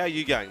Clair, how are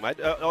you going, mate?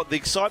 The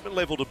excitement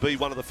level to be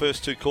one of the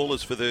first 2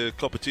 callers for the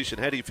competition.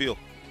 How do you feel?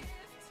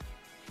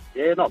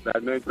 Yeah, not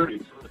bad, man.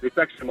 It's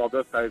actually my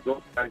birthday as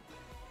well.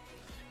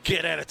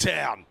 Get out of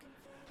town.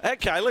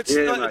 Okay, let's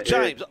mate,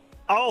 James. Yeah.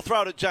 I'll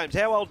throw it at James.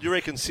 How old do you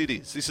reckon Sid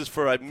is? This is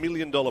for $1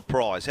 million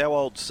prize. How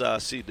old's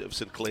Sid of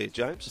St Clair,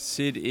 James?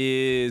 Sid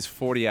is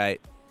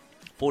 48.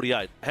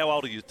 48. How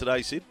old are you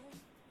today, Sid?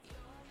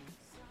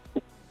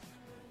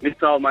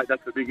 Missile, mate,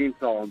 that's a big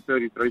insult. I'm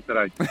 33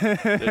 today.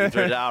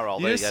 33. All right,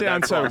 You just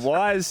sound so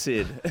wise,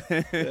 Sid.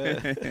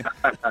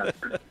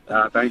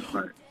 Thanks,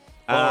 mate.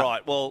 All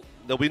right, well,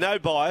 there'll be no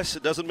bias.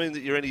 It doesn't mean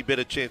that you're any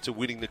better chance of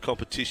winning the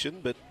competition,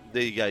 but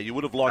there you go. You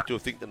would have liked to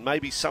have think that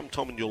maybe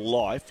sometime in your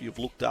life you've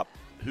looked up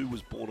who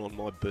was born on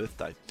my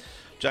birthday.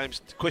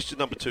 James, question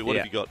number 2, what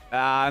have you got?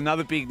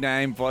 Another big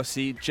name,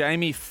 Vossy,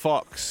 Jamie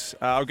Foxx.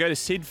 I'll go to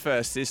Sid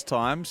first this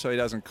time so he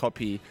doesn't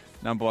copy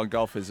number 1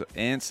 golfer's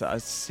answer.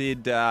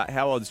 Sid,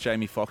 how old's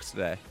Jamie Foxx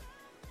today?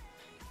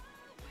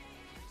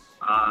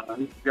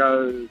 Let's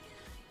go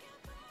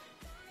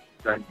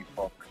Jamie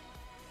Foxx.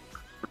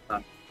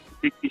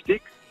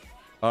 66.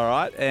 All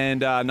right, and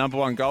number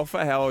 1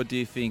 golfer, how old do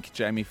you think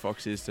Jamie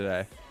Foxx is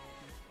today?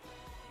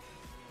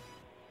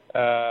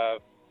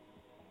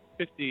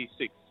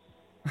 56.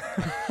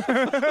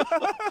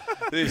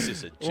 This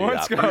is a G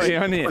What's up. going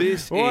on here?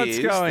 What's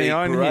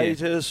the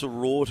greatest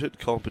rorted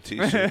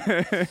competition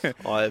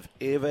I have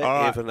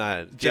ever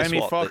known.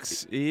 Jamie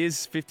Foxx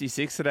is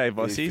 56 today,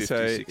 Vossy. He's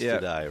 56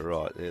 today,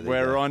 right.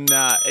 We're on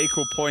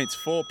equal points,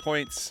 4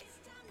 points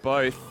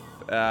both.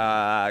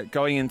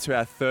 Going into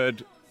our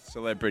 3rd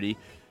celebrity,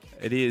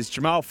 it is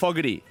Jamal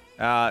Fogarty,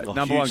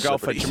 number 1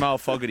 golfer, Jamal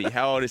Fogarty.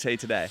 How old is he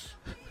today?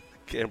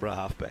 Canberra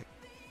halfback.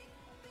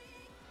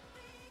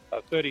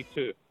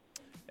 32.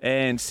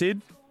 And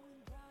Sid?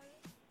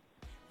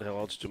 How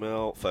old's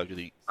Jamal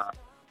Fogarty?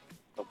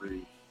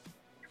 Probably.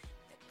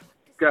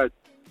 We'll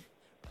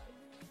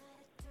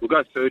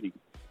go 30.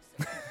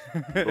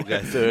 We'll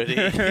go 30.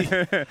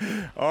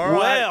 All right.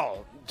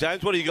 Well,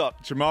 James, what do you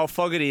got? Jamal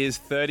Fogarty is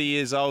 30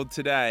 years old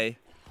today.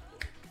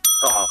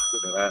 Oh,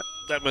 look at that.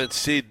 That means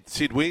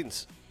Sid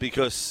wins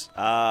because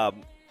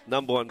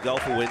number 1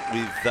 golfer went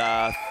with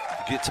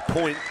gets a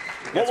point.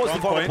 What was the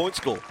final point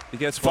score? He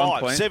gets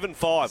 5, 1 point. 7-5.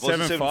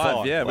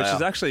 7-5, yeah, wow. which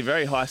is actually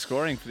very high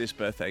scoring for this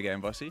birthday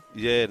game, Vossy.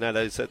 Yeah, no,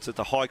 that's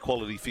a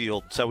high-quality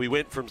field. So we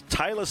went from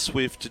Taylor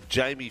Swift to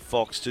Jamie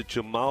Foxx to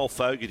Jamal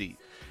Fogarty.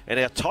 And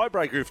our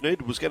tiebreaker, if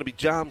needed, was going to be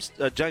James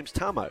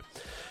Tamo.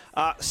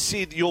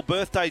 Sid, your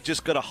birthday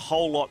just got a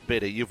whole lot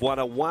better. You've won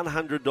a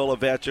 $100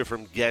 voucher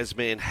from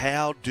Gazman.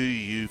 How do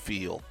you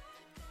feel?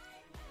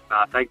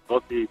 Thanks,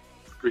 Vossy.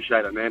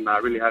 Appreciate it, man.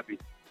 Really happy.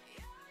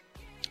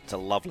 It's a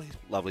lovely,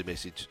 lovely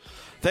message.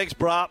 Thanks,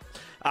 brah.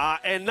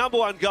 And number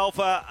one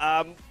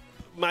golfer,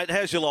 mate,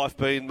 how's your life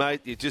been,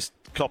 mate? You just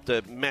copped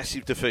a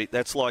massive defeat.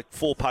 That's like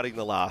 4-putting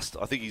the last.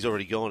 I think he's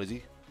already gone, is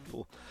he?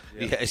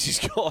 Yeah. Yes,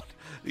 he's gone.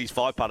 He's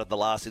 5-putted the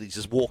last, and he's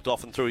just walked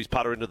off and threw his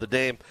putter into the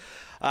dam.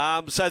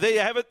 So there you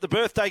have it, the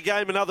birthday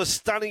game, another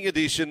stunning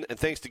edition. And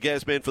thanks to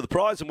Gazman for the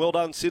prize. And well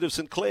done, Sid of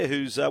St Clair,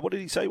 who's, what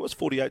did he say he was,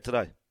 48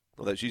 today?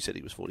 Well, that's you said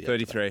he was 48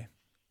 33. Today.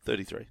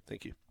 33,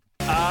 thank you.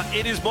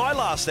 It is my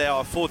last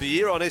hour for the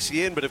year on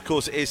SEN, but of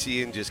course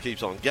SEN just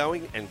keeps on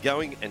going and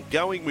going and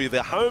going. We're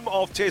the home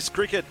of Test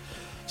cricket.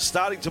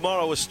 Starting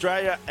tomorrow,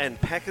 Australia and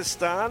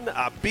Pakistan.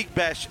 Big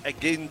Bash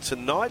again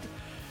tonight.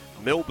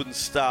 Melbourne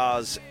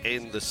Stars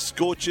and the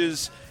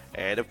Scorchers.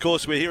 And of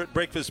course, we're here at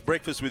Breakfast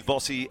with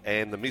Vossy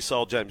and the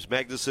missile James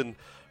Magnussen.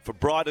 For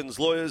Bryden's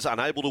lawyers,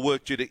 unable to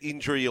work due to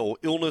injury or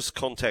illness,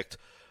 contact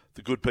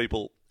the good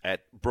people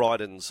at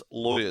Bryden's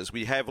lawyers.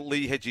 We have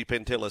Lee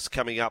Hedgie-Pentelis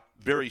coming up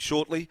very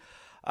shortly.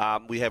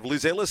 We have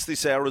Liz Ellis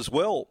this hour as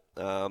well.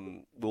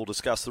 We'll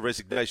discuss the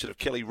resignation of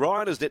Kelly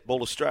Ryan as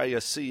Netball Australia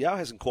CEO.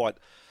 Hasn't quite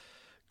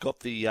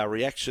got the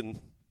reaction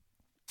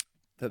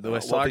that the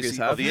West Tigers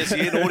have. Of the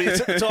SEN audience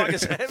that the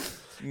Tigers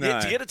have. No.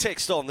 Yet to get a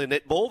text on their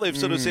netball. They've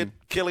sort of said,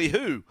 Kelly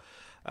who?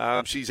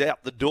 She's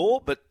out the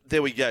door, but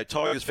there we go.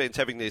 Tigers fans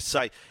having their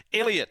say.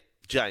 Elliot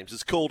James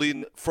is called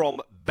in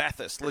from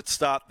Bathurst. Let's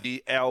start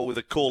the hour with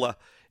a caller,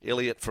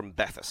 Elliot from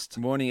Bathurst.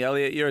 Morning,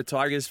 Elliot. You're a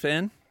Tigers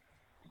fan?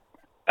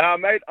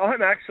 Mate,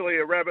 I'm actually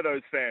a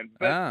Rabbitohs fan,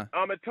 but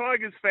I'm a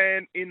Tigers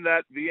fan in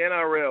that the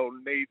NRL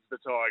needs the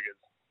Tigers.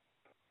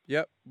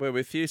 Yep, we're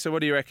with you. So what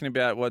do you reckon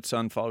about what's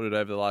unfolded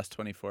over the last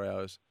 24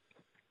 hours?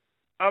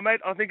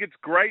 Mate, I think it's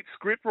great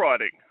script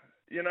writing.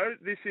 You know,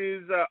 this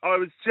is, I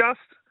was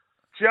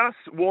just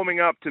warming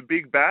up to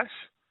Big Bash.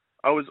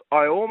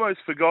 I almost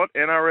forgot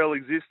NRL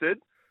existed,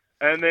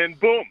 and then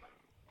boom,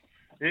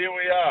 here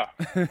we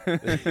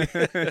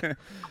are.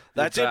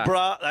 That's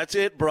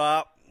it,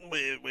 brah.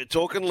 We're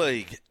talking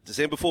league.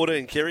 December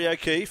 14, Kerry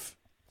O'Keefe.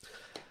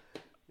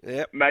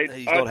 Yep, mate,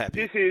 he's not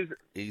happy.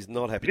 He's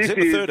not happy.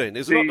 December 13.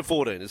 Is it not the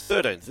 14? It's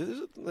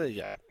 13th. There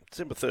you go.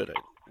 December 13.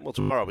 Well,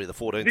 tomorrow will be the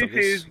 14th, I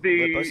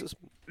guess.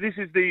 This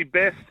is the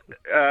best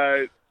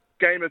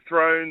Game of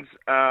Thrones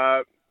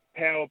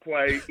power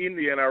play in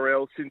the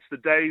NRL since the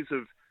days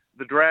of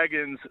the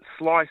Dragons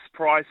Slice,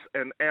 Price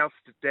and Oust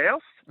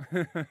Doused.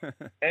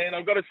 And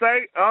I've got to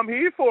say, I'm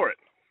here for it.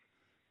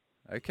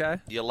 Okay.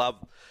 You love...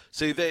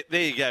 See, there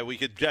you go. We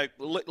could joke.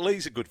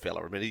 Lee's a good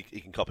fella. I mean,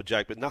 he can cop a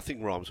joke, but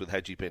nothing rhymes with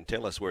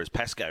Hedgie-Pentelis, whereas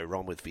Pascoe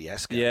rhymed with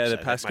fiasco. Yeah, so the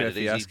Pascoe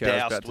fiasco.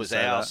 Doused was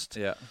oust.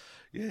 Yeah.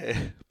 Yeah.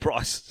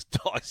 Price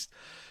diced.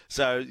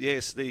 So,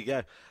 yes, there you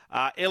go.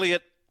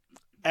 Elliot,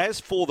 as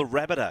for the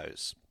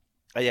Rabbitohs,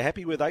 are you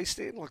happy where they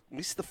stand? Like,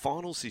 missed the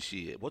finals this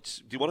year. Do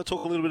you want to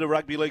talk a little bit of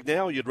rugby league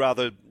now, or you'd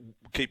rather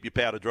keep your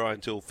powder dry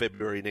until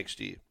February next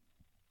year?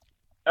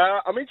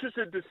 I'm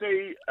interested to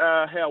see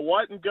how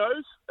Whiten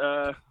goes.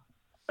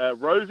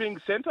 Roving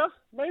centre,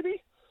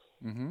 maybe?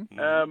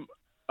 Mm-hmm.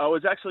 I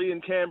was actually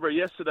in Canberra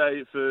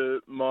yesterday for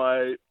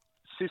my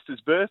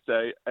sister's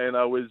birthday, and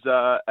I was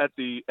at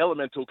the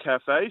Elemental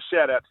Cafe.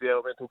 Shout out to the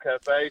Elemental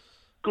Cafe.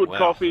 Good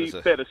coffee,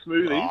 better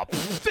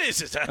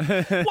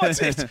smoothie.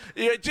 What's it?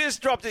 You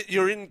just dropped it.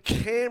 You're in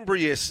Canberra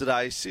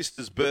yesterday,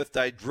 sister's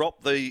birthday.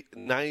 Drop the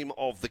name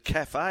of the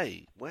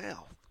cafe.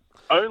 Wow.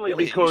 Only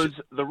because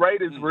the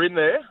Raiders were in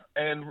there,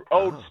 and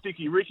old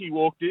Sticky Ricky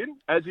walked in.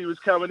 As he was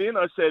coming in,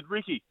 I said,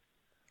 Ricky,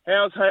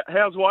 how's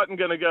Whiten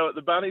going to go at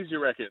the Bunnies, you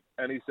reckon?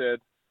 And he said,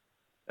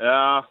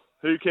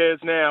 who cares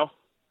now?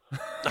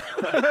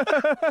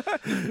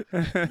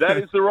 That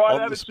is the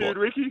right attitude,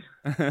 Ricky.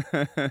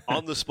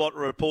 On the spot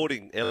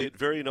reporting, Elliot.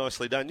 Very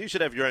nicely done. You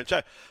should have your own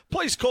show.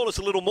 Please call us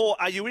a little more.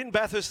 Are you in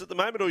Bathurst at the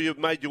moment, or you've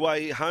made your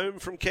way home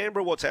from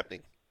Canberra? What's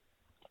happening?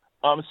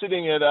 I'm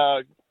sitting at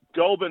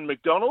Goulburn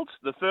McDonald's,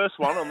 the first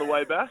one on the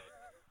way back.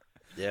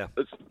 Yeah.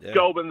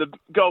 Goulburn,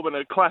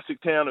 a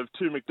classic town of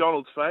two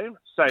McDonald's fame,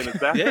 same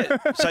as that. Yeah.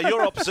 So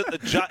you're opposite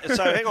the...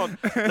 So hang on.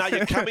 No,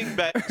 you're coming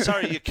back...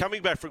 Sorry, you're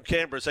coming back from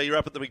Canberra, so you're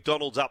up at the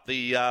McDonald's up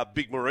the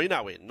Big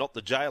Merino end, not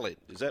the jail end.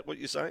 Is that what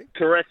you're saying?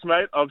 Correct,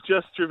 mate. I've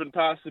just driven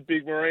past the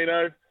Big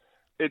Merino.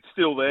 It's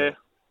still there.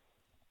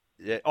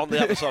 Yeah, on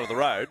the other side of the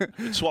road.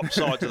 It swapped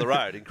sides of the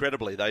road,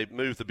 incredibly. They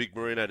moved the Big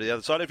Merino to the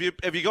other side. Have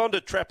you gone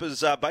to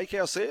Trapper's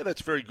Bakehouse there?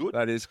 That's very good.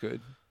 That is good.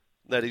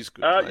 That is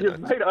good.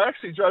 Mate, I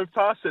actually drove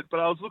past it, but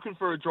I was looking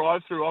for a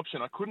drive-through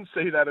option. I couldn't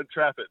see that at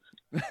Trappers.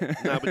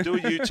 No, but do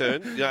a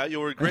U-turn.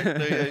 You'll regret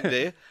being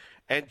there.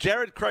 And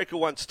Jared Croker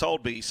once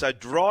told me, so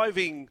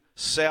driving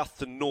south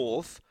to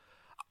north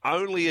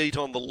only eat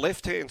on the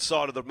left-hand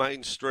side of the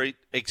main street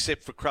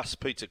except for Crust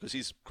Pizza, because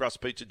his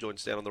Crust Pizza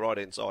joint's down on the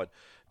right-hand side,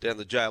 down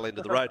the jail end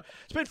of the road.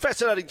 It's been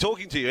fascinating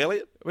talking to you,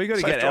 Elliot. We've got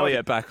to get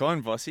Elliot back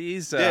on, Vossy.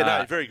 He's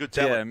very good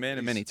talent. Yeah, man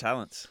of many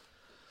talents.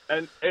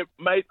 And,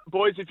 mate,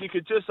 boys, if you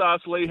could just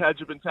ask Lee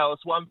Hadgib and tell us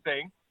one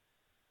thing.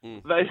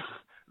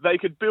 They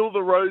could build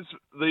the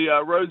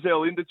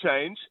Roselle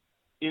interchange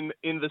in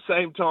the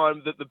same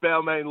time that the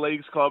Balmain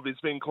Leagues Club is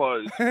being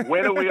closed.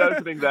 When are we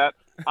opening that?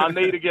 I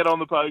need to get on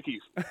the pokies.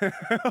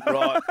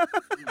 Right.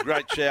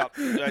 Great shout.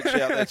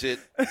 That's it.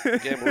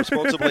 Gamble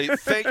responsibly.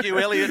 Thank you,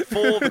 Elliot,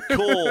 for the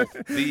call.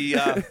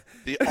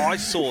 The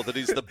eyesore that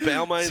is the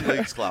Balmain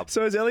Leagues Club.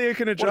 So is Elliot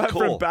going to drive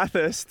from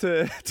Bathurst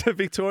to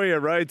Victoria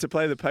Road to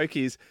play the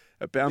pokies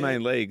at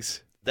Balmain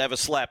Leagues? They have a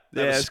slap.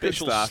 They have a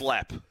special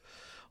slap.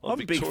 I'm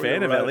a big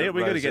fan of Elliot.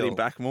 We've got to get him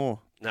back more.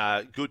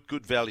 No,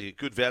 good value.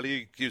 Good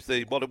value. Gives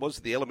the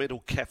Elemental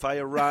Cafe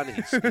a run.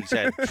 He's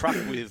had truck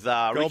with Ricky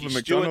Stewart.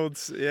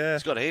 McDonald's, yeah.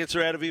 He's got an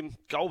answer out of him.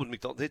 Goulburn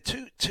McDonald's. There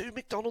are two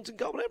McDonald's in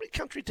Goulburn. How many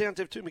country towns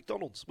have two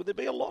McDonald's? Would there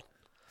be a lot?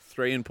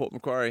 3 in Port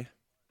Macquarie.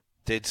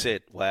 Dead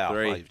set. Wow.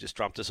 3. Oh, you've just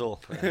trumped us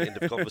all. End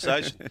of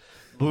conversation.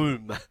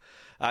 Boom.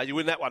 You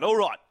win that one. All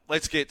right,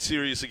 let's get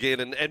serious again.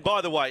 And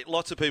by the way,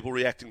 lots of people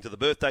reacting to the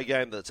birthday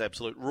game. That's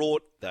absolute rort.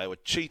 They were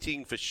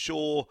cheating for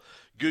sure.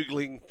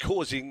 Googling,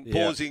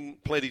 pausing,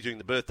 plenty during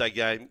the birthday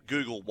game.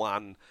 Google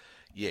won.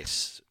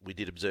 Yes, we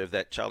did observe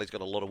that. Charlie's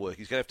got a lot of work.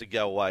 He's going to have to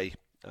go away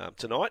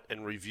tonight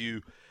and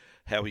review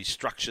how he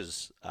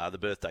structures the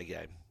birthday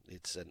game.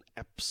 It's an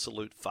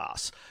absolute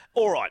farce.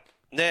 All right,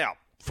 now,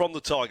 from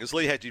the Tigers,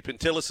 Lee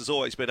Hadji-Pentelis has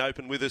always been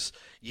open with us.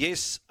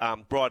 Yes,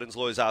 Bryden's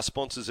Lawyers are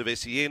sponsors of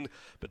SEN,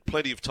 but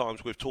plenty of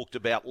times we've talked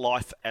about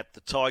life at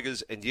the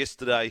Tigers, and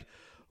yesterday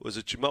was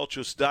a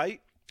tumultuous day.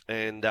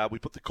 And we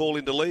put the call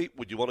into Lee.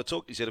 Would you want to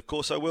talk? He said, of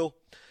course I will.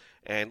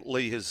 And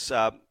Lee has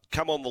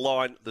come on the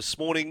line this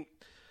morning.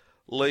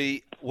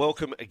 Lee,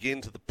 welcome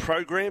again to the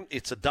program.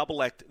 It's a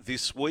double act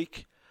this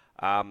week.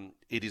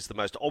 It is the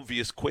most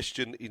obvious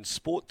question in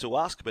sport to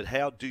ask, but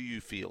how do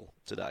you feel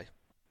today?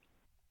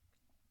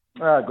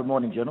 Good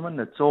morning, gentlemen.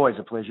 It's always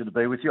a pleasure to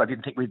be with you. I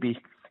didn't think we'd be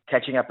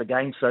catching up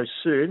again so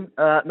soon.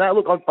 No,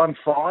 look, I'm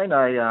fine.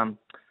 I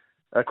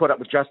caught up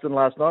with Justin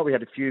last night. We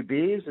had a few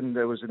beers, and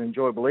it was an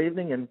enjoyable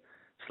evening, and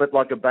slept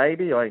like a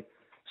baby. I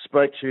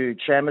spoke to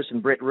Chamis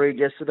and Brett Reid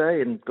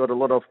yesterday and got a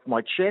lot off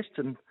my chest,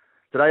 and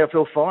today I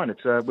feel fine.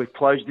 We've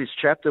closed this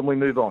chapter and we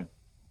move on.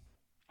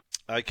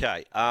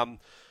 Okay.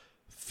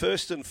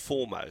 First and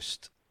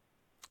foremost,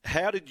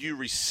 how did you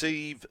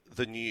receive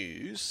the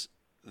news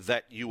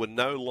that you were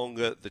no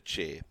longer the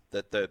chair,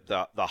 that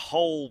the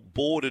whole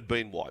board had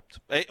been wiped?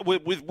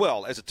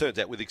 Well, as it turns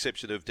out, with the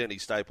exception of Denny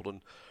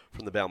Stapleton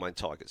from the Balmain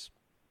Tigers.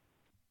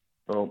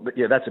 Well,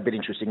 yeah, that's a bit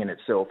interesting in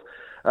itself.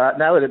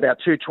 Now, at about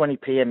 2:20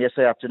 p.m.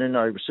 yesterday afternoon,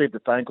 I received a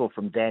phone call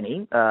from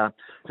Danny,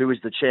 who is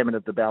the chairman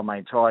of the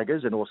Balmain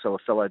Tigers and also a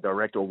fellow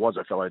director, or was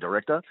a fellow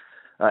director.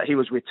 He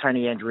was with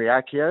Tony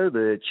Andriacchio,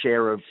 the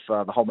chair of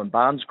the Holman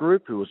Barnes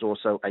Group, who was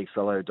also a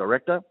fellow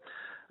director.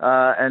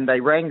 And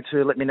they rang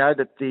to let me know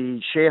that the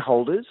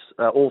shareholders,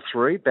 all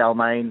three,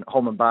 Balmain,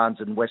 Holman Barnes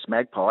and West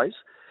Magpies,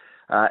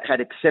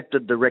 had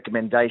accepted the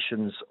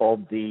recommendations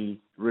of the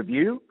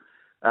review,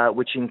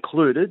 which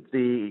included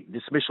the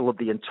dismissal of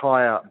the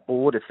entire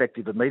board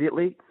effective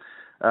immediately,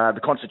 the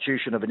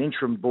constitution of an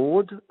interim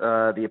board,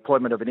 the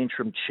appointment of an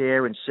interim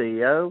chair and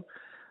CEO,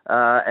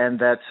 and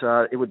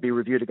that it would be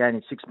reviewed again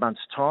in 6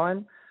 months'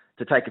 time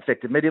to take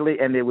effect immediately,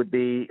 and there would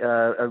be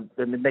an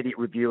immediate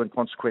review and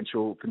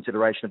consequential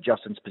consideration of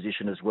Justin's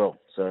position as well.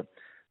 So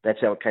that's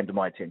how it came to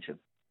my attention.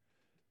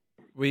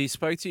 We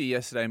spoke to you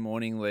yesterday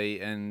morning, Lee,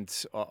 and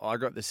I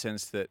got the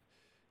sense that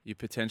you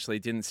potentially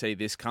didn't see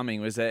this coming.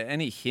 Was there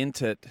any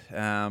hint at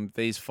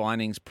these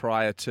findings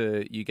prior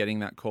to you getting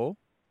that call?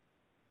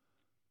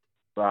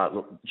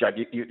 Look,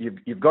 Jake,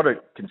 you've got to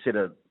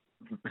consider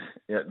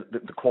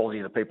the quality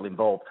of the people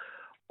involved.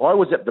 I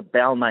was at the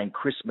Balmain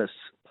Christmas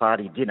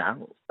party dinner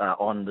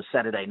on the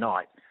Saturday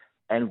night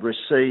and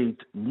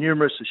received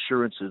numerous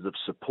assurances of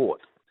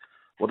support.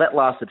 Well, that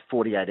lasted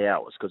 48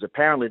 hours because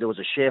apparently there was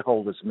a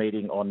shareholders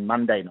meeting on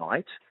Monday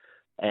night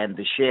and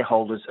the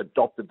shareholders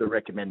adopted the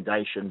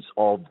recommendations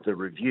of the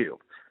review.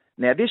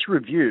 Now, this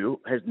review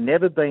has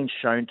never been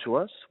shown to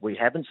us. We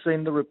haven't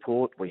seen the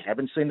report. We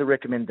haven't seen the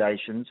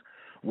recommendations.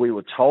 We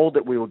were told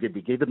that we were going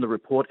to be given the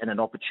report and an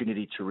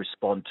opportunity to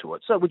respond to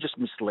it. So we're just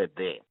misled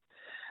there.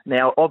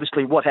 Now,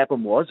 obviously, what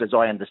happened was, as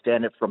I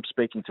understand it from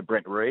speaking to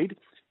Brett Reid,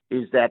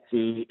 is that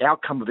the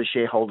outcome of the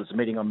shareholders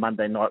meeting on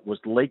Monday night was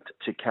leaked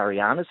to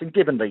Carianis. And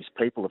given these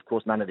people, of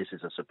course, none of this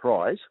is a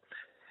surprise.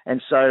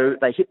 And so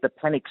they hit the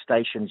panic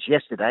stations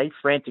yesterday,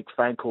 frantic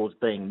phone calls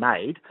being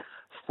made,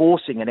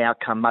 forcing an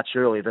outcome much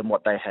earlier than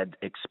what they had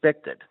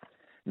expected.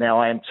 Now,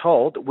 I am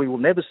told that we will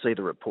never see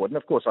the report. And,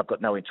 of course, I've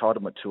got no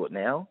entitlement to it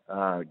now,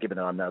 given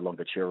that I'm no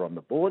longer chair on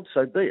the board.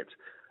 So be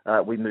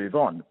it. We move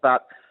on.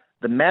 But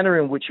the manner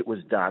in which it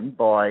was done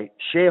by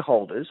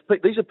shareholders,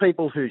 these are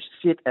people who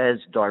sit as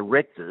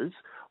directors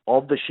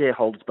of the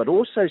shareholders, but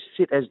also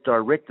sit as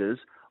directors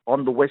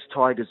on the West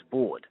Tigers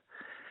board.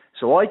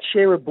 So I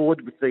chair a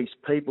board with these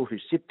people who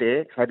sit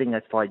there having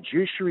a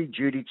fiduciary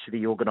duty to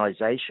the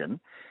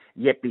organisation,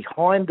 yet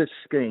behind the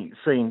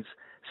scenes,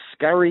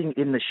 scurrying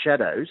in the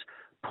shadows,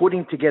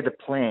 putting together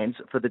plans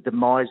for the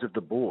demise of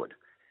the board.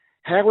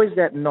 How is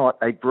that not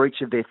a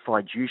breach of their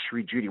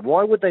fiduciary duty?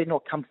 Why would they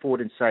not come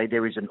forward and say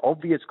there is an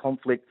obvious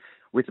conflict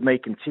with me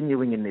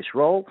continuing in this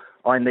role?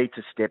 I need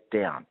to step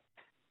down.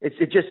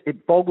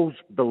 It boggles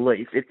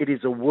belief. It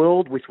is a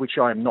world with which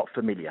I am not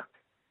familiar.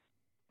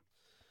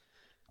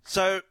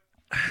 So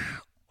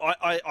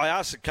I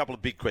asked a couple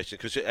of big questions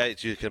because,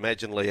 as you can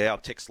imagine, Lee, our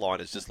text line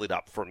has just lit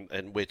up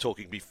and we're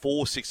talking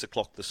before 6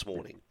 o'clock this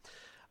morning.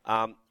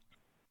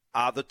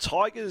 Are the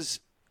Tigers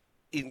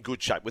in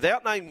good shape?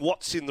 Without knowing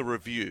what's in the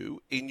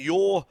review, in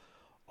your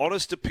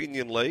honest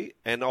opinion, Lee,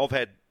 and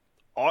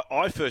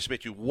I first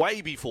met you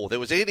way before there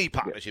was any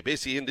partnership.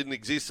 SEN didn't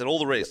exist and all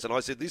the rest. And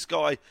I said, this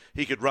guy,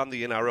 he could run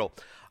the NRL.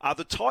 Are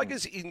the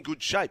Tigers in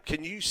good shape?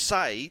 Can you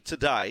say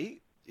today,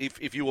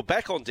 if you were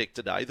back on deck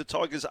today, the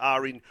Tigers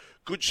are in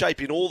good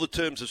shape in all the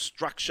terms of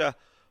structure,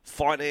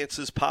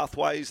 finances,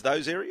 pathways,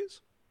 those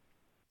areas?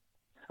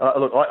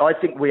 Look, I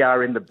think we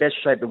are in the best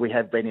shape that we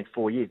have been in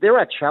 4 years. There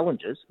are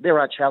challenges.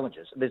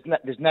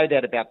 There's no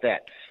doubt about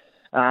that.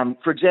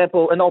 For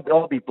example, and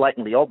I'll be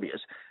blatantly obvious,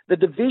 the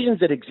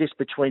divisions that exist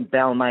between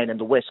Balmain and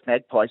the West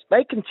Magpies,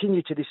 they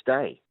continue to this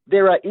day.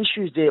 There are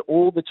issues there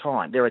all the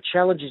time. There are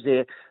challenges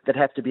there that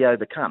have to be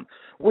overcome.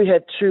 We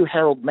have 2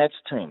 Harold Matts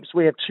teams.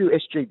 We have 2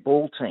 SG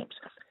Ball teams.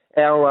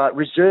 Our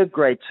reserve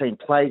grade team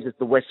plays as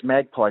the West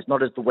Magpies,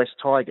 not as the West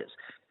Tigers.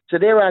 So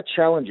there are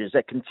challenges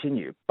that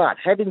continue. But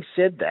having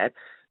said that,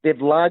 they've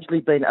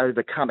largely been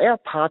overcome. Our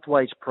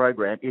Pathways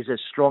program is as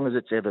strong as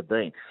it's ever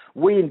been.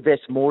 We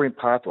invest more in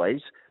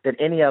Pathways than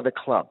any other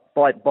club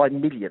by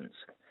millions.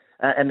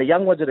 And the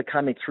young ones that are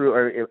coming through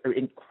are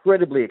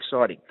incredibly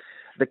exciting.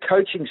 The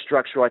coaching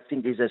structure, I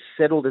think, is as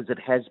settled as it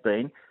has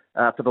been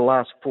for the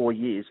last 4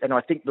 years. And I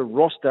think the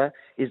roster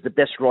is the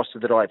best roster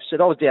that I've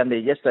seen. I was down there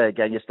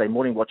yesterday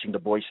morning watching the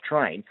boys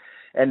train,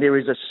 and there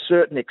is a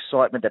certain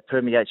excitement that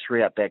permeates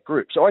throughout that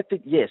group. So I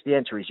think, yes, the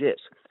answer is yes.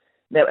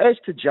 Now, as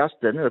to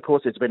Justin, and of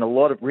course there's been a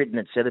lot of written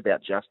and said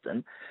about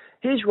Justin,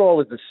 his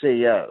role as the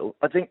CEO,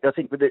 I think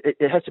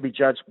it has to be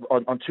judged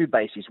on 2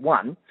 bases.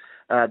 One,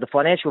 the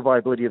financial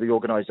viability of the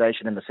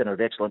organisation and the Centre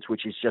of Excellence,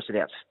 which is just an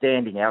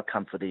outstanding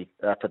outcome for the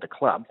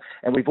club.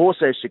 And we've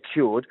also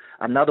secured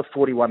another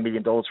 $41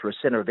 million for a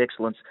Centre of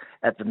Excellence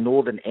at the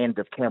northern end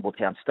of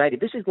Campbelltown Stadium.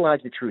 This is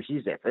largely through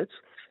his efforts.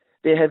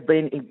 There have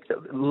been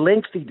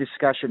lengthy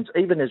discussions,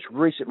 even as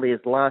recently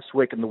as last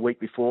week and the week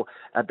before,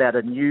 about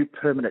a new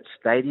permanent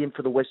stadium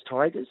for the West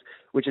Tigers,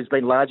 which has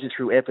been largely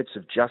through efforts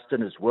of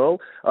Justin as well.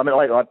 I mean,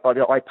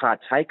 I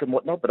partake and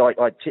whatnot, but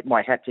I tip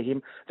my hat to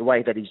him, the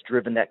way that he's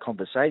driven that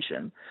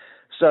conversation.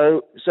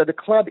 So the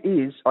club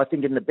is, I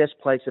think, in the best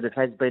place that it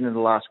has been in the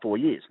last 4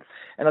 years.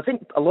 And I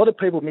think a lot of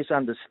people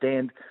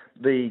misunderstand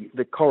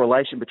the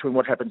correlation between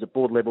what happens at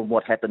board level and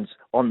what happens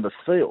on the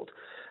field.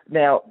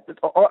 Now,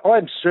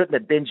 I'm certain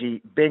that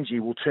Benji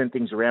will turn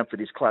things around for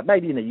this club,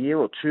 maybe in a year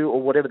or 2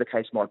 or whatever the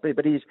case might be,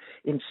 but he's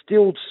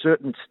instilled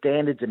certain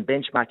standards and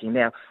benchmarking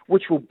now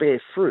which will bear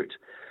fruit.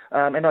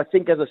 And I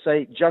think, as I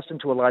say, Justin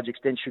to a large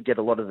extent should get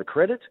a lot of the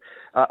credit.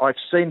 I've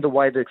seen the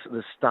way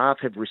the staff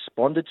have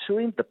responded to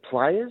him, the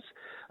players,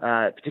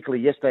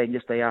 particularly yesterday and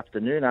yesterday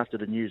afternoon after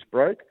the news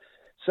broke.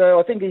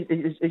 So I think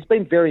he's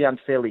been very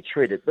unfairly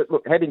treated. But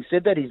look, having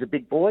said that, he's a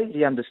big boy.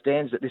 He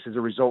understands that this is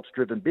a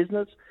results-driven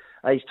business.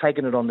 He's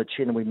taken it on the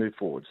chin and we move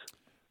forwards.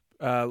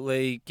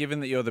 Lee,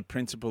 given that you're the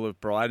principal of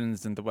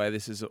Brydens and the way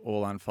this is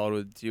all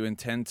unfolded, do you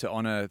intend to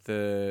honour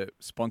the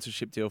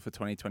sponsorship deal for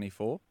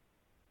 2024?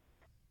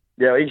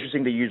 Yeah,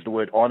 interesting to use the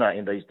word honour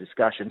in these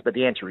discussions, but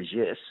the answer is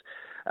yes.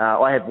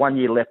 I have 1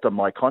 year left on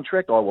my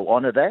contract. I will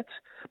honour that.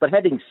 But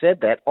having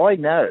said that, I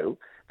know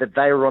that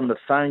they were on the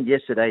phone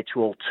yesterday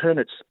to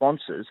alternate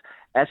sponsors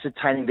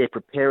ascertaining their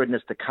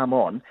preparedness to come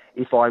on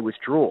if I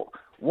withdraw.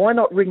 Why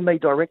not ring me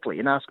directly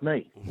and ask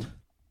me?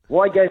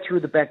 Why go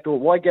through the back door?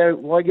 Why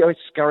go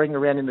scurrying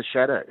around in the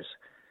shadows?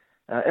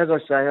 As I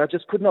say, I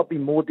just could not be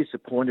more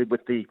disappointed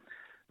with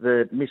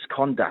the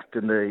misconduct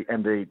and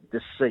the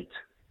deceit.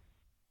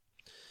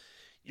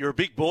 You're a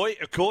big boy,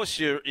 of course.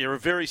 You're a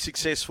very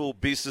successful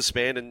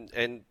businessman,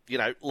 and you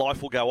know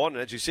life will go on.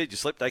 And as you said, you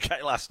slept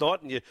okay last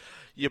night, and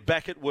you're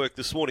back at work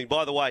this morning.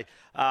 By the way,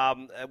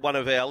 one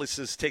of our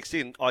listeners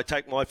texted in, I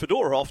take my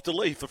fedora off to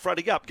leave for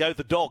fronting up. Go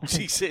the Dogs,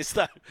 he says,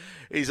 though.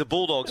 He's a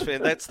Bulldogs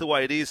fan. That's the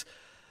way it is.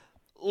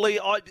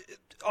 Lee,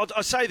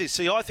 I say this.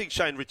 See, I think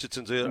Shane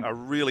Richardson's a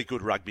really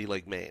good rugby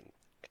league man.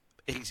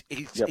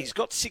 He's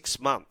got 6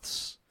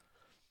 months.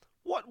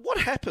 What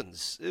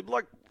happens?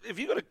 Like, have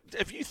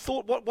you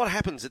thought what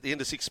happens at the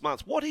end of 6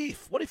 months? What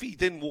if he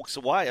then walks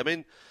away? I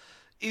mean,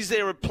 is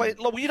there a plan?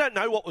 Well, you don't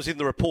know what was in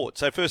the report.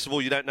 So first of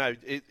all, you don't know.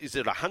 Is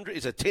it 100?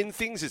 Is it 10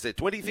 things? Is there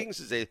 20 things?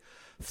 Is there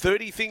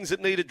 30 things that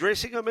need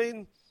addressing? I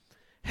mean,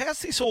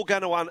 how's this all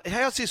going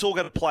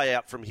to play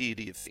out from here?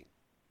 Do you think?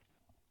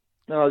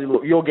 No,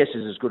 look, your guess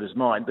is as good as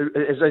mine.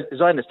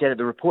 As I understand it,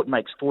 the report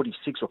makes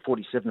 46 or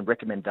 47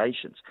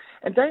 recommendations.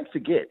 And don't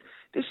forget,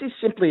 This is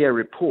simply a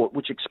report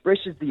which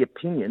expresses the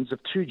opinions of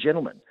two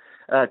gentlemen,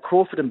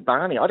 Crawford and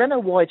Barney. I don't know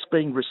why it's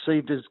being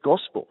received as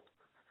gospel.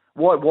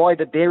 Why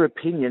that their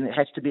opinion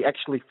has to be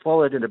actually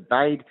followed and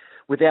obeyed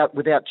without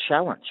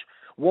challenge.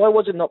 Why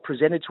was it not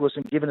presented to us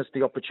and given us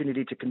the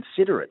opportunity to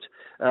consider it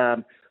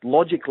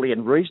logically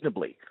and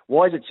reasonably?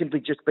 Why has it simply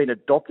just been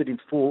adopted in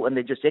full and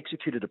they're just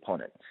executed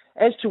upon it?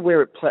 As to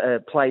where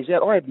it plays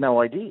out, I have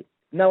no idea.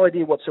 No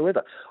idea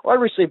whatsoever. I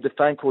received a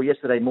phone call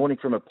yesterday morning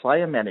from a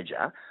player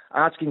manager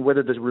asking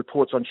whether the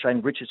reports on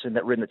Shane Richardson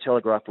that were in the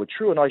Telegraph were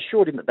true, and I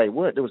assured him that they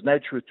weren't. There was no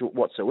truth to it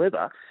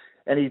whatsoever,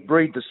 and he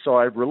breathed a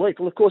sigh of relief.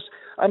 Well, of course,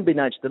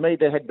 unbeknownst to me,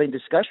 there had been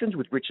discussions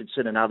with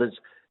Richardson and others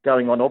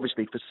going on,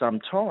 obviously, for some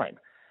time.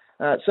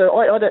 So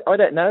I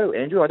don't know,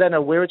 Andrew. I don't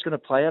know where it's going to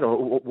play out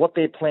or what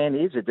their plan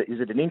is. Is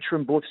it an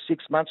interim board for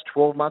 6 months,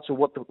 12 months, or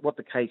what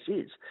the case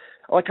is?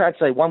 I can't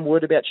say one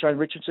word about Shane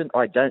Richardson.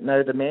 I don't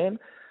know the man.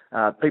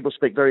 People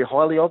speak very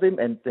highly of him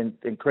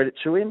and credit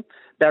to him.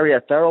 Barry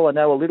O'Farrell, I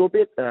know a little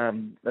bit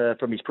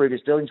from his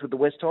previous dealings with the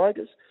West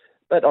Tigers,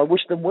 but I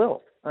wish them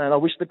well, and I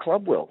wish the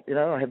club well. You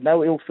know, I have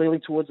no ill feeling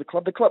towards the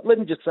club. The club, let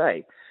me just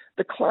say,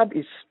 the club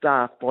is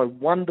staffed by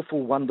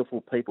wonderful,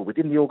 wonderful people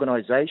within the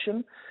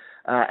organisation.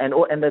 And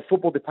the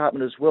football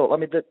department as well. I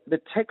mean,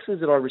 the texts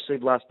that I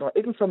received last night,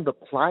 even from the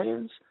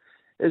players,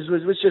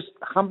 was just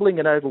humbling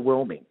and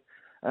overwhelming.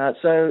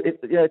 So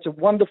it's a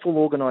wonderful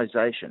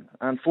organisation.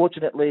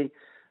 Unfortunately,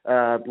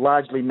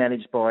 largely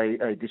managed by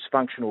a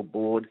dysfunctional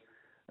board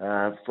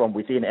from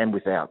within and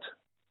without.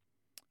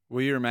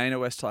 Will you remain a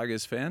West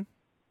Tigers fan?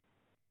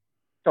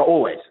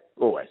 Oh,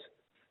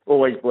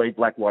 always bleed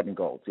black, white, and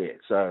gold. Yeah,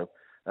 so.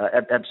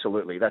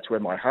 Absolutely. That's where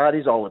my heart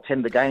is. I'll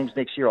attend the games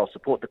next year. I'll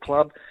support the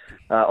club.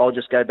 I'll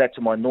just go back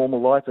to my normal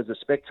life as a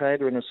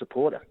spectator and a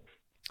supporter.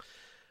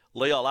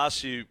 Lee, I'll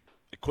ask you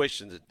a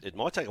question that it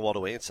might take a while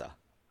to answer.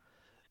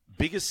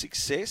 Biggest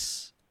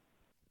success,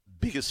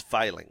 biggest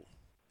failing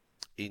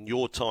in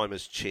your time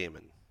as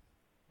chairman?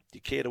 Do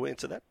you care to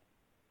answer that?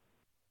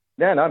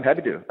 No, I'm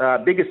happy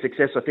to. Biggest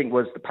success, I think,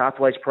 was the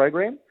Pathways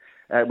program,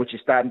 which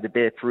is starting to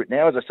bear fruit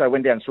now. As I say, I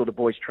went down and saw the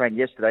boys train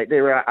yesterday.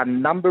 There are a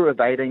number of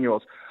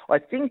 18-year-olds. I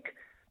think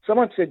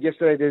someone said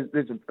yesterday,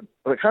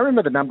 I can't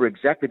remember the number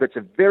exactly, but it's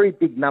a very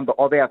big number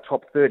of our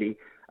top 30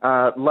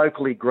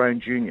 locally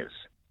grown juniors,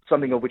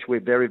 something of which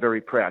we're very,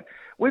 very proud.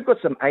 We've got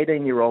some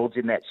 18-year-olds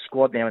in that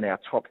squad now in our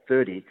top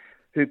 30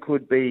 who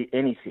could be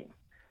anything.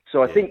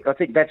 So I think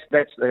that's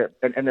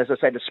and as I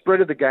say, the spread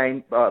of the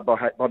game by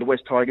the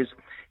West Tigers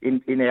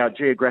in our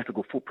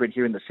geographical footprint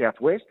here in the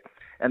southwest,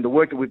 and the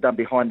work that we've done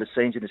behind the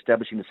scenes in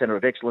establishing the Centre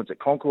of Excellence at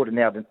Concord and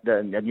now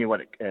the new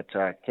one at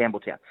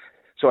Campbelltown.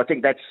 So I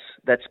think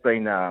that's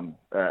been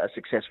a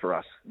success for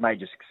us,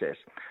 major success.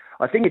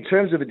 I think in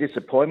terms of a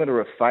disappointment or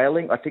a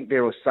failing, I think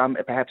there were some,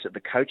 perhaps at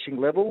the coaching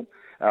level.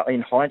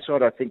 In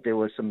hindsight, I think there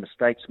were some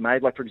mistakes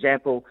made. Like, for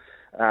example,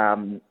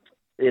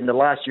 in the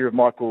last year of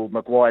Michael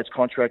Maguire's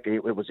contract,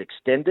 it was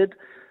extended.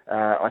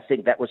 I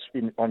think that was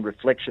on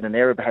reflection and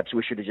error. Perhaps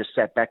we should have just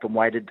sat back and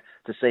waited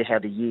to see how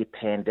the year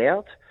panned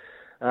out.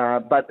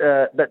 But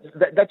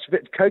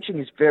coaching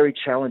is very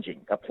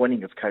challenging.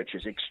 Appointing of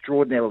coaches,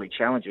 extraordinarily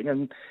challenging.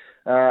 And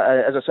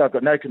as I say, I've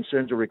got no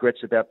concerns or regrets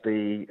about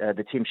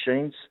the Tim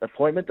Sheen's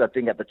appointment. I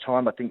think at the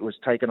time, it was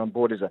taken on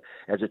board as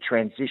a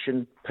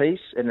transition piece,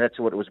 and that's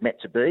what it was meant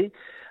to be.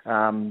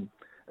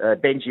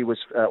 Benji was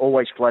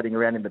always floating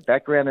around in the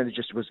background, and it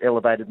just was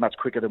elevated much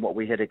quicker than what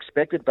we had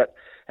expected. But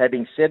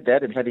having said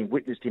that, and having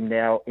witnessed him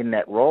now in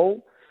that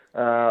role,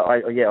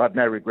 I have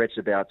no regrets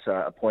about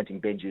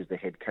appointing Benji as the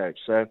head coach.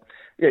 So,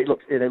 look,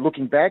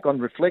 looking back on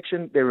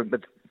reflection, there are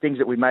things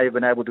that we may have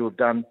been able to have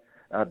done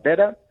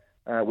better.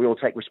 We all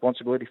take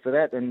responsibility for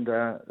that, and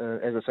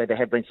as I say, there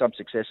have been some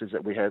successes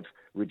that we have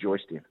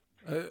rejoiced in.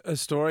 A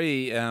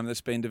story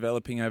that's been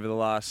developing over the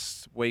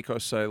last week or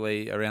so,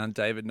 Lee, around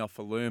David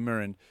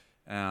Nofaluma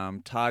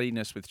and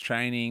tardiness with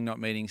training, not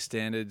meeting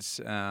standards.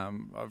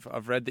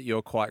 I've read that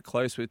you're quite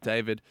close with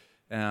David.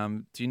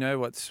 Do you know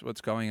what's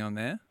going on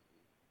there?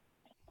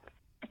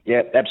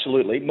 Yeah,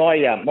 absolutely.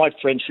 My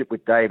friendship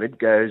with David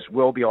goes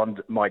well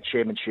beyond my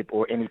chairmanship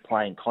or any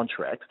playing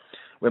contract.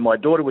 When my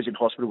daughter was in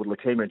hospital with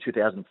leukemia in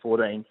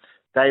 2014,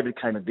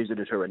 David came and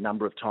visited her a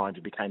number of times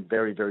and became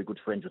very, very good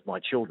friends with my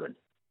children.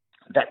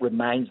 That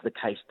remains the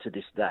case to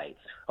this day.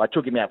 I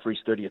took him out for his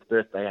 30th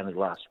birthday only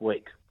last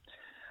week.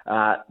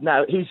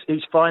 No,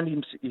 he's found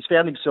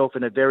himself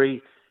in a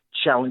very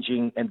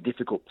challenging and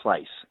difficult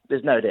place.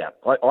 There's no doubt.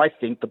 I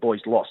think the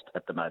boy's lost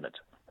at the moment.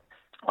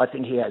 I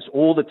think he has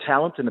all the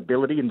talent and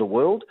ability in the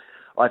world.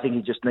 I think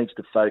he just needs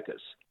to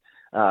focus.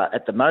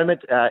 At the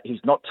moment,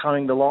 he's not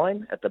towing the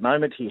line. At the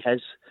moment, he has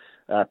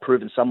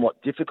proven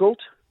somewhat difficult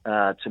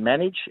to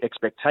manage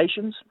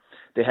expectations.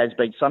 There has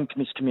been some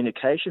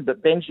miscommunication,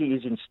 but Benji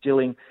is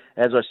instilling,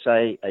 as I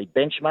say, a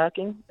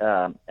benchmarking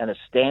and a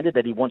standard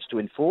that he wants to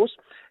enforce,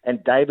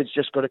 and David's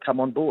just got to come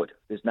on board.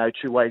 There's no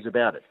two ways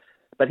about it.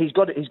 But he's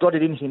got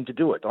it in him to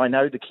do it. I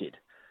know the kid.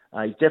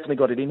 He's definitely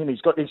got it in him. He's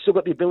still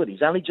got the ability.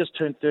 He's only just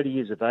turned 30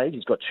 years of age.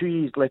 He's got 2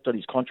 years left on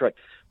his contract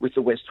with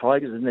the West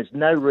Tigers, and there's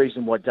no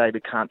reason why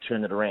David can't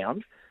turn it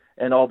around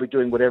and I'll be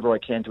doing whatever I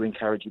can to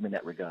encourage him in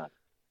that regard.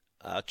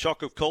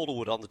 Chock of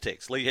Calderwood on the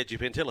text. Lee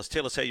Hedgepen,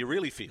 tell us how you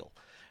really feel.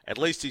 At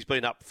least he's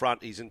been up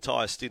front his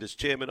entire stint as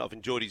chairman. I've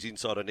enjoyed his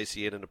insight on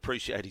SEN and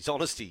appreciate his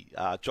honesty.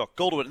 Chock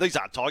Calderwood. These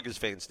aren't Tigers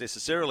fans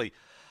necessarily.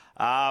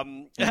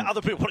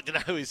 Other people wanting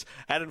to know is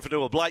Adam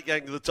Fanua Blake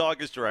going to the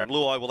Tigers, Jerome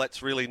Luai. Well,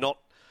 that's really not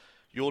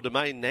your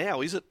domain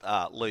now, is it,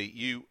 Lee?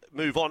 You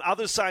move on.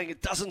 Others saying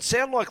it doesn't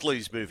sound like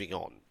Lee's moving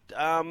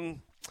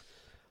on.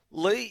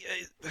 Lee,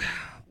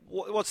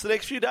 what's the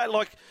next few days?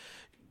 Like,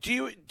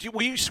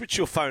 will you switch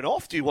your phone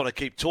off? Do you want to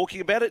keep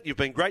talking about it? You've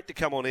been great to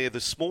come on air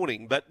this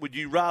morning, but would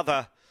you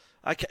rather...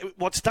 Okay,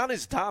 what's done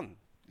is done,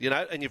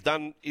 and you've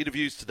done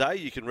interviews today.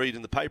 You can read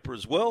in the paper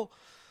as well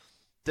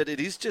that it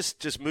is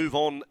just move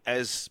on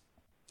as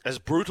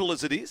brutal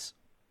as it is.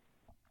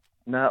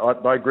 No,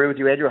 I agree with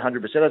you, Andrew,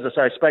 100%. As I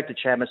say, I spoke to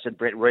Chamis and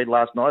Brett Reid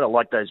last night. I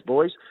like those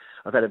boys.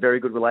 I've had a very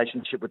good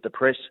relationship with the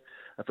press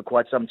for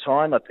quite some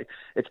time.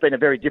 It's been a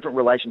very different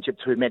relationship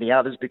to many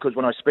others because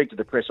when I speak to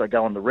the press, I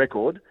go on the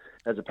record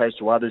as opposed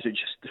to others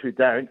who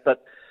don't.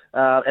 But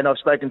and I've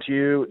spoken to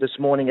you this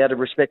morning out of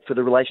respect for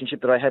the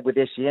relationship that I have with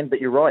SEN. But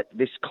you're right,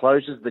 this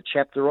closes the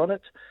chapter on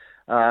it.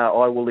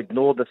 I will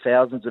ignore the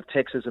thousands of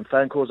texts and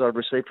phone calls I've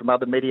received from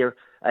other media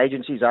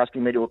agencies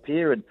asking me to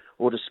appear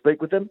or to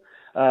speak with them.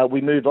 We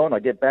move on. I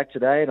get back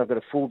today and I've got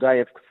a full day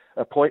of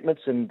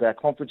appointments and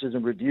conferences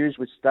and reviews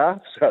with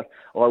staff, so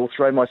I will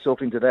throw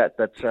myself into that.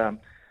 But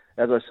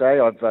as I say,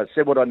 I've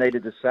said what I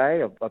needed to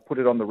say. I've put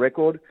it on the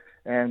record,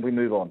 and we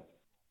move on.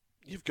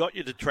 You've got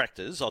your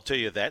detractors, I'll tell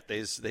you that.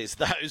 There's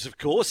those, of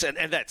course, and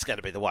that's going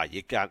to be the way.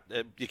 You can't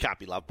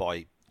be loved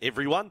by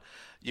everyone.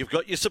 You've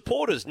got your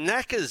supporters,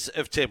 Knackers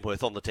of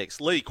Tempworth on the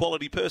text. Lee,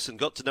 quality person,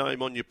 got to know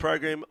him on your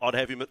program. I'd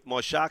have him at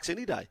my Sharks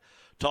any day.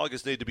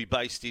 Tigers need to be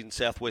based in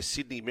southwest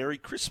Sydney. Merry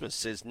Christmas,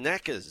 says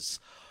Knackers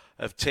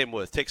of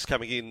Tempworth. Text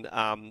coming in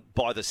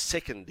by the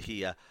second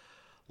here,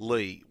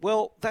 Lee.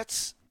 Well,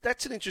 that's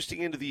an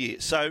interesting end of the year.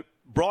 So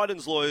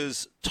Bryden's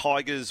lawyers,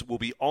 Tigers, will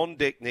be on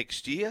deck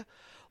next year.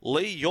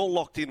 Lee, you're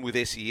locked in with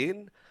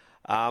SEN.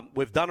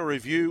 We've done a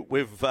review.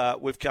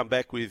 We've come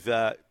back with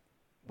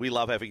we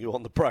love having you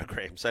on the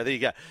program. So there you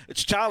go.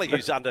 It's Charlie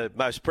who's under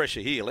most pressure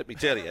here, let me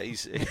tell you.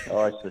 He's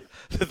I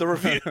see. The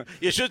review.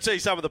 You should see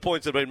some of the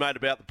points that have been made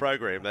about the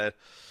program.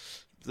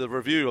 The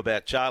review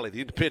about Charlie,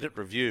 the independent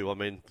review. I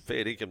mean,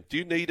 fair income. Do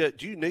you need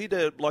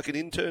a like an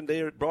intern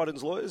there at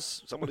Bryden's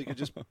Lawyers? Someone who could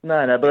just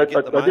no.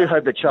 But I do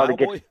hope that Charlie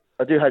gets.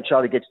 I do hope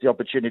Charlie gets the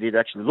opportunity to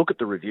actually look at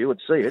the review and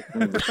see it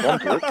and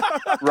respond to it,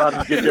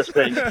 rather than just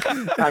being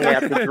hung out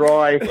to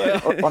dry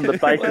on the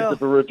basis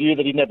of a review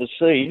that he never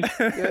sees.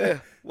 Yeah.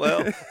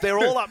 Well, they're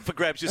all up for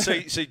grabs. You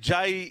see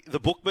Jay, the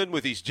bookman,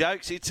 with his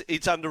jokes.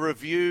 It's under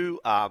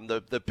review.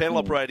 The panel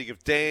operating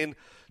of Dan.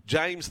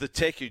 James, the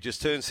tech, who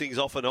just turns things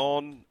off and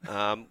on.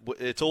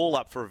 It's all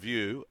up for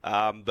review.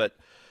 But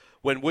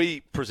when we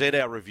present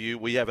our review,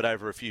 we have it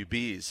over a few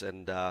beers,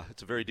 and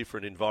it's a very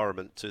different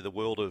environment to the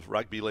world of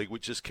rugby league,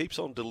 which just keeps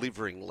on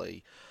delivering,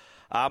 Lee.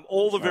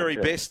 All the very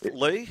best,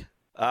 Lee.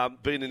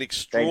 Been an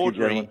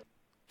extraordinary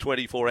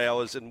 24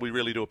 hours, and we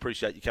really do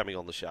appreciate you coming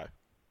on the show.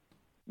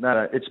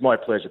 No, it's my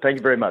pleasure. Thank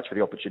you very much for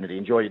the opportunity.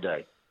 Enjoy your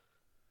day.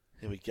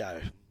 Here we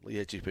go. Lee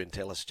Hedgepen,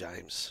 tell us,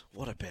 James,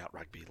 what about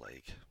rugby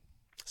league?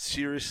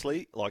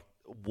 Seriously,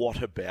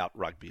 what about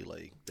rugby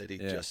league? That he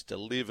just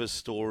delivers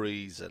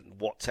stories and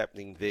what's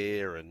happening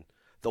there and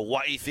the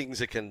way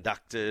things are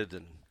conducted,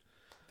 and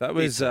that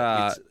was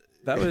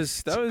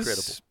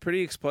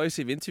pretty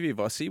explosive interview,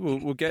 Vossy.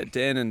 We'll get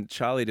Dan and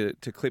Charlie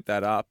to clip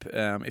that up.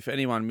 If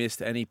anyone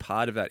missed any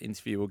part of that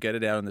interview, we'll get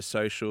it out on the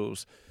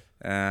socials.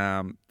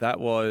 That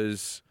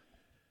was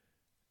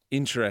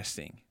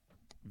interesting,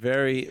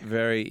 very,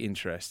 very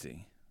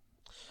interesting.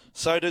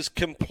 So does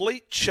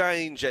complete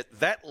change at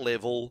that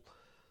level,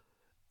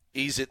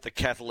 is it the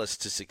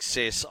catalyst to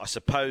success? I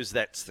suppose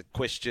that's the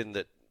question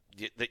that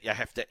you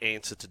have to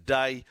answer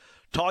today.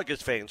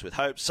 Tigers fans with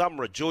hope, some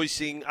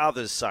rejoicing,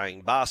 others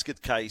saying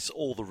basket case,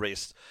 all the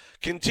rest.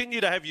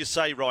 Continue to have your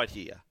say right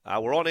here.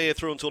 We're on air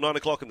through until 9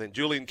 o'clock, and then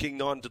Julian King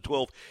 9 to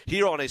 12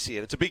 here on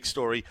SEN. It's a big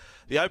story.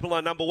 The open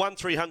line number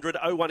 1300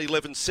 01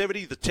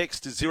 1170. The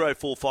text is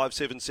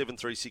 0457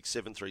 736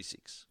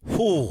 736.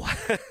 Ooh.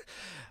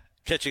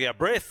 Catching our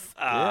breath,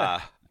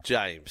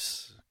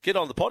 James. Get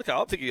on the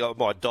podcast. I'm thinking I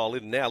might dial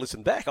in now,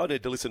 listen back. I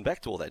need to listen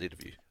back to all that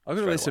interview. I'm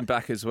going to listen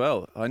back as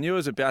well. I knew it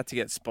was about to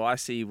get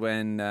spicy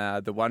when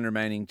the one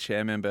remaining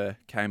chair member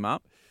came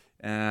up.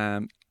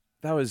 That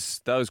was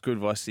good,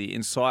 Vossy.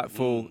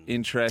 Insightful,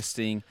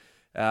 interesting.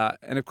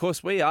 And, of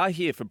course, we are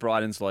here for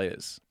Bryden's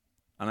lawyers.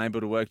 Unable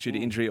to work due to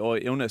injury or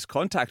illness,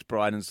 contact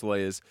Bryden's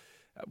lawyers.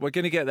 We're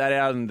going to get that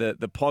out in the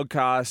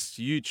podcast,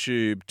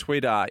 YouTube,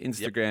 Twitter,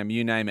 Instagram,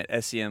 you name it.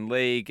 SEN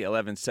League,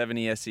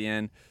 1170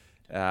 SEN.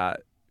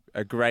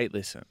 A great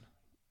listen.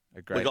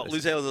 We got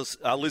Liz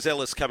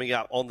Ellis coming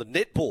up on the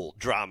netball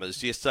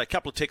dramas yesterday. A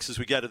couple of texts as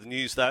we go to the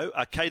news, though.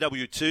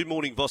 KW2,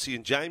 morning, Vossy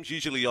and James.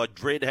 Usually I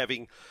dread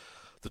having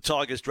the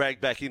Tigers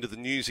dragged back into the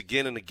news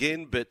again and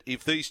again, but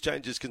if these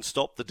changes can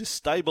stop the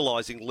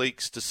destabilising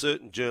leaks to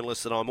certain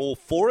journalists, then I'm all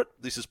for it.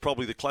 This is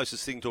probably the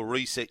closest thing to a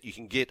reset you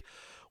can get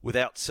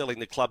without selling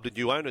the club to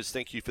new owners.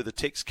 Thank you for the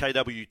text,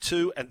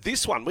 KW2. And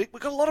this one, we've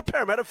got a lot of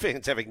Parramatta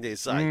fans having their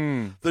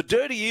say. The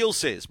Dirty Eel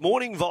says,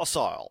 morning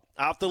Vossy.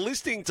 After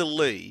listening to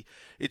Lee,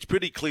 it's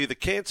pretty clear the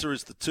cancer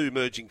is the two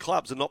merging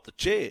clubs and not the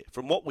chair.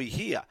 From what we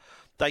hear,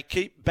 they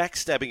keep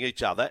backstabbing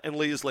each other, and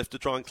Lee is left to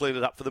try and clean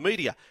it up for the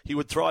media. He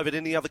would thrive at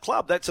any other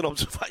club. That's an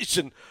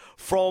observation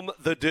from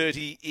the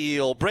Dirty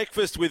Eel.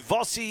 Breakfast with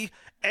Vossy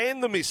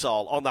and the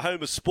Missile on the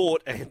home of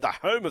sport and the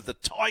home of the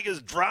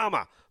Tigers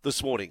drama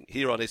this morning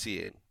here on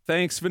SEN.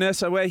 Thanks,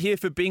 Vanessa. We're here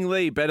for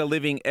Bingley, better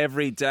living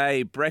every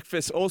day.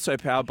 Breakfast also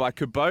powered by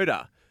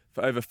Kubota.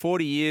 For over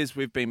 40 years,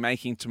 we've been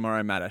making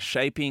tomorrow matter,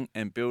 shaping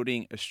and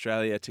building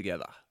Australia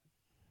together.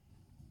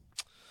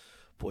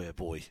 Boy, oh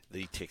boy,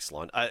 the text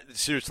line.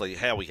 Seriously,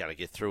 how are we going to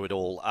get through it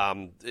all?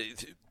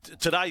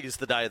 Today is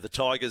the day of the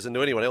Tigers, and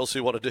to anyone else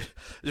who want to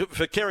do...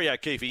 For Kerry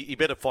O'Keefe, he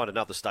better find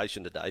another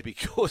station today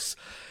because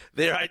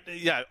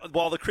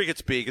while the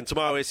cricket's big, and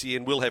tomorrow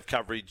SEN will have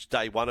coverage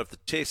day one of the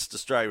Test,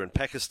 Australia and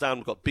Pakistan.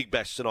 We've got Big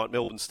Bash tonight,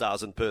 Melbourne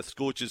Stars and Perth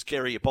Scorchers.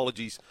 Kerry,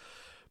 apologies,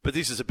 but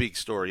this is a big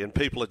story, and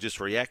people are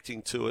just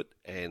reacting to it,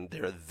 and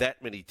there are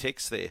that many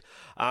texts there.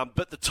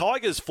 But the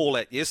Tigers'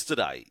 fallout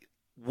yesterday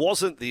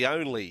wasn't the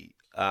only...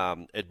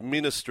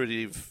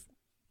 administrative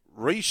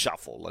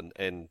reshuffle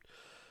and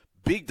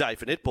big day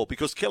for netball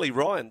because Kelly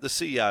Ryan, the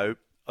CEO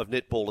of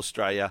Netball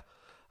Australia,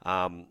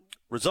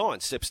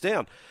 resigns, steps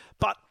down.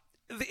 But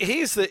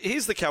here's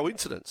the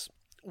coincidence.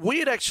 We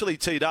had actually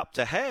teed up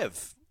to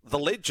have the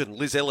legend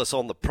Liz Ellis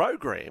on the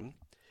program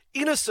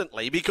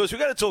innocently because we're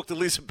going to talk to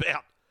Liz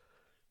about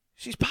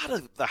she's part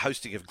of the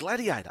hosting of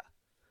Gladiator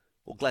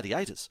or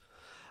Gladiators,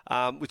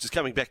 which is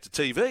coming back to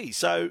TV.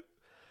 So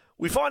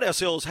we find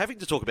ourselves having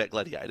to talk about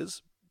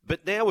Gladiators,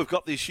 but now we've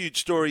got this huge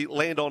story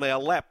land on our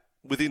lap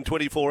within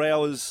 24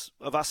 hours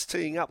of us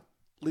teeing up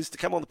Liz to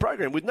come on the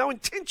program with no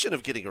intention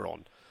of getting her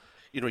on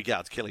in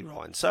regards to Kelly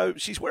Ryan. So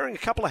she's wearing a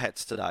couple of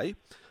hats today,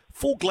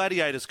 full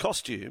Gladiators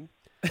costume,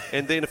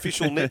 and then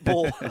official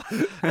netball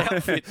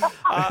outfit.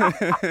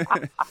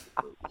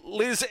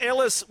 Liz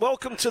Ellis,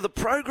 welcome to the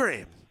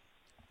program.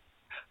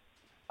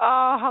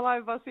 Oh,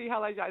 hello, Vossy.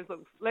 Hello, James.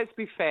 Look, let's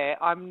be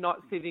fair. I'm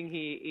not sitting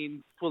here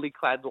in fully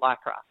clad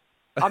lycra.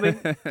 I mean,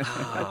 as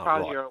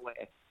far as you're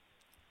aware.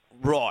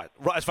 Right,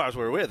 as far as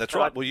we're aware, that's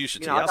right. Well, you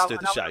should see us do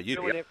the show.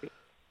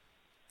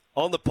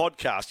 On the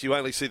podcast, you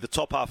only see the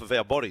top half of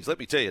our bodies. Let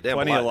me tell you, down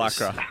Plenty below. Of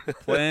lycra.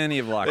 Plenty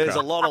of lycra. There's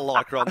a lot of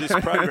lycra on this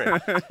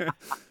program.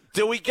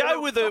 Do we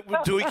go with the...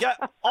 Do we go...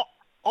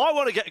 I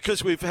want to get...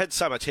 Because we've had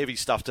so much heavy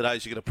stuff today,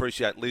 as you can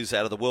appreciate, Liz,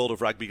 out of the world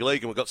of rugby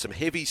league, and we've got some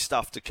heavy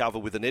stuff to cover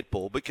with the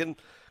netball. But can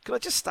I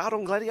just start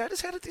on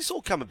Gladiators? How did this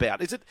all come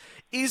about?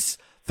 Is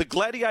the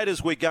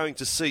Gladiators we're going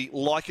to see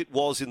like it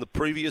was in the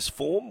previous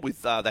form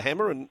with the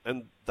Hammer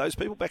and those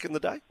people back in the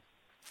day?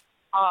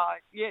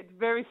 Yeah, it's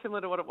very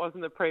similar to what it was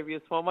in the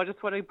previous form. I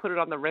just want to put it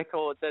on the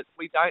record that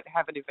we don't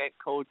have an event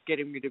called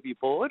Getting Rid of Your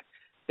Board.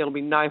 There'll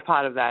be no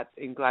part of that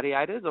in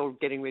Gladiators or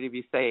getting rid of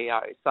your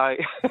CEO. So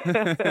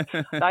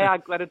they are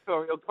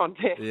gladiatorial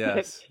contests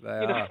yes,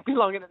 that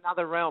belong in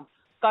another realm.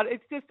 But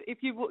it's just, if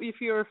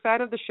you're a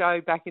fan of the show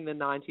back in the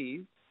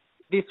 90s,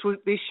 this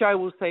show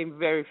will seem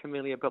very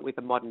familiar, but with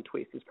a modern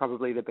twist is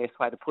probably the best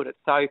way to put it.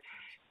 So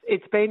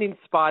it's been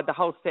inspired, the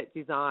whole set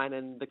design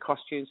and the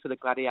costumes for the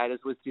Gladiators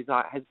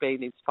has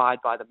been inspired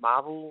by the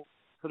Marvel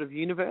sort of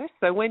universe.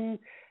 So when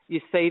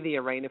you see the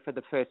arena for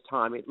the first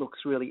time, it looks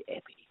really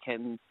epic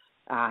and,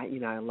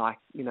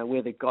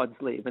 where the gods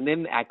live. And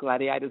then our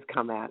gladiators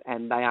come out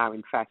and they are,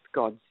 in fact,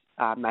 gods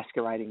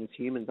masquerading as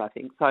humans, I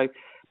think. So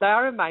they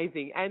are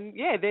amazing. And,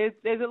 yeah, there's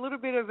a little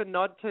bit of a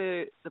nod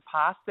to the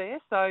past there.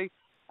 So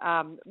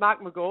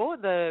Mark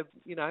McGaw, the,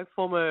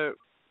 former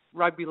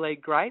rugby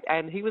league great,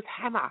 and he was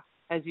Hammer,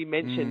 as you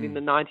mentioned, in the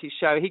 90s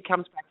show. He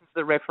comes back as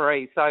the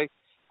referee. So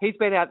he's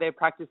been out there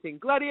practicing,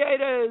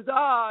 Gladiators,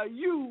 are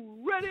you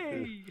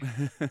ready?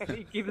 And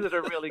he gives it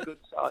a really good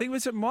shot. I think,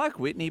 was it Mike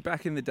Whitney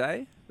back in the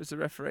day was the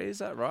referee? Is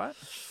that right?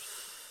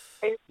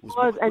 It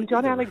was, and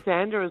John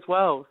Alexander as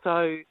well.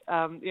 So,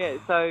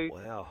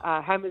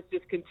 wow. Hammer's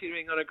just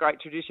continuing on a great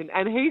tradition.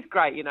 And he's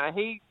great,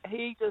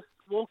 He just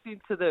walked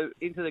into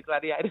the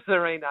Gladiators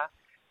arena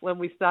when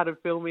we started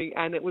filming,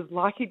 and it was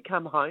like he'd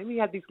come home. He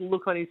had this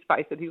look on his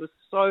face that he was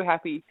so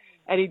happy.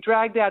 And he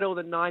dragged out all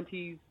the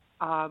 90s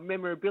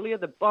memorabilia,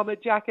 the bomber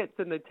jackets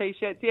and the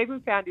T-shirts. He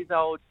even found his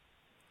old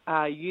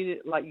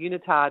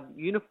unitard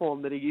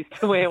uniform that he used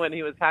to wear when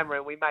he was Hammer,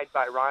 and we made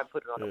Bo Ryan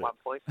put it on at one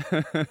point.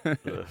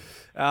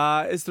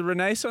 Is the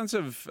renaissance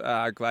of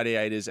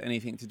Gladiators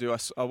anything to do?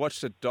 I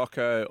watched a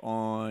doco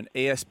on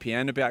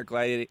ESPN about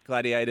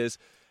Gladiators,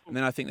 and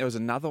then I think there was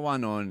another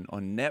one on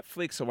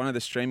Netflix or one of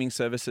the streaming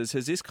services.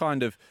 Has this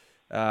kind of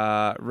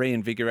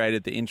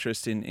reinvigorated the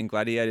interest in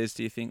Gladiators,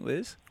 do you think,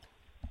 Liz?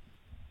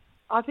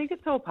 I think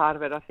it's all part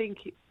of it. I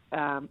think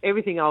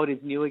everything old is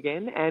new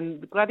again,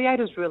 and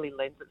Gladiators really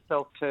lends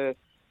itself to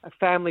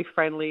family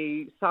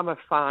friendly, summer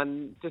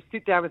fun. Just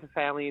sit down with the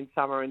family in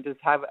summer and just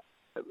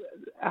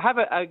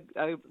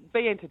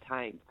be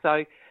entertained.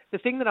 So the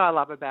thing that I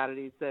love about it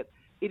is that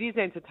it is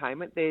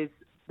entertainment. There's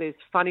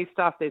funny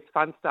stuff, there's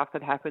fun stuff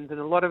that happens, and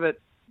a lot of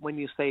it, when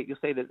you see it, you'll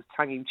see that it's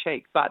tongue in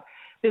cheek. But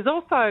there's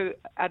also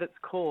at its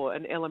core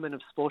an element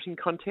of sporting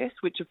contest,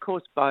 which of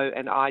course Bo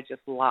and I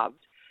just loved,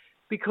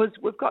 because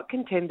we've got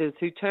contenders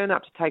who turn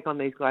up to take on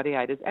these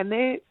gladiators, and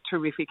they're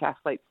terrific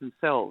athletes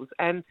themselves.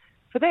 And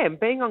for them,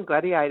 being on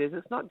gladiators,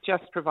 it's not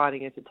just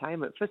providing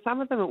entertainment. For some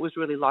of them, it was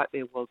really like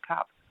their World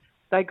Cup.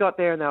 They got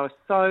there and they were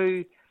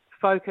so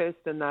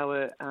focused, and they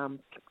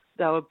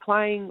were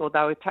playing, or they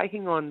were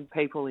taking on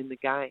people in the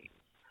game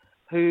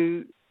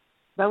who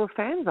they were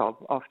fans of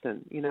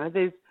often. You know,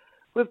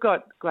 we've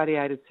got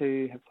gladiators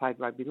who have played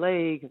rugby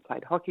league, have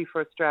played hockey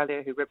for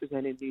Australia, who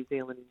represented New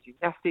Zealand in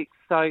gymnastics.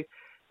 So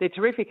they're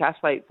terrific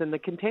athletes, and the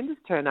contenders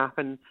turn up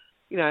and,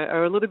 you know,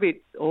 are a little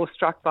bit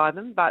awestruck by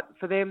them, but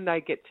for them,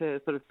 they get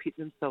to sort of pit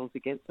themselves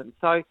against them.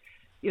 So,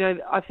 you know,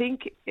 I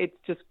think it's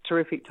just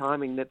terrific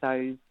timing that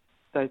those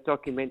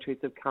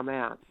documentaries have come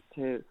out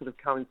to sort of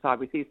coincide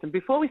with this. And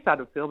before we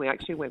started filming, I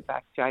actually went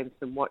back, James,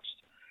 and watched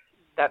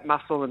that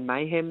Muscle and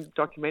Mayhem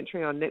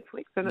documentary on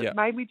Netflix, and it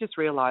made me just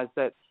realise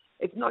that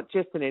it's not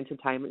just an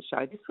entertainment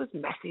show. This was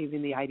massive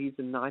in the 80s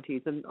and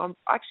 90s, and I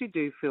actually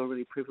do feel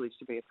really privileged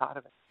to be a part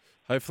of it.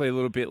 Hopefully a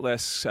little bit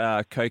less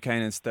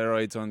cocaine and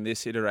steroids on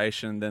this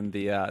iteration than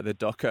the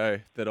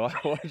doco that I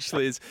watched,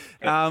 Liz.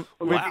 Wow.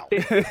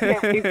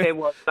 If there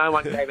was, no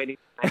one gave any.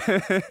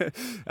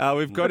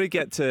 We've got to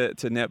get to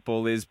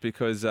netball, Liz,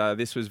 because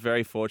this was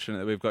very fortunate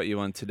that we've got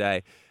you on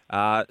today.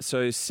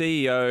 So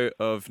CEO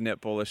of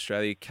Netball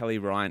Australia, Kelly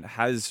Ryan,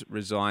 has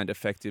resigned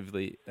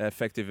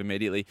effective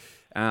immediately.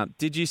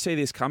 Did you see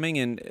this coming?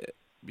 And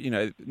you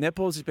know,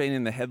 netball's been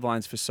in the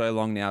headlines for so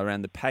long now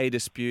around the pay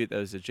dispute. There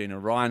was a Gina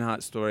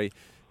Reinhart story.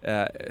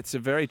 It's a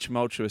very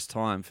tumultuous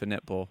time for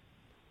netball.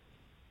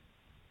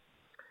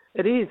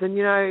 It is, and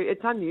you know, it's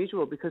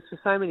unusual because for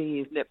so many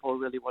years netball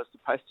really was the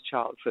poster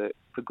child for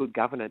good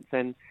governance.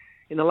 And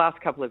in the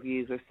last couple of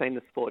years, we've seen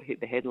the sport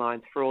hit the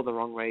headlines for all the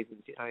wrong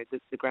reasons. You know,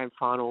 the grand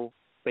final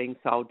being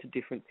sold to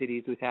different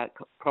cities without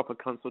proper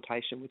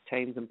consultation with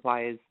teams and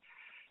players,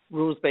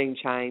 rules being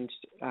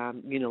changed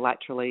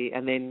unilaterally,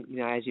 and then, you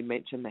know, as you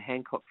mentioned, the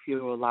Hancock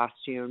furor last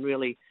year. And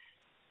really,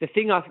 the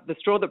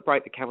straw that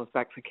broke the camel's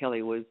back for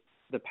Kelly was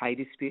the pay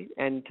dispute,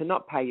 and to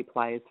not pay your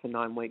players for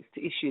 9 weeks,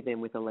 to issue them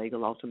with a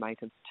legal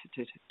ultimatum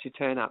to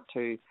turn up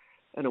to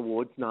an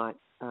awards night,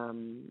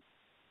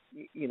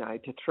 you know,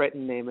 to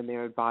threaten them and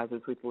their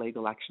advisors with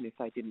legal action if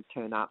they didn't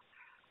turn up,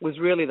 was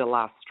really the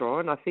last straw.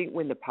 And I think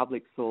when the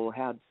public saw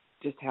how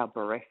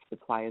bereft the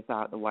players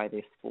are at the way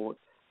their sport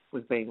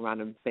was being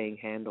run and being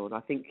handled, I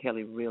think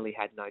Kelly really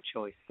had no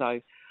choice. So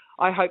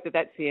I hope that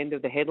that's the end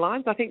of the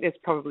headlines. I think there's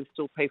probably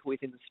still people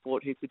within the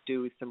sport who could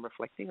do with some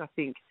reflecting. I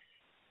think,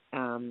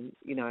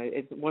 you know,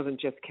 it wasn't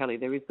just Kelly.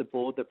 There is the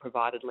board that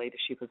provided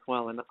leadership as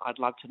well, and I'd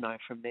love to know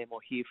from them or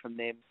hear from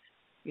them,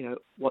 you know,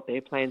 what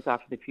their plans are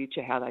for the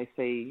future, how they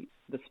see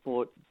the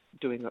sport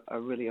doing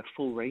a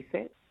full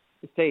reset.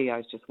 The CEO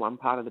is just one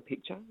part of the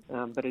picture,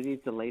 but it is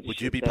the leadership.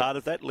 Would you be part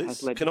of that,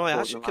 Liz? Can I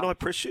ask you, can I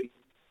press you?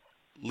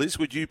 Liz,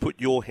 would you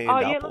put your hand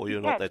up, or you're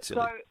not that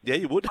silly? Yeah,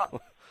 you would?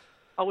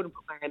 I wouldn't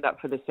put my hand up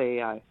for the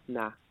CEO,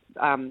 nah.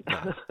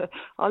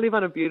 I live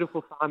on a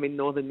beautiful farm in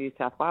northern New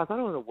South Wales. I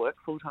don't want to work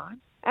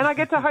full-time. And I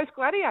get to host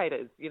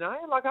gladiators, you know?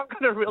 Like, I've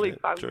got a really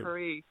fun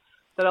career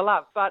that I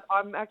love. But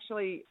I'm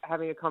actually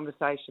having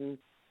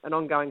an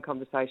ongoing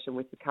conversation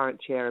with the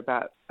current chair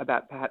about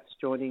perhaps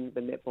joining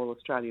the Netball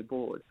Australia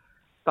board.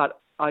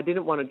 But I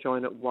didn't want to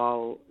join it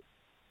while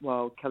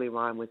Kelly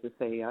Ryan was the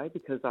CEO,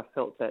 because I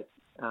felt that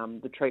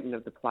the treatment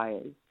of the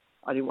players,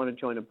 I didn't want to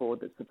join a board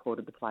that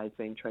supported the players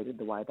being treated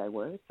the way they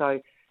were. So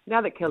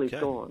now that Kelly's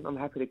gone, I'm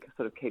happy to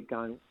sort of keep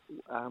going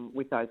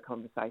with those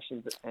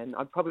conversations, and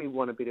I'd probably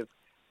want a bit of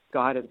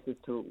guidance as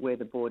to where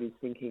the board is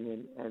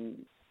thinking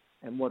and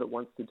what it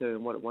wants to do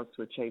and what it wants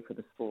to achieve for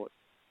the sport.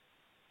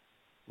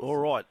 All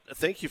right.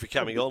 Thank you for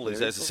coming on, Liz.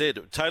 As I said,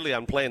 totally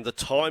unplanned, the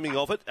timing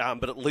of it,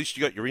 but at least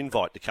you got your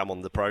invite to come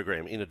on the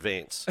program in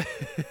advance.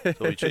 So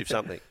we achieved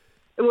something.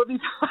 Well, this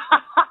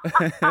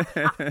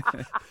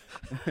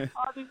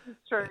is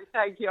true.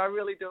 Thank you. I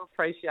really do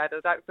appreciate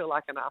it. I don't feel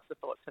like an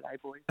afterthought today,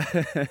 boys.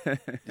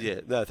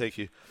 Yeah, no, thank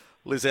you.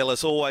 Liz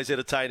Ellis, always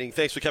entertaining.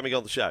 Thanks for coming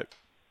on the show.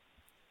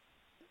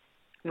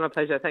 My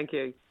pleasure. Thank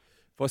you.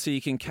 Vossy,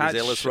 you can catch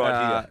Ellis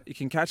right here. You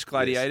can catch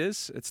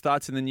Gladiators. Yes. It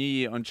starts in the new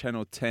year on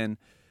Channel 10.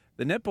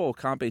 The netball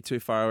can't be too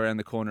far around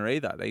the corner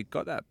either. They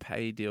got that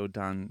pay deal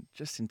done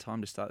just in time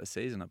to start the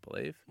season, I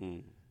believe.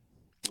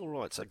 All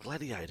right, so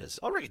Gladiators.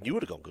 I reckon you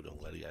would have gone good on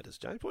Gladiators,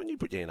 James. Why didn't you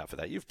put your hand up for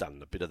that? You've done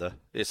a bit of the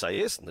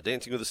SAS and the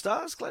Dancing with the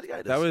Stars,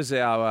 Gladiators. That was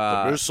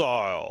our...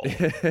 missile.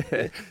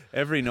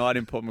 Every night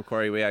in Port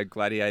Macquarie, we had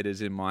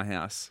Gladiators in my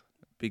house.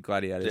 Big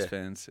Gladiators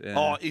fans. Yeah.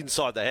 Oh,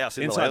 inside the house,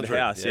 inside the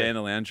house, in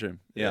the lounge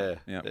room. Yeah.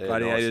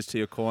 Gladiators nice. To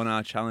your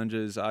corner,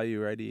 challenges, are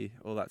you ready?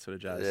 All that sort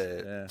of jazz.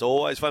 Yeah. It's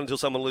always fun until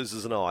someone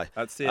loses an eye.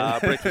 That's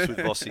it. Breakfast with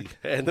Vossy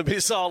and the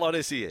missile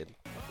on SEN.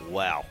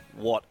 Wow,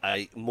 what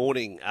a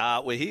morning.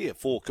 We're here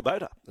for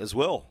Kubota as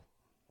well.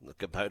 The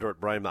Kubota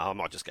at Braemar. I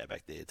might just go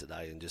back there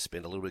today and just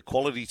spend a little bit of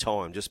quality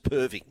time just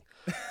perving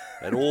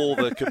at all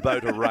the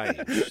Kubota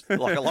range.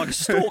 Like a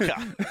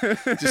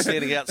stalker, just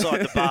standing outside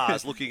the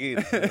bars looking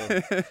in.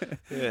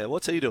 Yeah,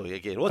 what's he doing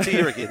again? What's he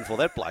here again for,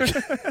 that bloke?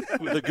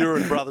 With the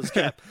Gurin Brothers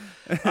cap.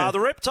 The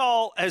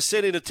Reptile has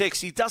sent in a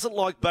text. He doesn't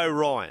like Bo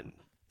Ryan.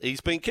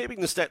 He's been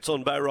keeping the stats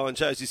on Bo Ryan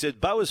shows. He said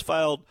Bo has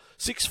failed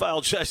 6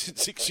 failed shows in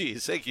 6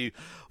 years. Thank you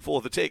for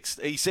the text.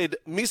 He said,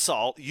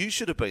 Missile, you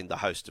should have been the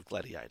host of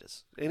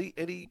Gladiators.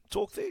 Any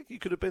talk there? You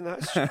could have been the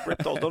host.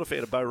 Reptile's not a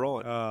fan of Bo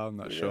Ryan. Oh, I'm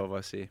not sure,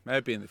 Vossy.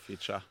 Maybe in the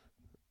future.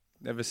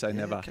 Never say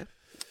never. Okay.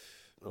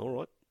 All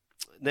right.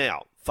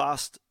 Now,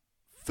 fast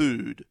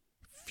food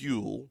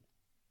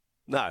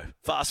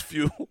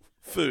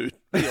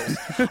meals.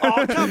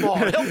 Oh, come on.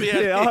 Help me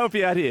out here. I'll help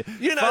you out here.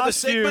 You know the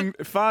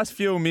segment. Fast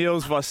fuel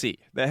meals, Vossy.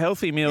 They're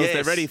healthy meals. Yes.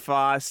 They're ready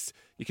fast.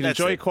 You can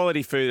enjoy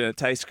quality food and it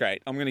tastes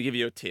great. I'm going to give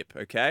you a tip,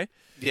 okay?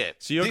 Yeah.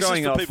 So you're this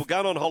going is for off people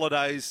going on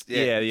holidays.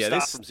 Yeah.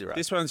 Start from zero.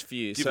 This one's for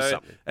you. Give us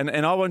something.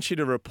 And I want you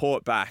to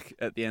report back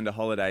at the end of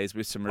holidays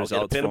with some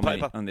results for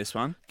me on this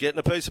one. Getting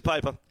a piece of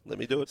paper. Let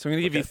me do it. So I'm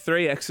going to give you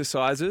 3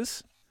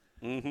 exercises.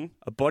 Mm-hmm.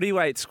 A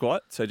bodyweight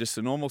squat, so just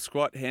a normal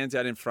squat, hands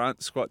out in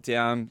front, squat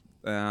down,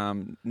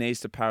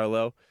 knees to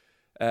parallel.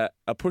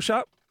 A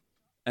push-up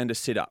and a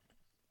sit-up.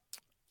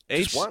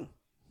 Just one?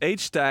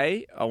 Each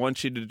day, I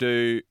want you to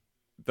do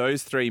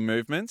those 3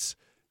 movements,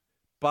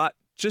 but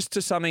just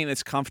to something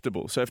that's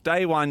comfortable. So if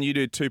day 1 you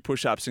do 2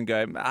 push-ups and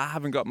go, I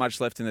haven't got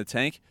much left in the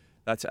tank,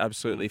 that's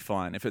absolutely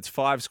fine. If it's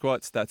 5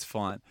 squats, that's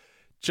fine.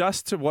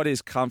 Just to what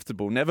is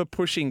comfortable, never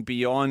pushing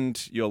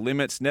beyond your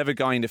limits, never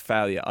going to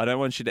failure. I don't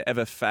want you to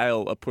ever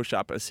fail a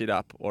push-up, a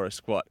sit-up, or a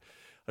squat.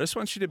 I just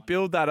want you to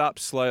build that up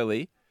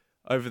slowly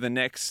over the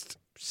next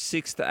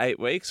 6 to 8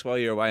 weeks while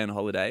you're away on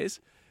holidays.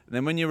 And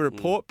then when you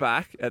report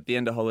back at the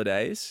end of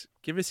holidays,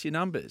 give us your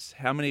numbers.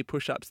 How many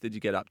push-ups did you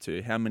get up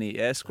to? How many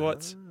air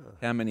squats?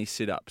 How many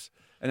sit-ups?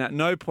 And at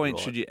no point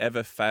should you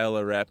ever fail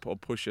a rep or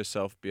push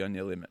yourself beyond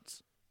your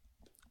limits.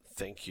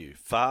 Thank you.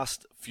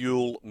 Fast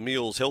fuel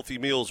meals, healthy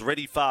meals,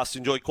 ready fast.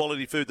 Enjoy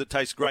quality food that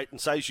tastes great and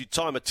saves you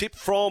time. A tip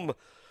from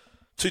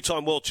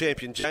 2-time world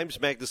champion James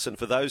Magnussen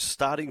for those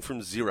starting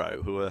from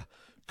zero who are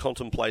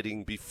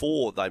contemplating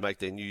before they make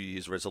their New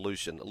Year's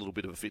resolution a little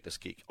bit of a fitness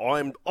kick.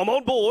 I'm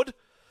on board.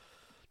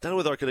 Don't know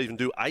whether I could even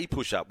do a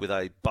push-up with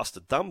a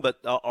busted thumb, but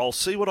I'll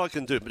see what I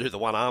can do. Do the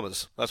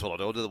one-armers. That's what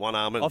I'll do the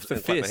one-arm and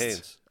clap my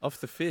hands. Off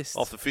the fist.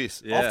 Off the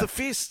fist. Yeah. Off the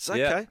fists. Okay.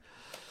 Yeah.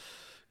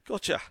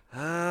 Gotcha.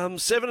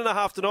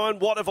 7.5 to 9.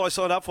 What have I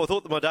signed up for? I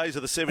thought that my days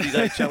of the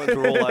 70-day challenge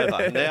were all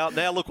over.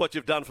 Now look what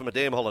you've done for my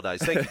damn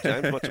holidays. Thank you,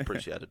 James. Much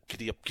appreciated.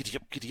 Giddy up, giddy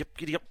up, giddy up,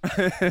 giddy up.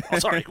 Oh,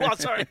 sorry.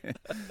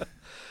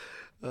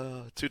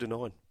 2 to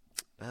 9.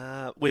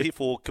 We're here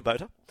for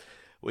Kubota.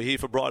 We're here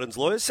for Bryden's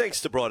Lawyers. Thanks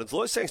to Bryden's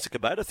Lawyers. Thanks to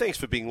Kubota. Thanks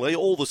for being Lee.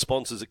 All the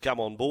sponsors that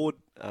come on board.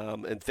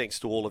 And thanks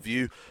to all of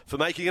you for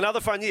making another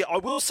fun year. I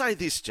will say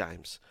this,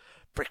 James.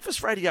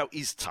 Breakfast radio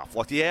is tough.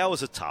 Like, the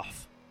hours are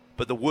tough.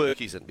 But the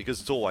work isn't,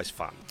 because it's always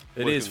fun.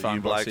 It is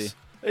fun, Vossy.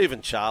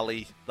 Even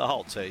Charlie, the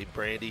whole team,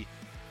 Brandy.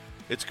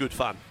 It's good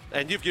fun.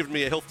 And you've given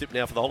me a health tip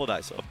now for the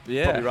holidays.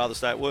 I'd probably rather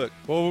stay at work.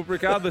 Well,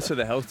 regardless of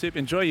the health tip,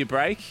 enjoy your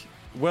break.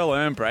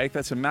 Well-earned break.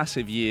 That's a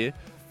massive year.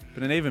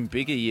 But an even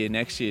bigger year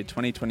next year,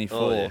 2024.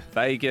 Oh, yeah.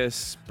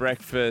 Vegas,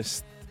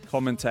 breakfast,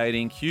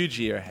 commentating. Huge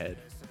year ahead.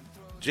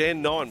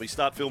 Jan 9, we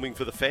start filming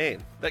for The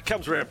Fan. That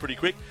comes around pretty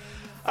quick.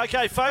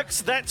 Okay,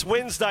 folks, that's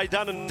Wednesday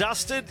done and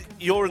dusted.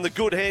 You're in the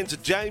good hands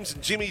of James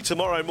and Jimmy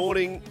tomorrow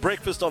morning.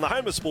 Breakfast on the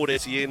home of Sport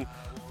SEN.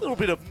 A little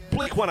bit of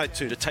Blink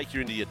 182 to take you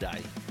into your day.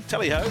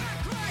 Tally-ho. Wait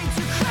for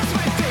the phone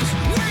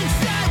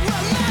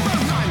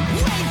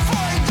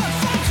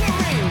to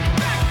ring.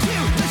 Back to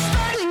the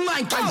starting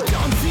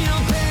line.